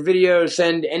comments, send your videos,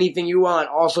 send anything you want.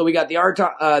 Also, we got the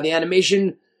the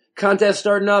animation contest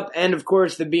starting up, and of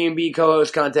course the B&B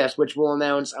co-host contest, which we'll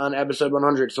announce on episode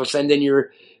 100. So send in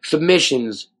your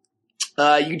submissions.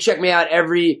 You can check me out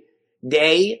every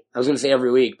day. I was going to say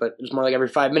every week, but it's more like every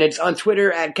 5 minutes on Twitter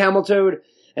at CamelToad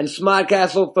and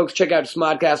Smodcastle. Folks, check out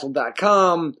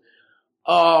smodcastle.com.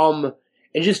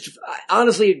 And just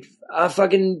honestly,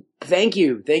 fucking thank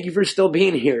you. Thank you for still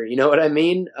being here. You know what I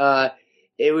mean?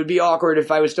 It would be awkward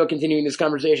if I was still continuing this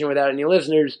conversation without any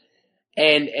listeners.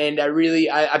 And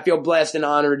I feel blessed and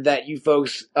honored that you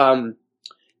folks,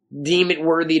 deem it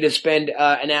worthy to spend,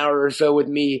 an hour or so with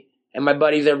me and my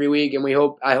buddies every week. And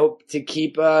I hope to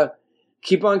keep on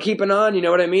keeping on. You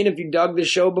know what I mean? If you dug the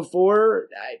show before,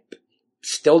 I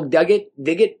still dig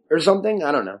it or something.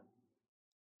 I don't know.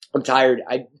 I'm tired.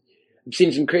 I've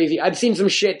seen some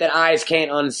shit that eyes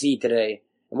can't unsee today.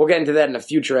 And we'll get into that in a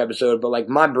future episode, but like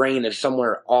my brain is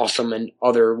somewhere awesome and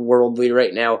otherworldly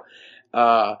right now.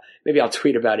 Maybe I'll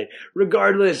tweet about it.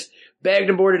 Regardless, Bagged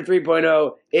and Boarded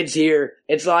 3.0, it's here.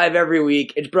 It's live every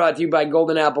week. It's brought to you by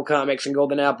Golden Apple Comics and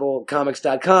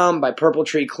goldenapplecomics.com, by Purple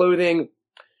Tree Clothing.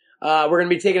 We're going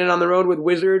to be taking it on the road with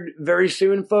Wizard very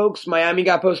soon, folks. Miami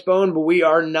got postponed, but we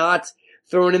are not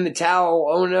throwing in the towel.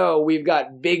 Oh no, we've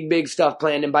got big stuff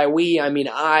planned. And by we, I mean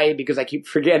I, because I keep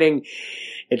forgetting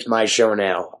it's my show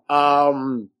now.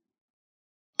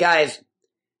 Guys,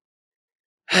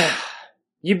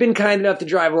 you've been kind enough to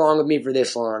drive along with me for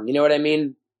this long. You know what I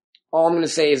mean? All I'm going to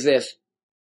say is this.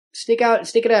 Stick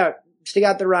it out. Stick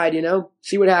out the ride, you know?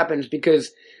 See what happens,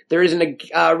 because there isn't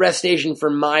a rest station for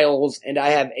miles, and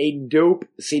I have a dope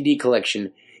CD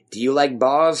collection. Do you like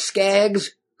Boz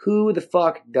Skaggs? Who the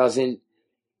fuck doesn't?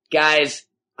 Guys,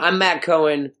 I'm Matt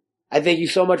Cohen. I thank you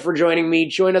so much for joining me.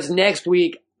 Join us next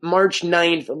week, March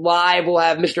 9th. Live, we'll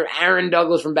have Mr. Aaron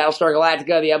Douglas from Battlestar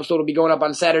Galactica. The episode will be going up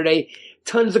on Saturday.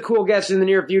 Tons of cool guests in the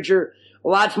near future.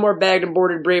 Lots more Bagged and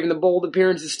Boarded, Brave and the Bold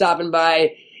appearances stopping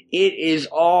by. It is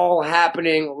all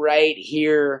happening right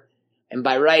here. And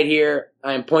by right here,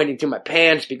 I am pointing to my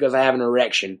pants because I have an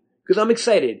erection. Because I'm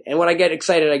excited. And when I get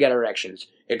excited, I get erections.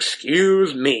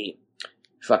 Excuse me.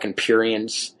 Fucking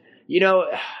Purians. You know,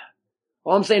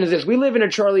 all I'm saying is this. We live in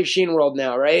a Charlie Sheen world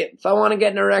now, right? If I want to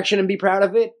get an erection and be proud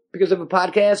of it because of a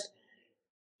podcast,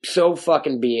 so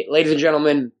fucking be it. Ladies and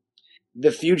gentlemen,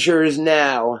 the future is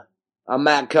now. I'm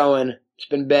Matt Cohen. It's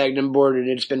been Bagged and Boarded.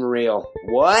 It's been real.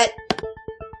 What?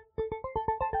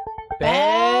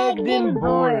 Bagged and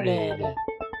Boarded.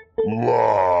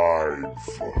 Live.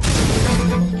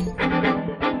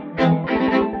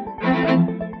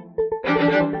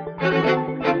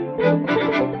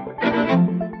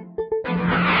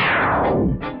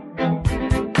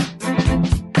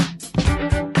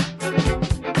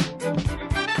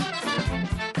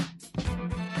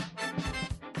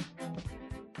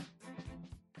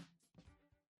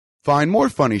 Find more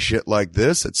funny shit like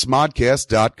this at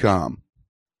smodcast.com.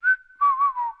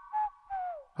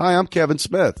 Hi, I'm Kevin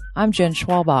Smith. I'm Jen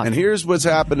Schwalbach. And here's what's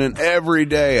happening every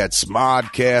day at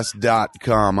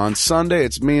smodcast.com. On Sunday,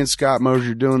 it's me and Scott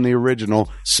Mosier doing the original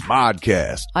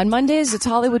Smodcast. On Mondays, it's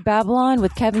Hollywood Babylon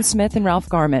with Kevin Smith and Ralph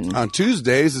Garman. On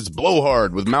Tuesdays, it's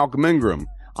Blowhard with Malcolm Ingram.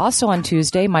 Also on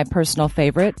Tuesday, my personal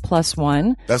favorite, Plus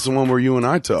One. That's the one where you and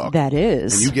I talk. That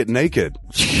is. And you get naked.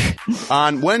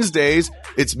 On Wednesdays,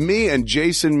 it's me and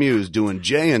Jason Mewes doing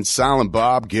Jay and Silent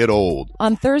Bob Get Old.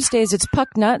 On Thursdays, it's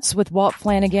Puck Nuts with Walt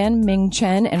Flanagan, Ming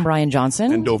Chen, and Brian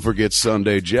Johnson. And don't forget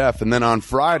Sunday Jeff. And then on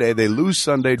Friday, they lose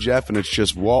Sunday Jeff, and it's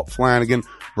just Walt Flanagan,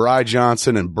 Bri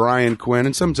Johnson, and Brian Quinn,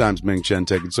 and sometimes Ming Chen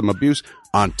taking some abuse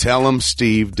on Tell 'em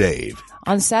Steve Dave.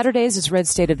 On Saturdays, it's Red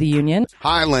State of the Union.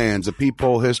 Highlands, a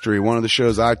Peephole History, one of the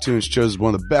shows iTunes chose as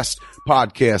one of the best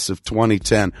podcasts of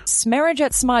 2010. Smarriage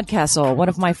at Smodcastle, one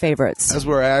of my favorites. That's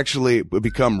where I actually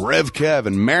become Rev Kev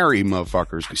and marry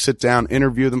motherfuckers. We sit down,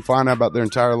 interview them, find out about their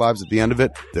entire lives. At the end of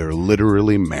it, they're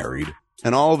literally married.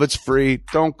 and all of it's free.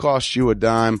 Don't cost you a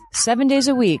dime. 7 days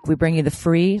a week, we bring you the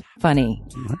free funny.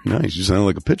 Nice. You sound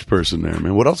like a pitch person there,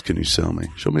 man. What else can you sell me?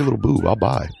 Show me a little boob. I'll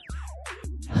buy.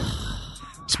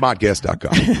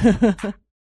 Smodcast.com.